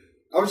Moxley again.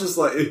 I was just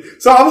like...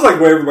 So I was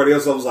like where everybody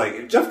else, I was like,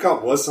 if Jeff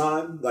Cobb was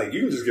signed, like,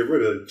 you can just get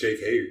rid of Jake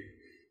Hager.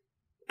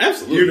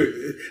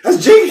 Absolutely.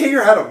 Has Jake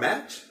Hager had a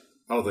match?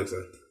 I don't think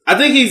so. I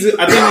think he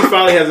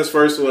finally has his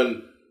first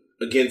one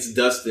against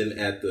Dustin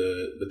at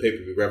the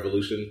pay-per-view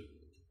Revolution.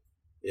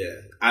 Yeah,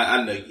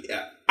 I know.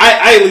 Yeah.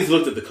 I at least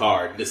looked at the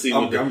card to see.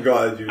 I'm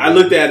glad you. I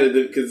looked at it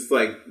because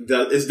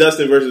it's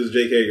Dustin versus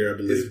Jake Hager, I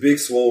believe. Is Big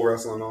Swole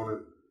wrestling on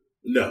it?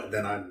 No.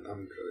 Then I'm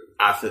good.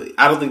 I feel.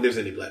 I don't think there's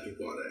any black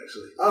people on it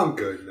actually. I'm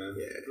good, man.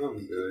 Yeah,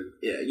 I'm good.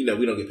 Yeah,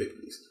 we don't get picked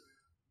these.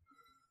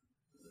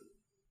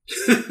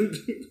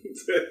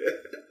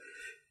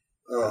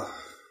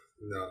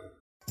 No.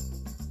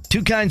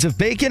 2 kinds of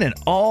bacon and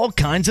all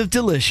kinds of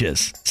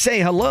delicious.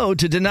 Say hello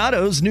to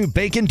Donato's new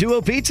Bacon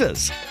Duo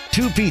pizzas.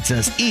 2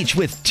 pizzas, each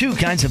with 2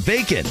 kinds of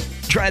bacon.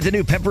 Try the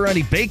new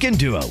Pepperoni Bacon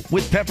Duo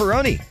with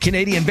pepperoni,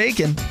 Canadian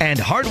bacon, and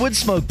hardwood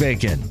smoked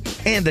bacon.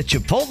 And the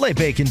Chipotle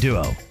Bacon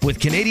Duo with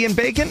Canadian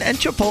bacon and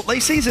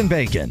Chipotle seasoned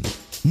bacon.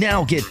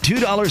 Now get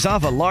 $2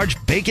 off a large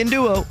Bacon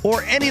Duo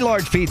or any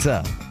large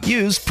pizza.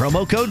 Use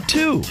promo code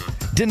 2.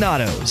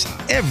 Donato's.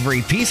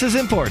 Every piece is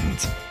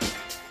important.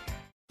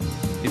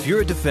 If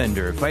you're a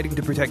defender fighting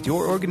to protect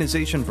your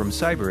organization from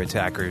cyber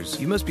attackers,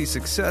 you must be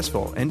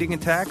successful ending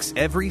attacks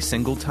every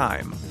single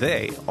time.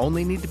 They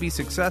only need to be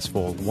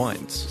successful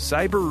once.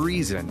 Cyber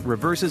Reason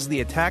reverses the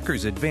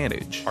attacker's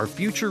advantage. Our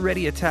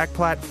future-ready attack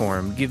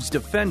platform gives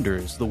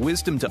defenders the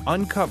wisdom to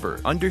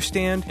uncover,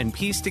 understand, and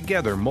piece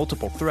together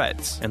multiple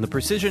threats, and the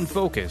precision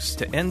focus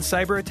to end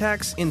cyber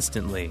attacks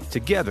instantly.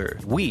 Together,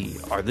 we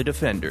are the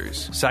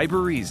defenders.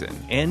 Cyber Reason.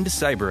 End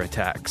cyber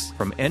attacks.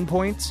 From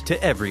endpoints to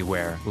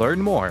everywhere.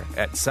 Learn more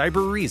at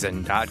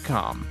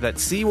cyberreason.com.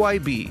 That's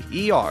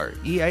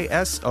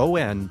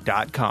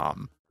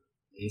CYBEREASON.com.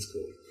 It's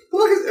cool.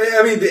 Look,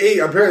 I mean,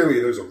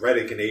 apparently there's a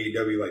Reddit in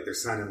AEW, like they're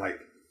signing, like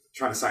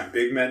trying to sign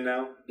big men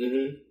now.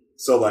 Mm-hmm.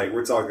 So like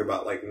we're talking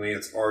about like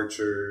Lance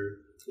Archer,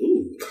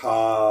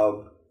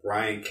 Cobb,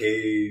 Brian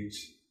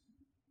Cage.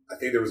 I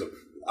think there was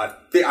I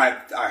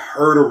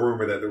heard a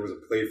rumor that there was a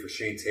play for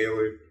Shane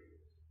Taylor.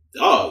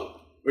 Oh.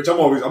 Which I'm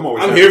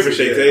here for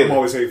Shane Taylor. I'm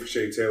always here for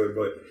Shane Taylor,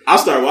 but I'll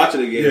start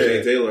watching again. Yeah.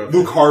 Shane Taylor,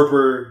 Luke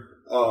Harper.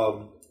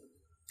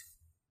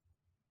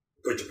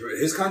 But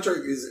his contract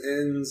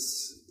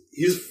ends.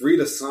 He's free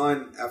to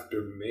sign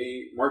after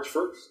March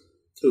 1st.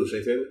 Who?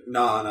 Shane Taylor?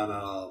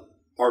 No.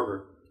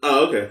 Harper.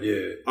 Oh, okay.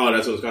 Yeah. Oh,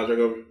 that's what his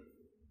contract over.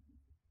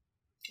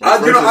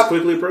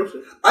 Quickly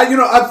approaching.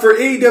 For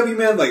AEW,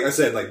 man, like I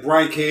said, like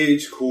Brian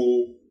Cage,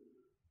 cool.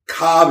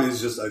 Cobb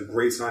is just a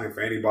great signing for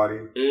anybody.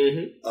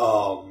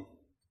 Mm-hmm.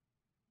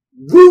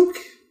 Luke,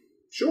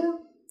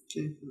 sure.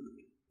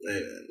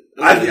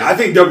 I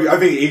think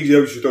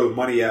AEW should throw the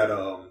money at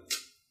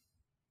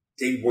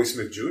Davey Boy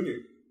Smith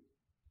Jr.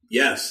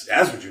 Yes,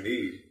 that's what you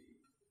need.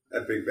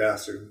 That big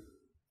bastard.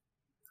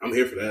 I'm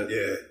here for that.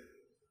 Yeah.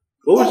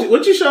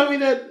 What you showing me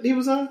that he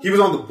was on? He was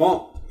on the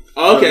bump.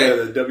 Oh, okay.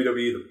 The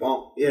WWE The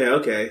Bump. Yeah,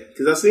 okay.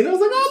 Because I seen it, I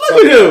was like, oh,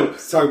 look at him.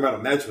 Talking about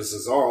a match with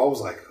Cesaro, I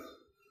was like,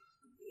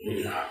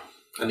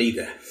 I need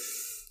that.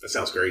 That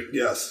sounds great.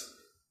 Yes.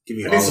 Give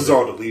me I need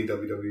Cesaro to leave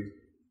WWE.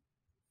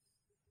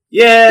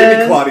 Yeah. Give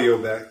me Claudio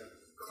back.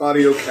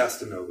 Claudio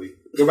Castagnoli.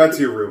 Go back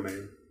to your real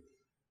name.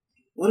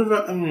 What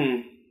about... I'll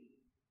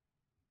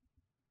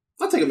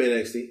take him in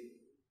NXT.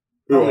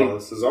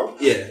 Cesaro?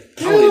 Yeah.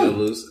 I don't need him to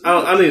lose. I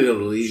don't need him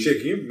to leave. Shit,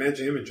 can you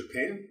imagine him in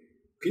Japan?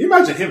 Can you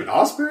imagine him in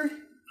Ospreay?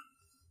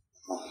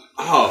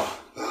 Oh.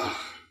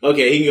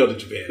 Okay, he can go to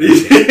Japan.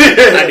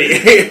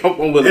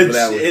 I'm willing for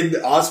that one. And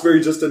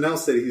Ospreay just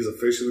announced that he's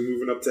officially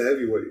moving up to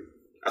heavyweight.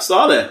 I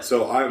saw that.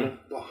 So I'm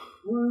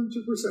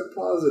 100%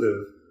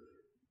 positive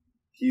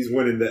he's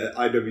winning the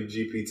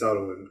IWGP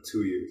title in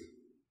 2 years.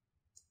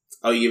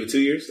 Oh, you give it 2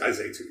 years? I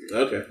say 2 years.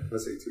 Okay. I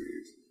say 2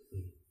 years.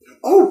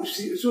 Oh,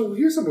 so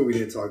here's something we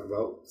didn't talk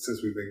about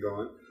since we've been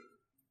gone.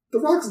 The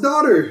Rock's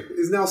daughter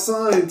is now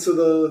signed to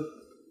the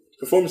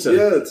Performance Center.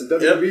 Yeah, to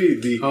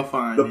WWE. Yep. How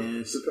fine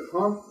is?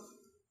 Huh?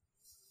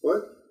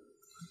 What?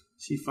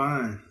 She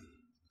fine.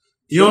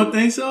 You don't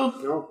think so?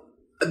 No.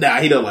 Nah,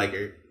 he don't like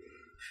her.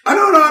 I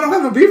don't know. I don't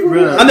have a beef with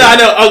her. I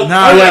know. Oh,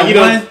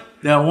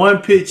 that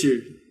one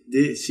picture,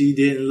 she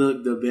didn't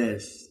look the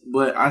best.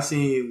 But I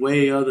seen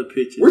way other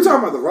pictures. We're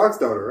talking about the Rock's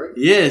daughter, right?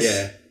 Yes.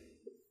 Yeah.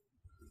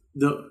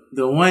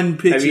 The one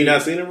picture. Have you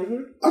not seen her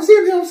before? I've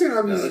seen her.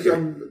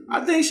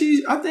 I think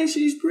she's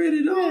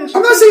pretty though.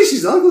 I'm not saying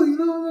she's ugly. You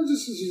know,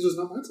 she's just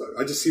not my type.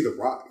 I just see the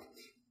Rock.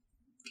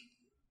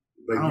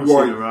 Like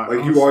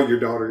you are your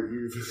daughter.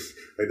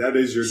 Like that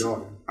is your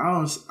daughter.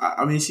 I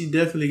mean, she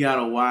definitely got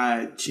a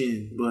wide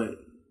chin, but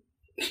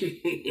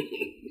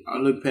I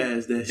look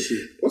past that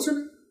shit. What's her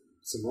name?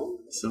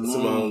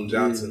 Simone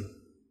Johnson.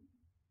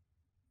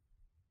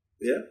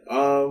 Yeah.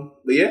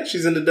 But yeah,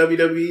 she's in the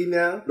WWE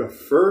now. The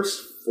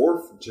first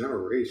 4th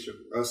generation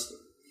wrestler.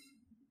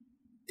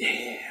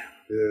 Damn.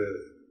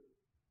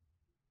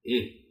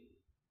 Yeah.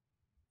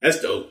 That's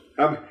dope.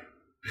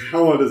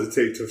 How long does it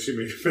take till she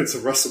makes it to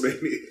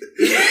WrestleMania?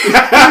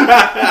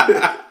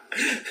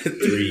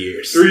 3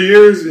 years. 3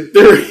 years?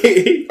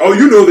 3. Oh,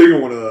 you know they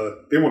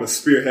want to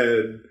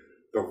spearhead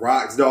the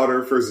Rock's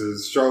daughter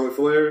versus Charlotte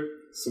Flair.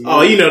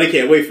 Oh, you know they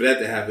can't wait for that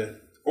to happen.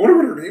 I wonder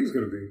what her name's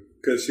going to be.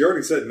 Because she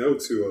already said no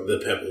to... the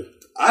Pebble.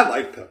 I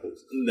like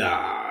Pebbles.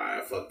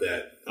 Nah, fuck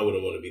that. I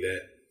wouldn't want to be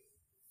that.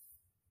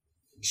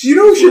 You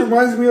know who she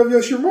reminds me of?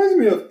 Yo, she reminds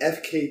me of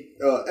FK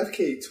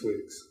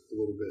Twigs a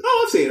little bit.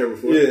 Oh, I've seen her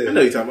before. Yeah. I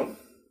know you're talking about.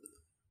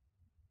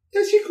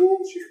 Yeah, she cool.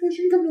 She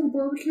can come to the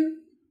barbecue.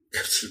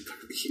 She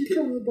can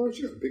come to the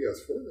barbecue. She got a big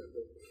ass forehead,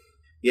 though.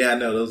 Yeah, I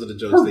know. Those are the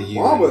jokes Her they use.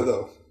 mama,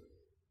 though.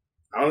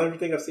 I don't ever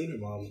think I've seen her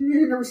mama. You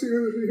ain't never seen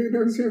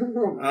her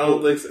mama. I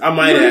don't think so. I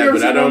might have,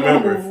 but I don't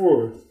remember.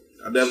 Before.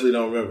 I definitely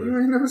don't remember. You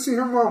ain't never seen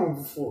her mama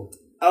before.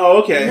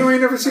 Oh, okay. You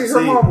ain't never seen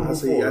her mama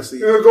before. I see.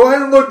 Go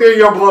ahead and look there,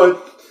 young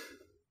blood.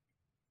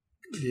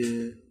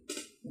 Yeah.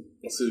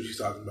 Let's see what she's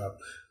talking about.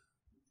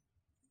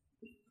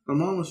 Her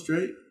mom was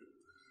straight.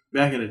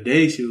 Back in the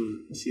day, she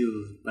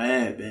was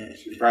bad.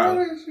 She's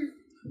proud.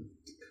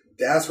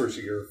 That's where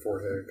she got her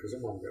forehead, because her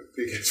mom got a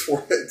big ass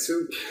forehead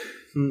too.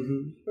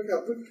 Mm-hmm.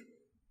 Look.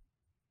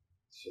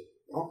 Shit.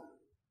 Oh.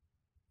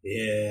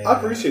 Yeah. I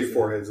appreciate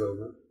foreheads though,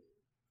 man.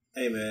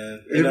 Hey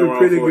man,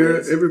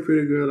 every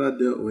pretty girl I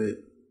dealt with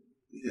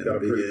got a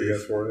pretty big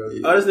ass forehead.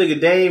 Yeah. Oh, this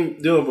nigga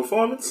Dame doing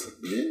performance?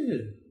 Yeah.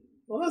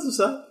 Well, that's what's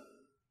up.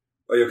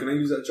 Oh, yo, can I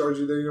use that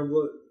charger there, young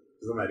blood?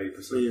 Because I'm at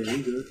 8%. Yeah,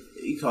 you good.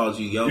 He called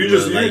you young You blood.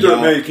 just, like,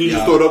 man, can you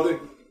just throw it up there?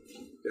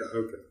 Yeah,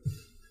 okay.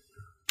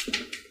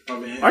 Oh,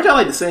 man. Aren't y'all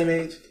like the same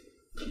age?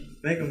 I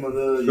think I'm a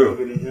little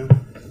younger than him.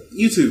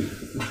 You two.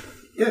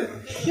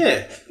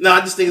 Yeah. No,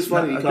 I just think it's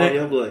funny you call him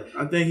young blood.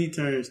 I think he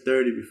turns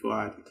 30 before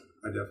I do.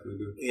 I definitely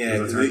do.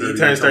 Yeah, he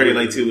turns 30 in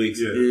like 2 weeks.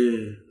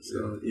 Yeah.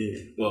 So,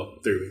 yeah. Well,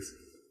 3 weeks.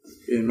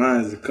 Yeah,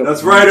 mine is a couple.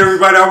 That's right,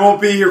 everybody. I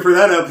won't be here for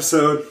that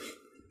episode.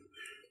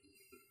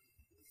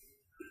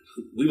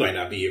 We might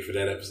not be here for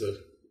that episode.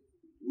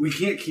 We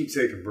can't keep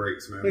taking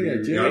breaks, man. We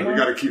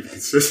got to keep it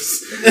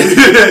consistent.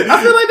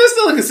 I feel like there's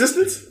still a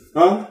consistency.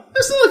 Huh?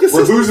 There's still a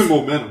consistency. We're losing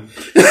momentum.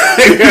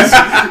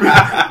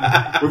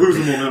 We're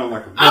losing momentum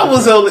like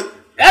a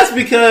that's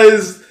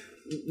because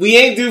we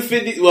ain't do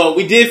 50. Well,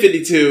 we did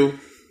 52,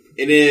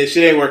 and then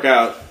shit ain't work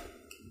out.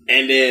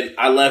 And then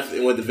I left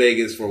and went to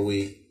Vegas for a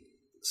week.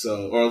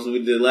 So, or else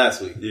we did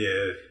last week.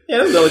 Yeah. Yeah,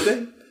 that's the only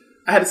thing.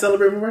 I had to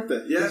celebrate my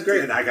birthday. Yeah, that's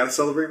great. And I got to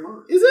celebrate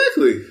mine.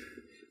 Exactly.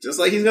 Just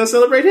like he's going to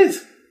celebrate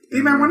his.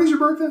 D-Man, when is your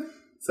birthday?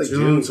 It's like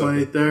June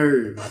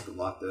 23rd. I have to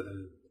lock that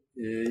in.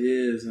 Yeah, it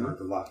is. I have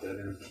to lock that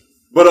in.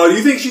 But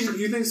you think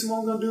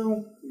Simone gonna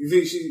do? You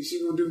think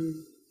she gonna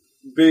do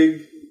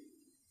big?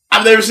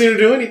 I've never seen her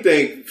do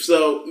anything,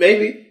 so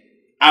maybe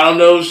I don't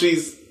know if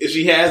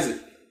she has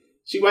it.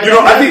 She might.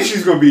 I think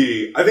she's gonna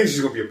be. I think she's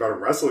gonna be a better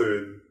wrestler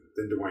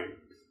than Dwayne.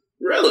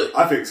 Really?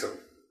 I think so.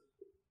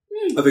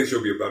 I think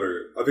she'll be a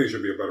better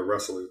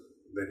wrestler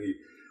than he.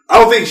 I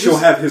don't think she'll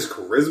have his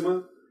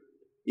charisma.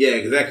 Yeah,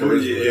 because that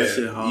charisma.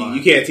 Yeah.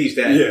 You can't teach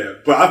that. Yeah,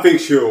 but I think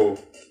she'll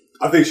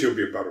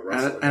be a better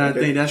wrestler. And I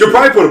think she'll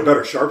probably put a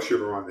better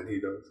sharpshooter on than he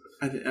does.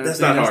 I think that's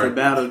the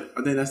battle.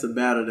 I think that's the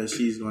battle that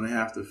she's going to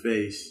have to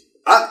face.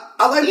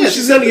 I like. Yeah,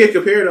 she's going to get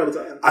compared all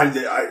the time. I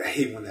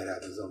hate when that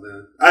happens, though,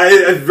 man.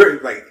 I very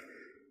like.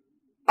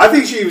 I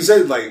think she even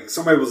said like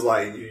somebody was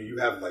like, "You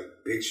have like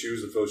big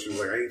shoes to fill." She was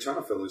like, "I ain't trying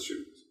to fill his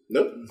shoes."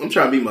 Nope, I'm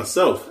trying to be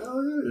myself.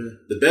 Hell yeah.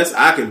 The best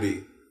I can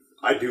be.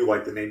 I do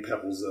like the name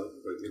Pebbles though,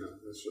 but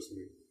that's just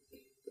me.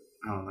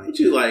 I don't like. What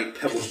you like,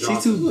 Pebbles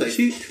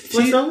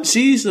Johnson?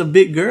 She's a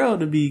big girl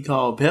to be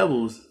called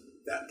Pebbles.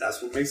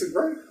 That's what makes it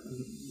great.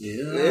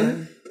 Yeah.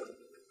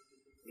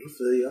 I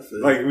feel you.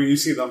 Like when you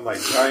see them like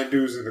giant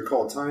dudes and they're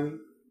called tiny.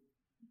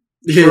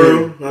 Yeah.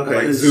 True. Okay.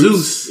 Like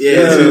Zeus.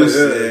 Yeah, Zeus.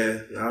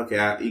 Yeah.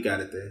 Okay, you got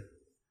it there.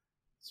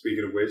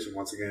 Speaking of which,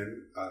 once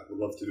again, I would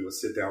love to do a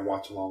sit down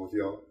watch along with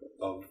y'all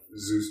of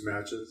Zeus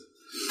matches.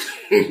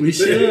 We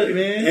should,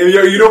 man. And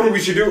you know what we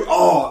should do?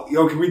 Oh,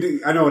 can we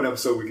do? I know an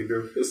episode we can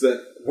do. What's that?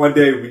 One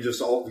day we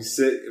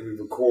sit and we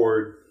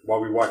record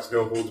while we watch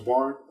No Holds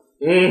Barred.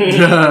 Mm-hmm.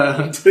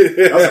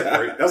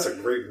 That's a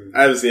great movie.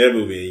 I haven't seen that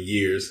movie in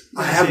years.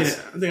 I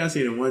think I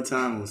seen it one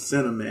time on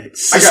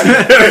Cinemax.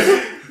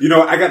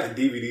 I got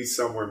the DVD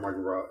somewhere in my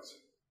garage.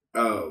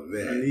 Oh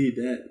man, I need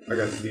that. I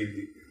got the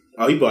DVD.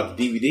 Oh, you bought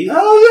the DVD?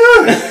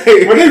 Oh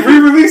yeah! When they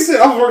re-released it,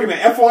 I was working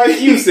at FYE.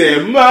 You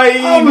said, "Mike."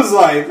 I was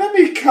like, "Let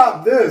me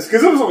cop this,"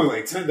 because it was only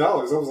like $10. I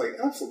was like,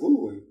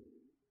 "Absolutely."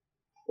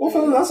 Well,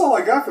 fella, that's all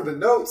I got for the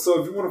notes. So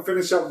if you want to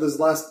finish up this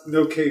last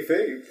no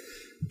kayfabe,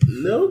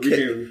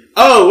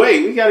 Oh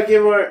wait, we got to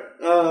give our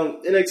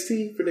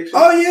NXT prediction.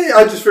 Oh yeah,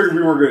 I just figured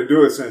we weren't going to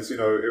do it since it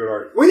would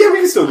already. Well, yeah, we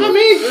can still do it.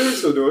 We can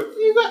still do it.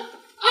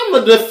 I'm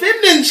a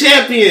defending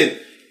champion.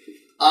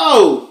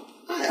 Oh,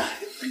 I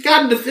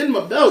got to defend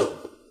my belt.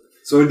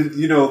 So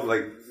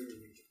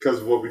because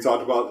of what we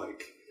talked about,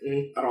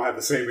 I don't have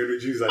the same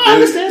energy as I did. I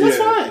understand. That's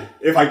fine.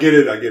 If I get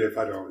it, I get it. If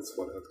I don't, it's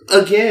whatever.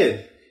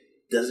 Again,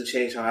 doesn't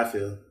change how I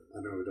feel. I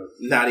know it does.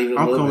 Not even a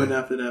I'm little coming bit.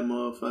 after that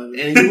motherfucker.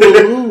 And you will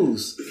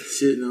lose.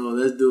 Shit, no,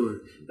 let's do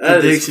it.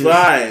 That is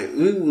fine.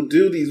 We will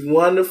do these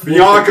wonderful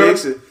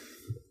predictions.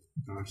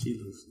 Oh, she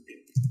loses.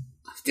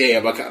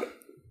 Damn, I got it.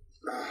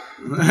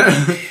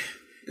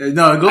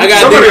 No, go.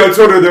 Somebody on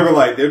Twitter, they were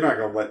like, they're not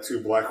going to let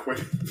two black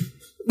women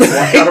walk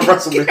out of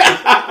WrestleMania.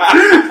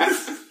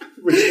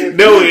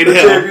 No way in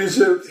hell.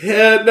 Championships.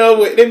 Hell no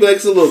way. They be like,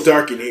 it's a little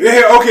dark in here.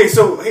 Yeah, okay,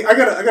 so hey, I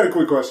got a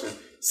quick question.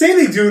 say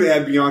they do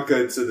add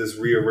Bianca to this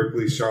Rhea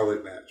Ripley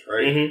Charlotte match,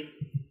 right?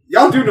 Mm-hmm.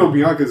 Y'all do know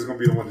Bianca is going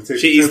to be the one to take.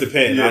 She eats the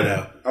pin. Yeah. I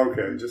know.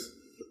 Okay, just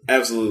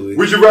absolutely.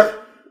 Would you rather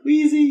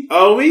Weezy?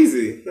 Oh,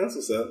 Weezy. That's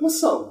what's up.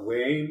 What's up,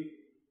 Wayne?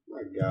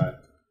 My God.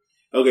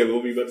 Okay,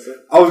 what were you about to say?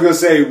 I was going to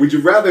say, would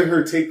you rather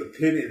her take the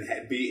pin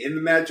and be in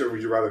the match, or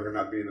would you rather her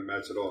not be in the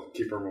match at all?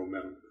 Keep her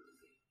momentum.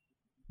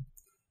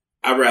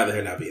 I'd rather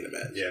her not be in the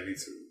match. Yeah, me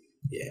too.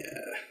 Yeah,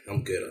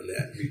 I'm good on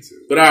that. Me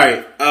too. But all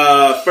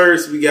right,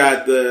 first we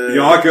got the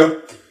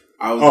Bianca.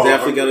 I was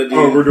definitely gonna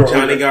do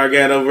Johnny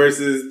Gargano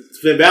versus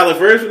Finn Balor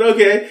first, but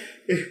okay.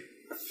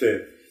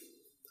 Finn.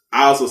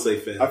 I also say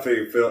Finn. I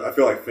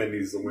feel like Finn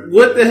needs to win.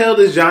 What the hell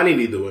does Johnny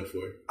need to win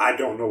for? I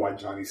don't know why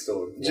Johnny's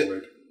still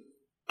involved.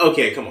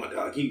 Okay, come on,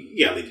 dog.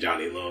 You gotta leave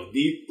Johnny alone.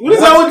 What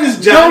is all with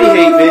this Johnny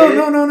hate, man?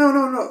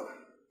 No.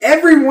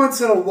 Every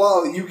once in a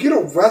while, you get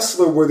a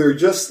wrestler where they're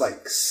just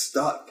like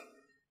stuck.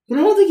 But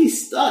I don't think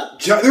he's stuck.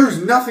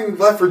 There's nothing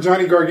left for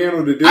Johnny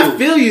Gargano to do. I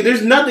feel you.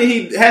 There's nothing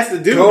he has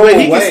to do, Go but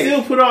he away. can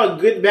still put on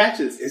good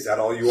matches. Is that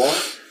all you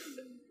want?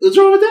 What's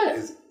wrong with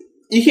that?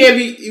 You can't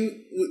be.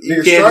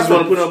 You can't just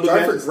want to put on good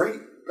matches. Great,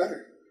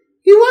 better.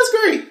 He was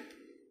great.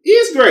 He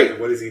is great.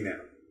 What is he now?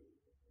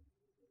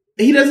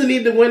 He doesn't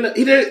need to win.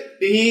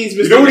 He's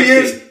you know what he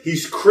is?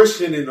 He's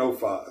Christian in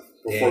 05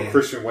 before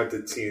Christian went to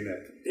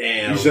TNA.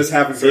 Damn. He's just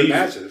having good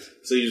matches.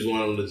 So you just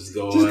want him to just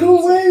go Just go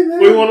away, man. Where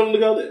do you want him to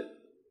go then?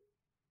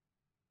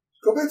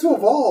 Go back to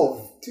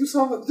Evolve. Do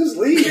something. Just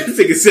leave. This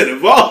nigga said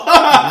Evolve.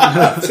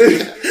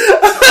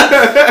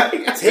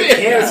 Take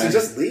hands and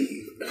just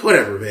leave.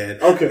 Whatever, man.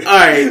 Okay. All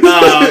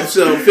right.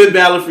 So Finn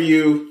Balor for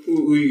you.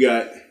 Who you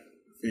got?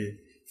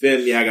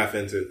 Finn. Yeah, I got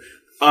Finn too.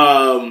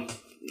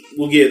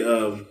 We'll get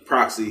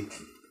Proxy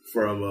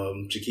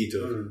from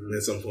Chiquito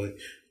at some point.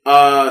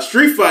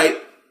 Street Fight.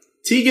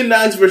 Tegan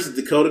Nox versus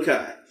Dakota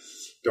Kai.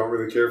 Don't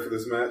really care for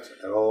this match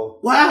at all.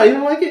 Wow, you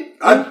don't like it?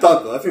 I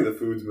think the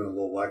food's been a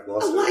little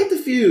lackluster. I like the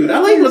feud. I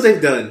like what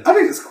they've done. I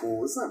think it's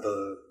cool. It's not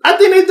the. I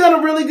think they've done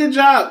a really good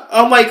job.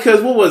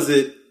 Because what was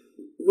it?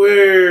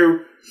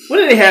 When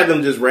did they have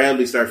them just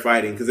randomly start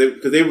fighting? Because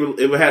it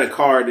had a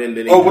card and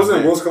then. Wasn't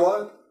it Worlds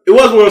Collide? It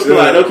was Worlds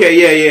Collide. Okay,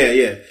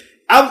 yeah.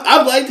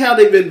 I've liked how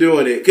they've been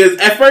doing it because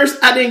at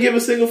first I didn't give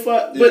a single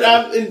fuck, but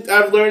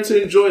I've learned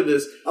to enjoy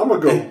this. I'm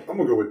gonna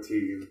go with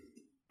Tegan.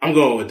 I'm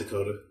going with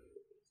Dakota.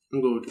 I'm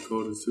going with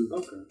Dakota too.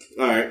 Okay.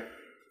 All right.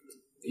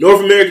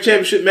 North American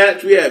Championship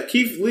match. We have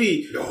Keith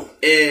Lee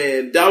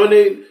and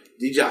Dominic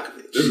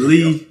Dijakovic.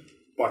 Lee.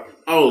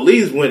 Oh,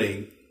 Lee's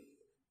winning,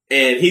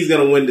 and he's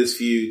gonna win this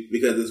feud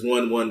because it's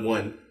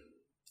 1-1-1.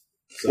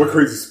 So, what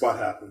crazy spot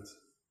happens?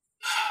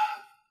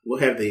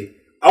 What have they?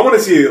 I want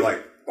to see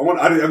I've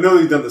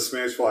never done the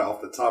Spanish fly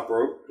off the top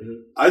rope.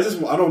 Mm-hmm. I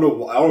don't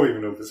know. I don't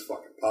even know if it's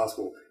fucking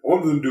possible. I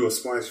want them to do a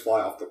Spanish fly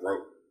off the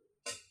rope.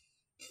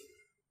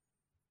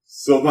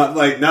 So not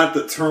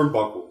the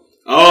turnbuckle.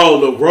 Oh,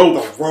 the rope.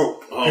 The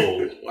rope.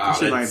 Oh, wow.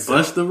 That might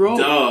bust the rope.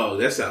 Dog,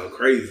 that sounds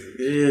crazy.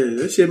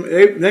 Yeah, that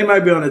shit. They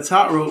might be on the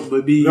top rope,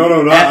 but be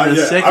no. At the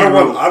second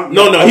rope.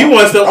 He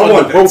wants the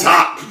rope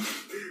top.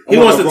 He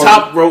wants the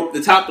top rope.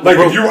 The top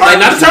rope. If you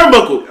not the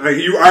turnbuckle. Like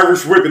you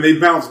Irish whip and they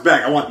bounce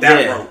back. I want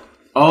that rope.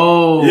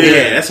 Oh,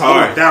 yeah, that's hard.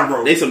 I want that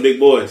rope. They some big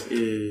boys.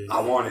 Yeah,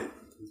 I want it.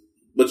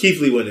 But Keith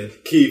Lee winning.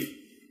 Keith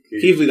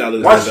Lee not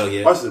losing that belt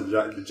yet. Watch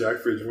the Jack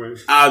Fridge win.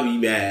 I'll be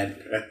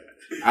mad.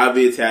 I'll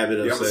be a tad bit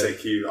upset. I'm gonna say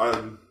Keith.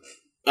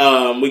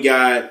 We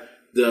got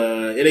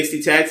the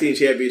NXT Tag Team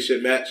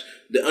Championship match.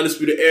 The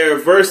Undisputed Era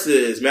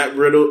versus Matt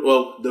Riddle.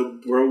 Well,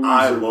 the Broserweights.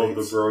 I love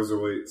the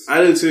Broserweights.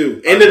 I do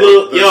too. And the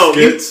little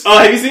skits.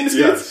 Have you seen the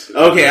skits? Yes.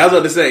 Okay, I was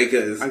about to say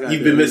because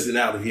you've been missing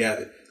out if you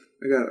haven't.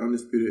 I got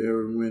Undisputed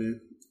Era winning,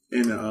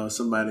 and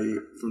somebody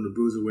from the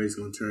Bruiserweights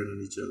gonna turn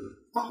on each other.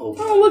 I hope.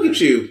 Oh, look at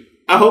you!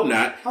 I hope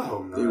not. I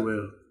hope not. They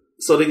will.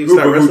 So they can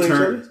start wrestling each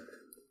other.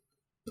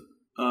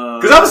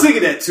 Because I was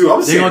thinking that too. I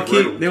was saying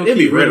It'd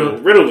be Riddle.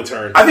 Riddle would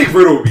turn. I think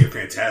Riddle would be a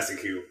fantastic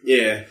heel.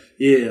 Yeah.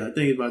 Yeah, I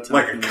think it's about time.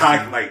 Like a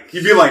cock,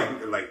 he'd be like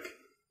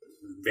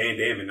Van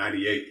Damme in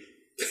 '98.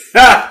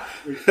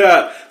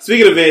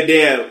 Speaking of Van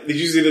Damme, did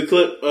you see the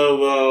clip of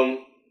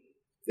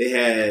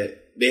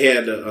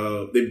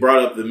they brought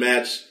up the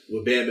match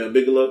with Bam Bam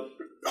Bigelow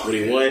when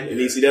he won in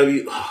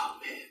ECW? Oh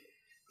man,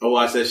 I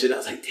watched that shit. I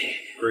was like, damn,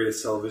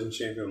 greatest television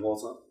champion of all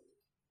time.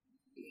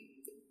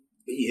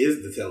 He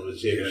is the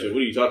television championship. Yeah.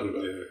 What are you talking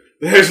about? Yeah.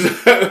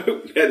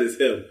 That is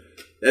him.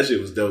 That shit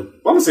was dope.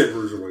 I'm gonna say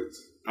Bruiserweights.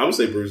 I'm gonna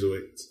say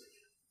Bruiserweights.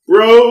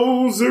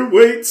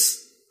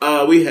 Broserweights.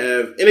 We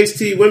have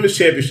NXT Women's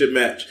Championship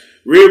match.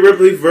 Rhea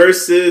Ripley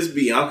versus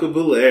Bianca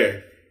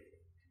Belair.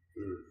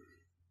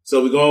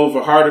 So we going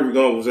for harder. We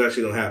going what's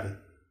actually gonna happen.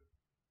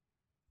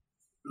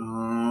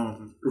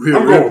 I'm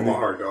going with my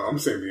heart, though. I'm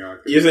saying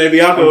Bianca. You're saying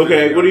Bianca?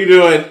 Okay. Bianca. What are you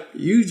doing?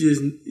 You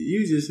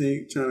just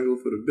ain't trying to go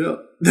for the belt.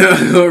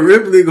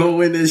 Ripley gonna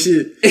win that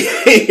shit.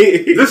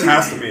 This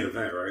has to main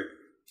event, right?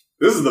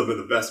 This is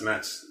the best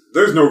match.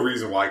 There's no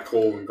reason why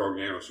Cole and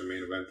Gargano should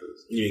main event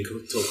this. You mean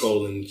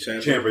Cole and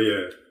Ciampa? Ciampa,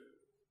 yeah.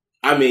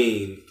 I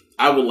mean,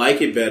 I would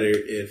like it better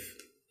if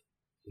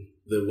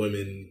the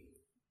women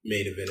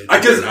main event. I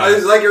guess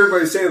it's like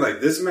everybody's saying, like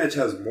this match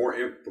has more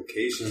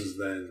implications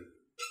than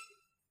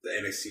the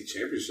NXT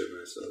Championship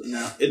match does.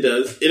 No. It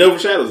does. It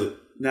overshadows it.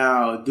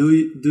 Now, do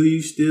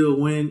you still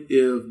win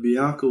if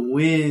Bianca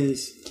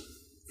wins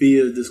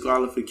via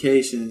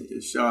disqualification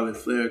if Charlotte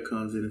Flair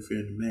comes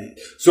interfering in the match?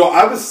 So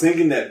I was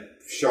thinking that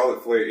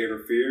Charlotte Flair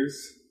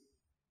interferes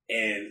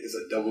and is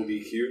a double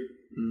DQ.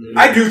 Mm-hmm.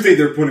 I do think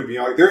they're putting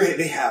Bianca.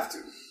 They have to.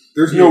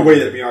 There's no way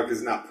that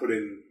Bianca's not put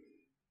in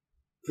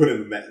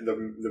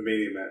the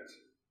Mania match.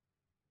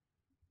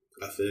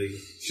 I feel you.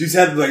 She's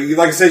had like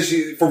I said,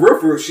 for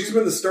real, she's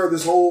been the star of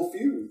this whole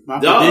feud. My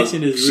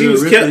prediction is Rhea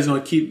Ripley's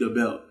gonna keep the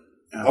belt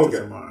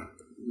after tomorrow.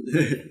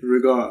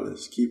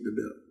 Regardless, keep the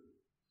belt.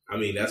 I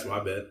mean, that's my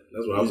bet.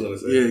 That's what I was gonna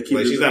say. Yeah,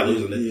 she's not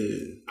losing it.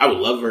 Yeah. I would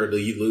love her to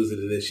lose it,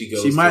 and then she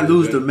goes. She might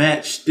lose the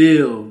match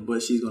still,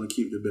 but she's gonna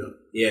keep the belt.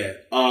 Yeah.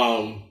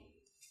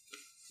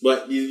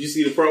 But did you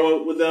see the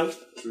promo with them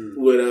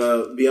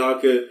with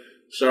Bianca,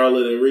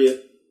 Charlotte, and Rhea?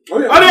 Oh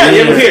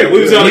yeah, we're here.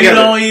 We was all together.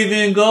 Don't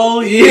even go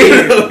here.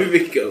 You don't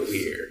even go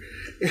here.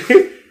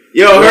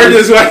 Yo, her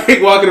just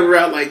walking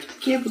around like, I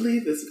can't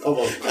believe this.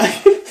 Oh,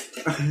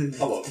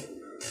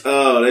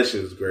 that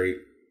shit was great.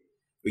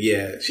 But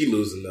yeah, she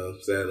losing though,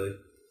 sadly.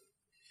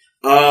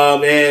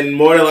 And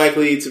more than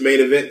likely to main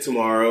event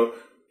tomorrow,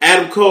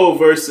 Adam Cole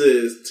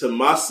versus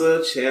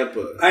Tommaso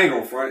Ciampa. I ain't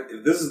gonna front.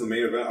 If this is the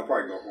main event, I'll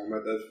probably go home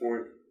at that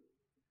point.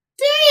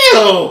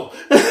 Damn!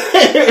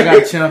 I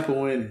got Ciampa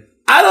winning.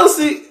 I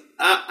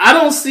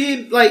don't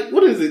see like,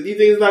 what is it? Do you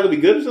think it's not gonna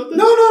be good or something?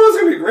 No, it's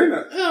gonna be a great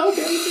match. Oh,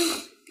 okay.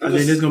 I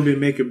think this is gonna be a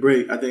make or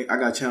break. I think I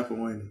got Ciampa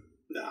winning.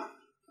 Nah, I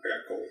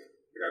got Cole.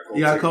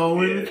 You got Cole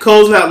winning? Yeah.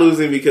 Cole's not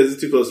losing because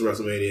it's too close to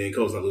WrestleMania, and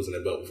Cole's not losing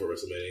that belt before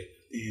WrestleMania.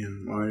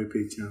 Damn, I already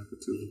picked Ciampa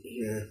too.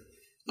 Yeah.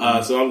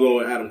 So I'm going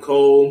with Adam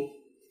Cole,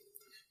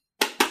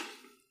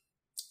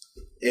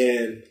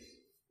 and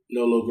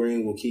Nolo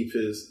Green will keep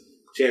his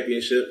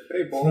championship.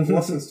 Hey, Paul,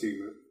 blessings to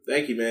you, man.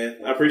 Thank you,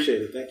 man. I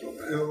appreciate it. Thank you.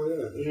 Hell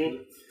yeah.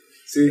 Mm-hmm.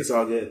 See, it's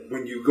all good.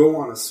 When you go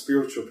on a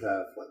spiritual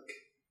path, like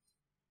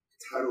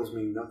titles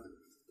mean nothing.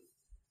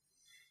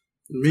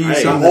 The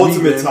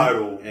ultimate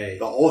title. The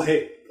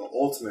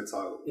ultimate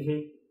title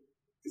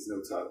is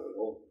no title at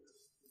all.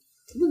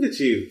 Look at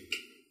you.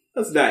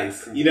 That's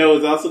nice. You know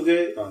what's also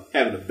good?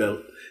 Having a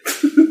belt.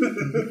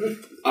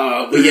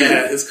 But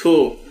yeah, it's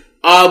cool.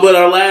 But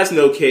our last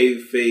No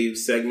Kayfabe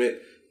segment,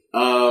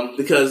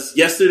 because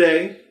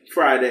yesterday,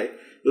 Friday,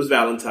 it was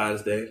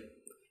Valentine's Day.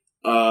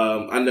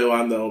 I know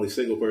I'm the only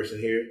single person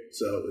here,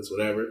 so it's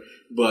whatever.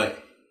 But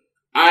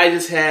I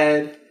just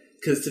had,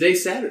 because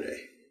today's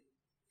Saturday.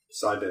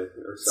 Side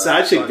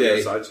chick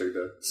day.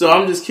 So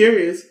I'm just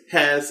curious,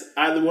 has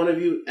either one of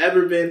you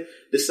ever been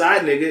the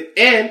side nigga?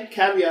 And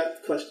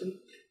caveat question,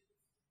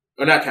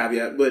 or not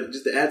caveat, but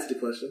just to add to the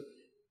question,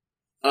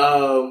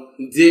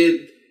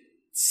 did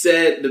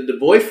the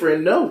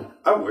boyfriend know?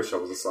 I wish I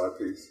was a side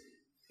piece.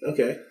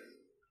 Okay.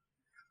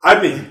 I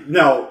mean,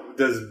 now,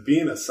 does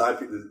being a side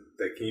piece,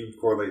 that can you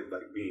correlate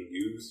like being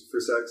used for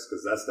sex?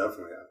 Because that's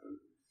definitely happened.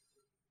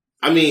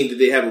 I mean, did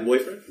they have a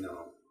boyfriend?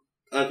 No.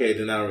 Okay,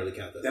 then I don't really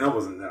count that. And I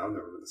wasn't there. I've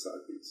never been a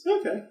side piece.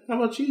 Okay. How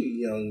about you,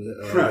 young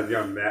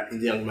Mac?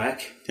 Young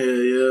Mac. Hell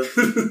yeah.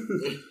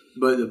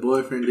 But the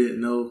boyfriend didn't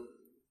know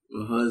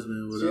the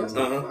husband.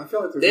 Whatever. I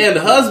feel like damn,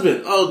 the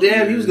husband. Oh,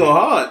 damn, he was going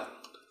hard.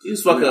 He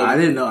was fucking up. I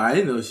didn't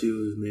know she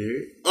was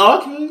married.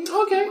 Oh,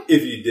 okay.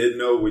 If you did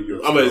know, would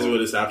you? I might as well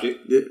have stopped you.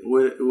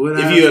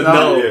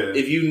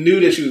 If you knew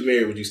that she was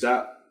married, would you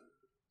stop?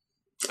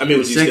 I mean,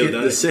 would you still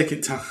done it? The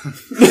second time.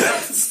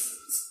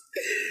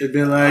 It'd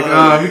been like,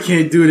 we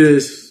can't do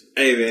this.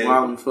 Hey, man.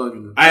 While I'm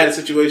fucking them. I had a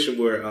situation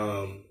where,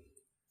 I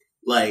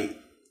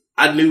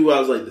knew I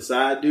was like the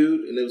side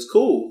dude, and it was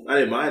cool. I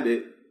didn't mind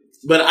it.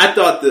 But I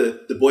thought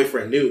the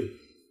boyfriend knew.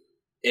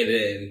 And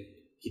then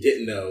he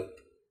didn't know.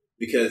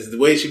 Because the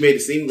way she made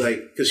it seem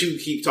like, because she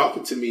would keep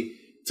talking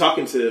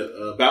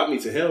about me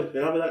to him.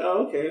 And I'll be like,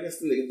 oh, okay, I guess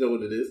the niggas know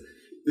what it is.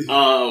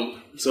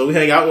 So we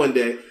hang out one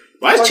day.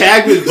 Why is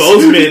Chadwick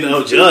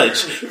Boseman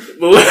judge?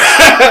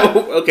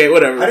 Okay,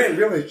 whatever. I didn't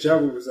realize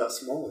Chadwick was that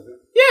small.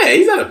 Yeah,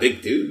 he's not a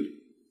big dude.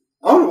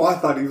 I don't know why I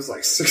thought he was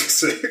like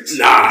 6'6".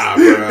 Nah,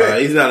 bro,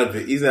 he's not a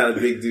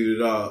big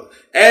dude at all.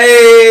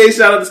 Hey,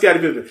 shout out to Scottie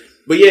Pippen.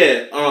 But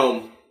yeah,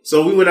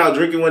 so we went out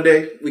drinking one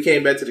day. We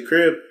came back to the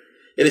crib,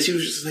 and then she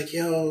was just like,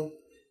 "Yo,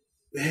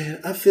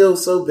 man, I feel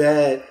so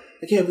bad.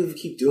 I can't believe we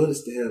keep doing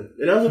this to him."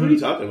 And I was like, "What are you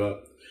talking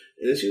about?"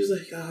 And then she was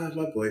like,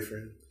 my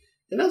boyfriend."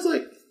 And I was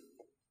like,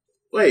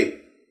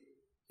 "Wait,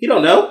 he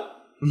don't know?"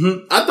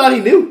 Mm-hmm. I thought he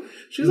knew.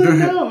 She was like,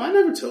 "No, I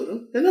never told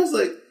him." And I was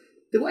like,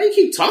 "Then why you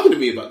keep talking to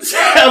me about this?"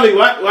 I mean,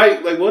 why,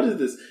 like, what is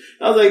this?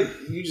 I was like,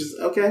 "You just,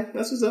 okay,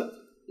 that's what's up."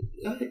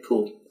 All right,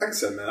 cool. Like I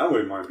said, man, I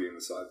wouldn't mind being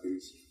the side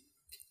piece.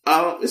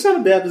 It's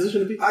not a bad position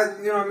to be. You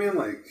know what I mean?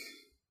 Like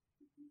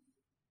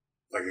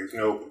there's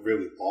no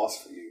really loss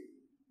for you.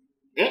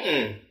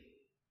 Okay.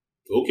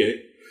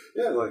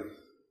 Yeah, like,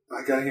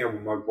 I got here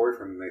with my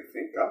boyfriend and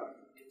thank God.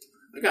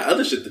 I got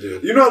other shit to do.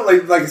 You know,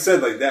 like I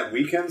said, like that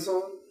Weekend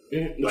song?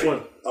 Which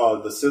one?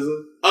 The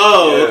SZA.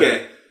 Oh, yeah.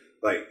 okay.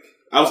 Like,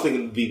 I was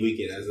thinking B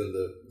Weeknd as in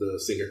the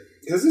singer.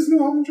 Has this new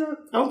album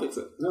dropped? I don't think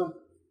so. No.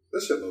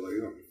 That shit look like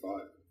he's gonna be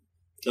fine.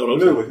 Oh, no,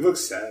 No, he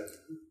looks sad.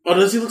 Oh,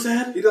 does he look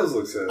sad? He does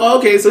look sad. Oh,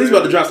 okay, so he's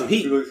about to drop some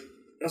heat. Looks,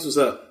 That's what's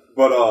up.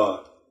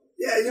 but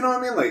yeah, you know what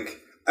I mean.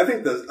 Like, I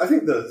think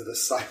the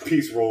side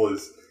piece role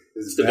is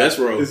the best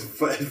role. Is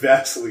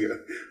vastly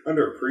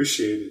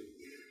underappreciated.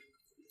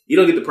 You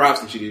don't get the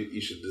props that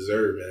you should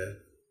deserve, man.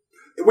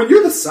 When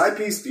you're the side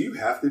piece, do you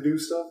have to do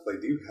stuff?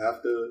 Like, do you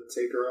have to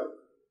take her out?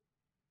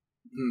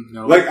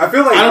 No. Like, I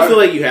feel like I don't feel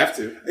like you have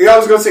to. Yeah, I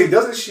was gonna say,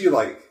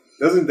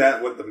 doesn't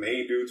that what the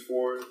main dude's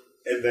for?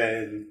 And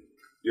then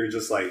you're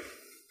just like,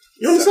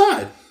 you're on the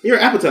side. You're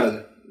an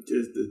appetizer.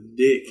 Just the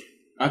dick.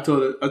 I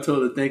told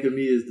her, think of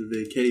me as the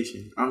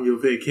vacation. I'm your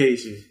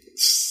vacation.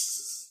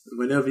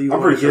 Whenever you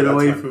want to get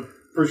away from.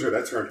 Pretty sure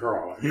that turned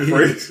her on like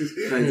crazy.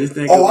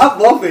 I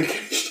love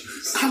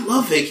vacations. I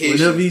love vacations.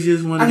 Whenever you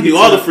just want to do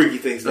all the freaky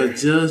things. A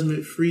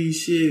judgment-free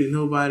shit, and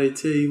nobody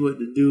tell you what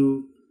to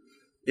do,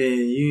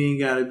 and you ain't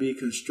gotta be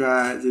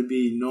contrived to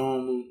be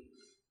normal.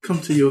 Come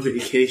to your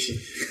vacation.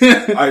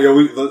 Look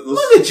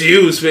at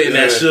you spitting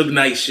that Suge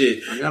Knight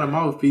shit. I got a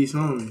mouthpiece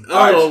on me.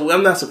 Oh,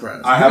 I'm not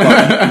surprised.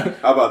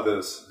 How about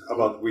this? How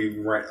about we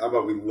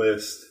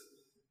list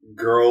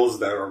girls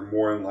that are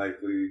more than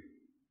likely.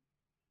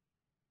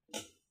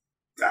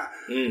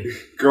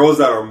 Girls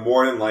that are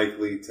more than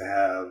likely to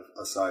have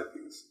a side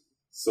piece.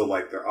 So,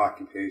 like, their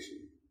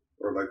occupation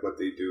or like what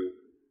they do.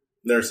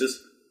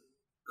 Nurses.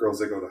 Girls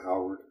that go to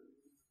Howard.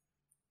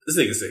 This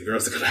nigga said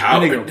girls that go to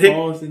Howard. That nigga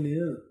paused in the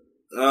air.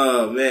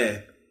 Oh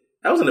man,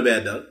 that wasn't a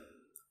bad dunk.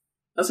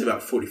 I'd say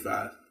about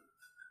 45.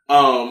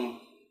 Yeah,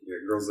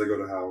 girls that go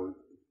to Howard.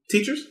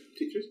 Teachers,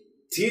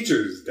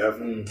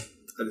 definitely.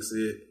 I can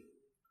see it.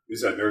 You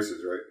said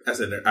nurses, right? I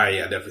said nurses. Yeah, I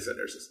definitely said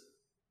nurses.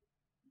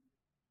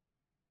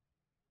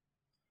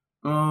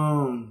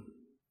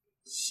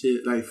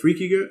 Shit, like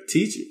freaky girl,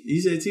 teacher.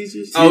 You said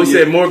teachers? Oh, we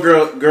said more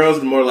girls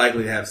are more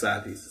likely to have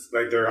side pieces,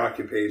 like their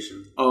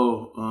occupation.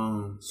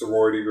 Oh,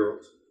 sorority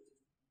girls.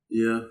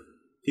 Yeah,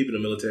 people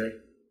in the military.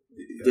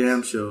 Yes.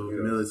 Damn sure,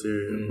 yes.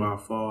 Military by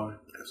far.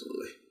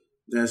 Absolutely,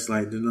 that's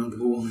like the number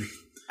one.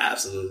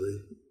 Absolutely,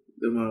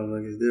 the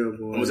motherfuckers there,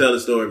 boy. I'm gonna tell the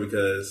story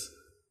because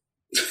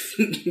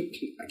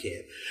I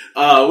can't.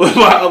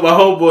 My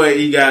homeboy,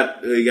 he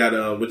got what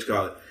you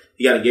call it?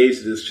 He got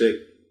engaged to this chick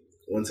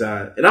one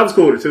time, and I was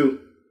cool with her too.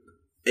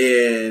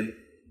 And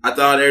I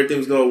thought everything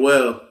was going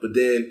well, but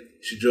then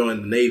she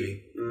joined the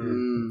Navy,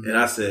 and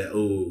I said,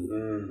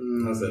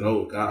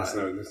 "Oh God."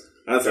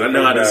 I said, I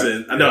know how this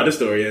ends. I know how this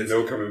story ends.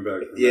 No coming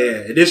back.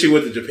 Yeah, and then she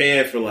went to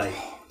Japan for like,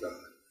 I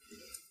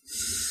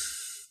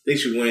think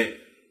she went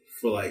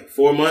for like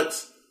 4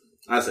 months.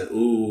 I said,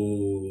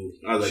 ooh.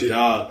 I was like,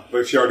 dog.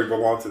 But she already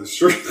belonged to the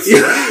streets. She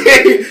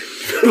already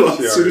belonged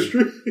to the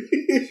streets.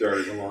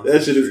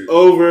 That shit is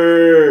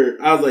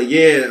over. I was like,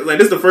 yeah. Like,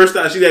 this is the first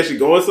time she's actually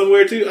going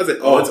somewhere too. I said,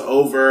 it's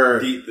over.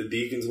 The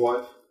deacon's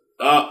wife?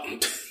 Oh,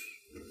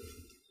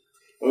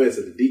 yeah,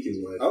 so the deacon's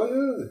wife. Oh,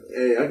 yeah.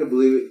 Hey, I can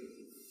believe it.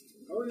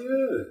 Oh,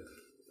 yeah.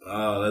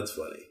 Oh, that's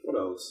funny. What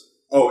else?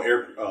 Oh,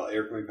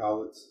 airplane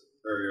pilots.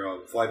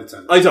 Or flight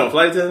attendants. Oh, you talking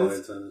flight attendants?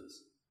 Flight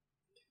attendants.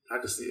 I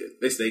can see it.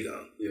 They stay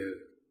gone. Yeah.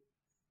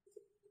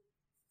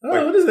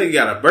 Oh, what this nigga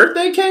got? A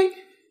birthday cake?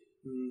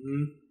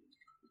 Mm-hmm.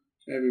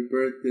 Happy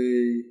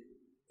birthday.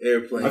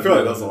 Airplane. I feel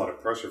like that's a lot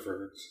of pressure for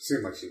her. She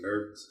seems like she's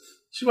nervous.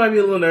 She might be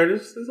a little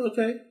nervous. It's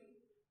okay.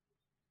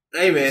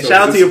 Hey, man. So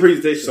shout out to your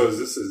presentation. So is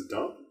this his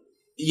dunk?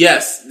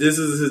 Yes, this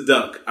is his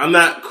dunk. I'm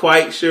not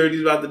quite sure what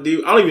he's about to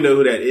do. I don't even know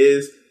who that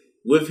is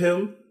with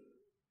him.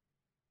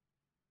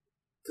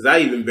 Because I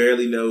even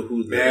barely know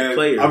who the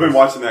player is. I've been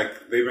watching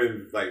that. They've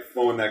been like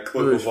flowing that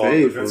clip of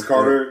Vince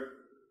Carter.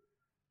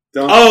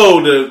 From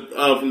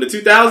the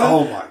 2000s?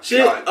 Oh my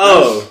god!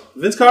 Oh,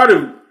 Vince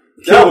Carter.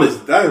 That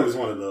was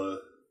one of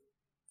the.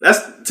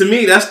 That's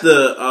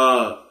the.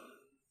 All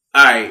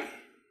right,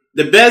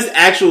 the best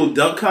actual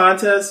dunk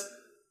contest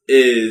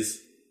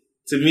is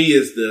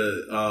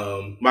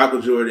the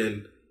Michael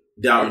Jordan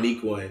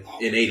Dominique one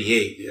in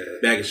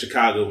 '88 back in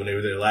Chicago when they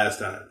were there last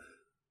time,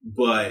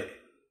 but.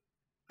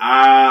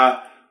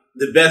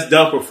 The best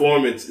dunk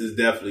performance is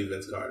definitely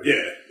Vince Carter.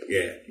 Yeah,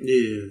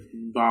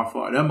 by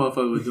far. That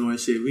motherfucker was doing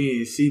shit we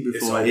didn't see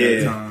before at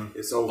that time.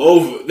 It's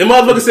over. The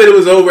motherfucker said it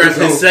was over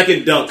after his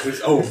second dunk. It's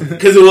over.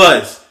 Because it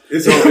was.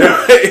 It's over.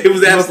 It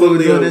was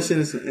absolutely over. That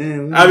shit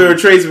I remember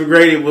Tracy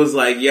McGrady was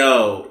like,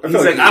 yo. He's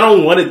like, I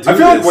don't want to do this. I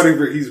feel like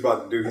whatever he's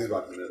about to do, he's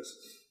about to miss.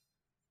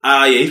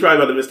 Yeah, he's probably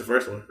about to miss the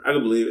first one. I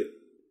can believe it.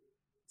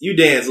 You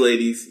dance,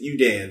 ladies. You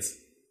dance.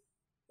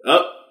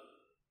 Up.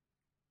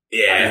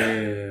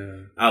 Yeah.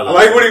 I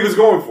like what he was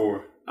going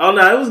for. Oh,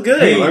 no, it was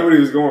good. I like what he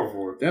was going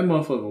for. That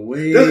motherfucker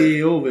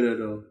way over there,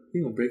 though.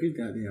 He gonna break his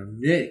goddamn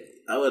neck.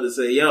 I was to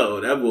say,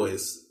 yo, that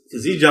boy's...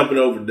 Because he's jumping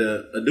over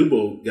the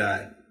Adubo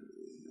guy.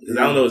 Because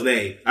I don't know his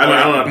name. I don't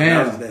know how to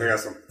pronounce his name. I got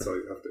something to tell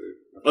you after.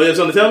 Oh, you have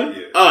something to tell me?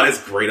 Yeah. Oh, that's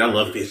great. I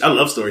love this. I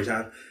love story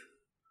time.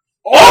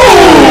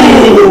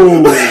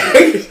 Oh!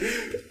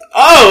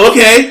 Oh,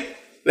 okay.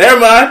 Never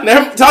mind.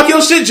 Talk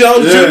your shit,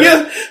 Jones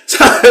Jr.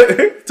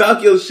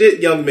 Talk your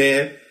shit, young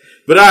man.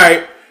 But all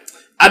right.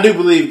 I do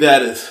believe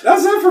that's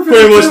it for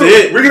pretty much the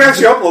hit. We can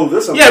actually upload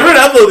this one. Yeah, we're going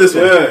to upload this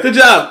one. Yeah.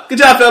 Good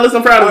job, fellas.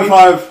 I'm proud of you.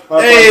 High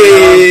five.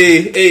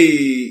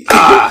 Hey.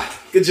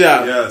 Good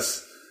job.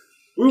 Yes.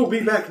 We will be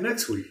back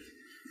next week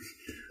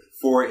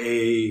for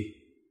a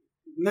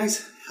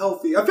nice,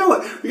 healthy... I feel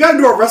like we got to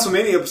do our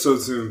WrestleMania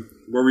episode soon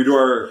where we do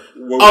our...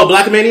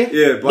 Blackamania?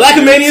 Yeah,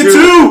 Blackamania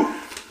 2!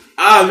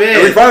 Ah, man.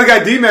 And we finally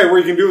got D-Mac where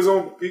he can do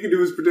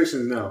his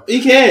predictions now. He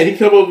can. He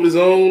can come up with his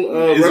own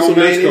WrestleMania. Own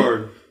match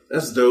card.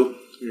 That's dope.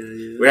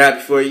 Yeah. We're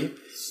happy for you.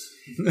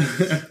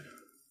 I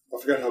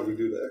forgot how we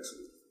do that,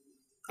 actually.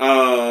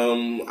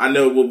 I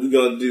know what we're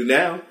going to do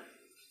now.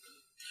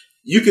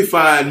 You can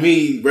find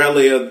me,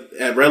 Relay of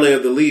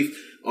the Leaf,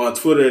 on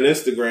Twitter and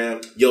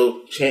Instagram.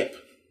 Yo, champ.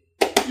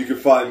 You can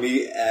find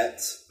me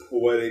at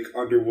Poetic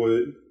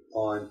Underwood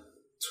on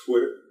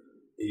Twitter.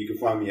 And you can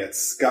find me at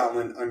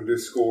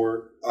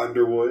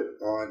Scotland_Underwood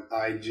on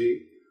IG.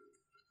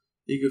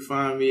 You can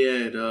find me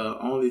at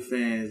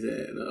OnlyFans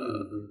at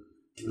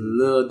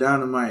Lil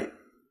Dynamite.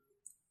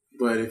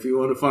 But if you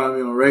want to find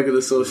me on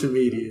regular social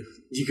media,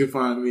 you can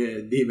find me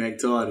at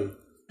DMacTardy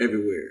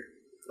everywhere.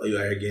 Oh, you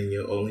out here getting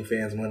your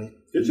OnlyFans money?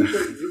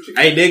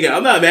 Hey, nigga,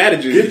 I'm not mad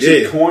at you. Get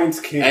your coins,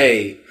 King.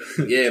 Hey,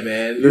 yeah,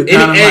 man.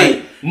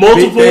 Hey,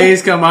 multiple big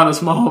things come out of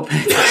small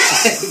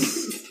packages.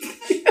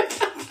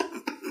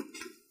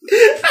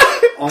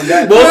 On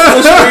that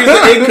multiple streams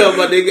of income,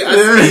 my nigga. I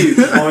see you.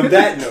 On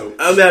that note,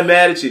 I'm not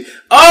mad at you.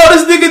 Oh,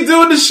 this nigga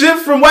doing the shit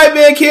from White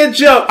Man Can't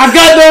Jump. I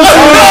got those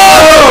shoes.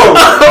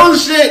 Oh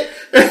shit.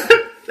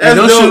 That's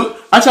dope.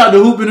 I tried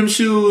to hoop in them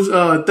shoes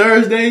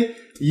Thursday.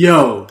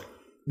 Yo,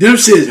 them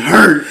shits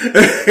hurt.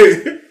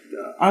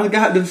 I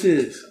got them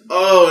shits.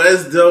 Oh,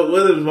 that's dope.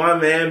 What is my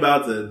man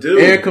about to do?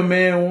 Air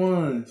Command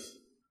 1s.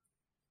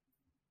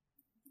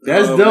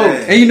 That's dope.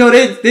 Man. And you know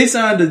they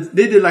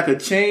did like a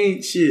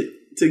chain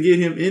shit to get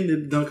him in the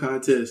dunk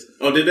contest.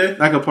 Oh, did they?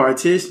 Like a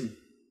partition.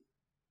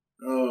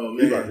 Oh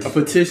man, a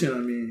petition. I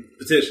mean,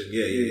 petition.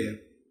 Yeah.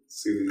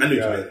 See I knew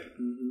you meant.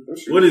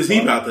 Mm-hmm. What is he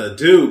about to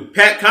do?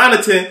 Pat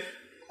Connaughton.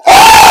 Oh!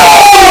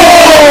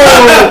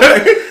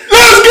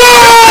 Let's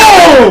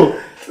go!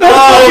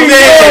 Oh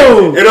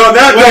man! And on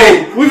that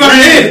note, we about to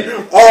end.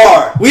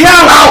 We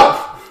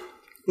out.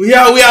 We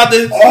out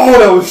this. Oh,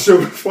 that was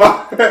so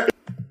fire.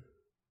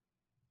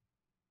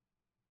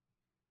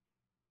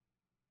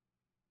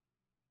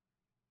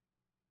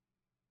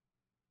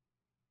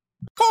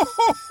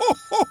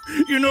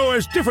 You know,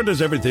 as different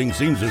as everything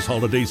seems this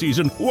holiday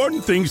season, one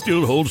thing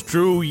still holds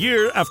true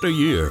year after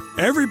year.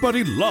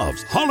 Everybody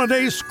loves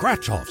holiday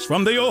scratch-offs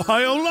from the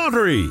Ohio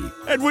Lottery.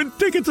 And with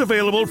tickets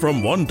available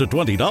from $1 to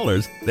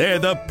 $20, they're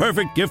the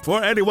perfect gift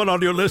for anyone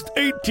on your list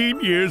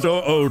 18 years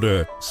or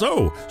older.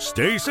 So,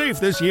 stay safe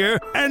this year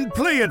and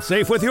play it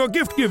safe with your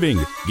gift giving.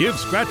 Give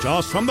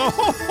scratch-offs from the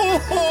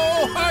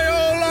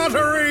Ohio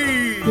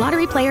Lottery!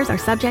 Lottery players are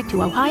subject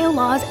to Ohio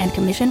laws and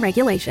commission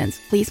regulations.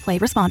 Please play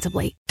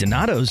responsibly.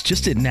 Donato's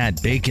just didn't add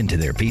bacon to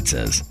their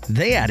pizzas.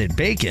 They added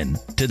bacon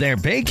to their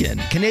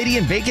bacon.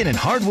 Canadian bacon and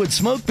hardwood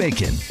smoked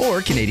bacon.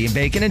 Or Canadian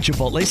bacon and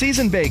Chipotle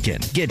seasoned bacon.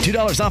 Get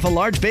 $2 off a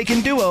large bacon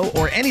duo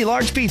or any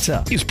large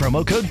pizza. Use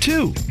promo code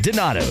 2.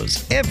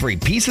 Donato's. Every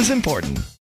piece is important.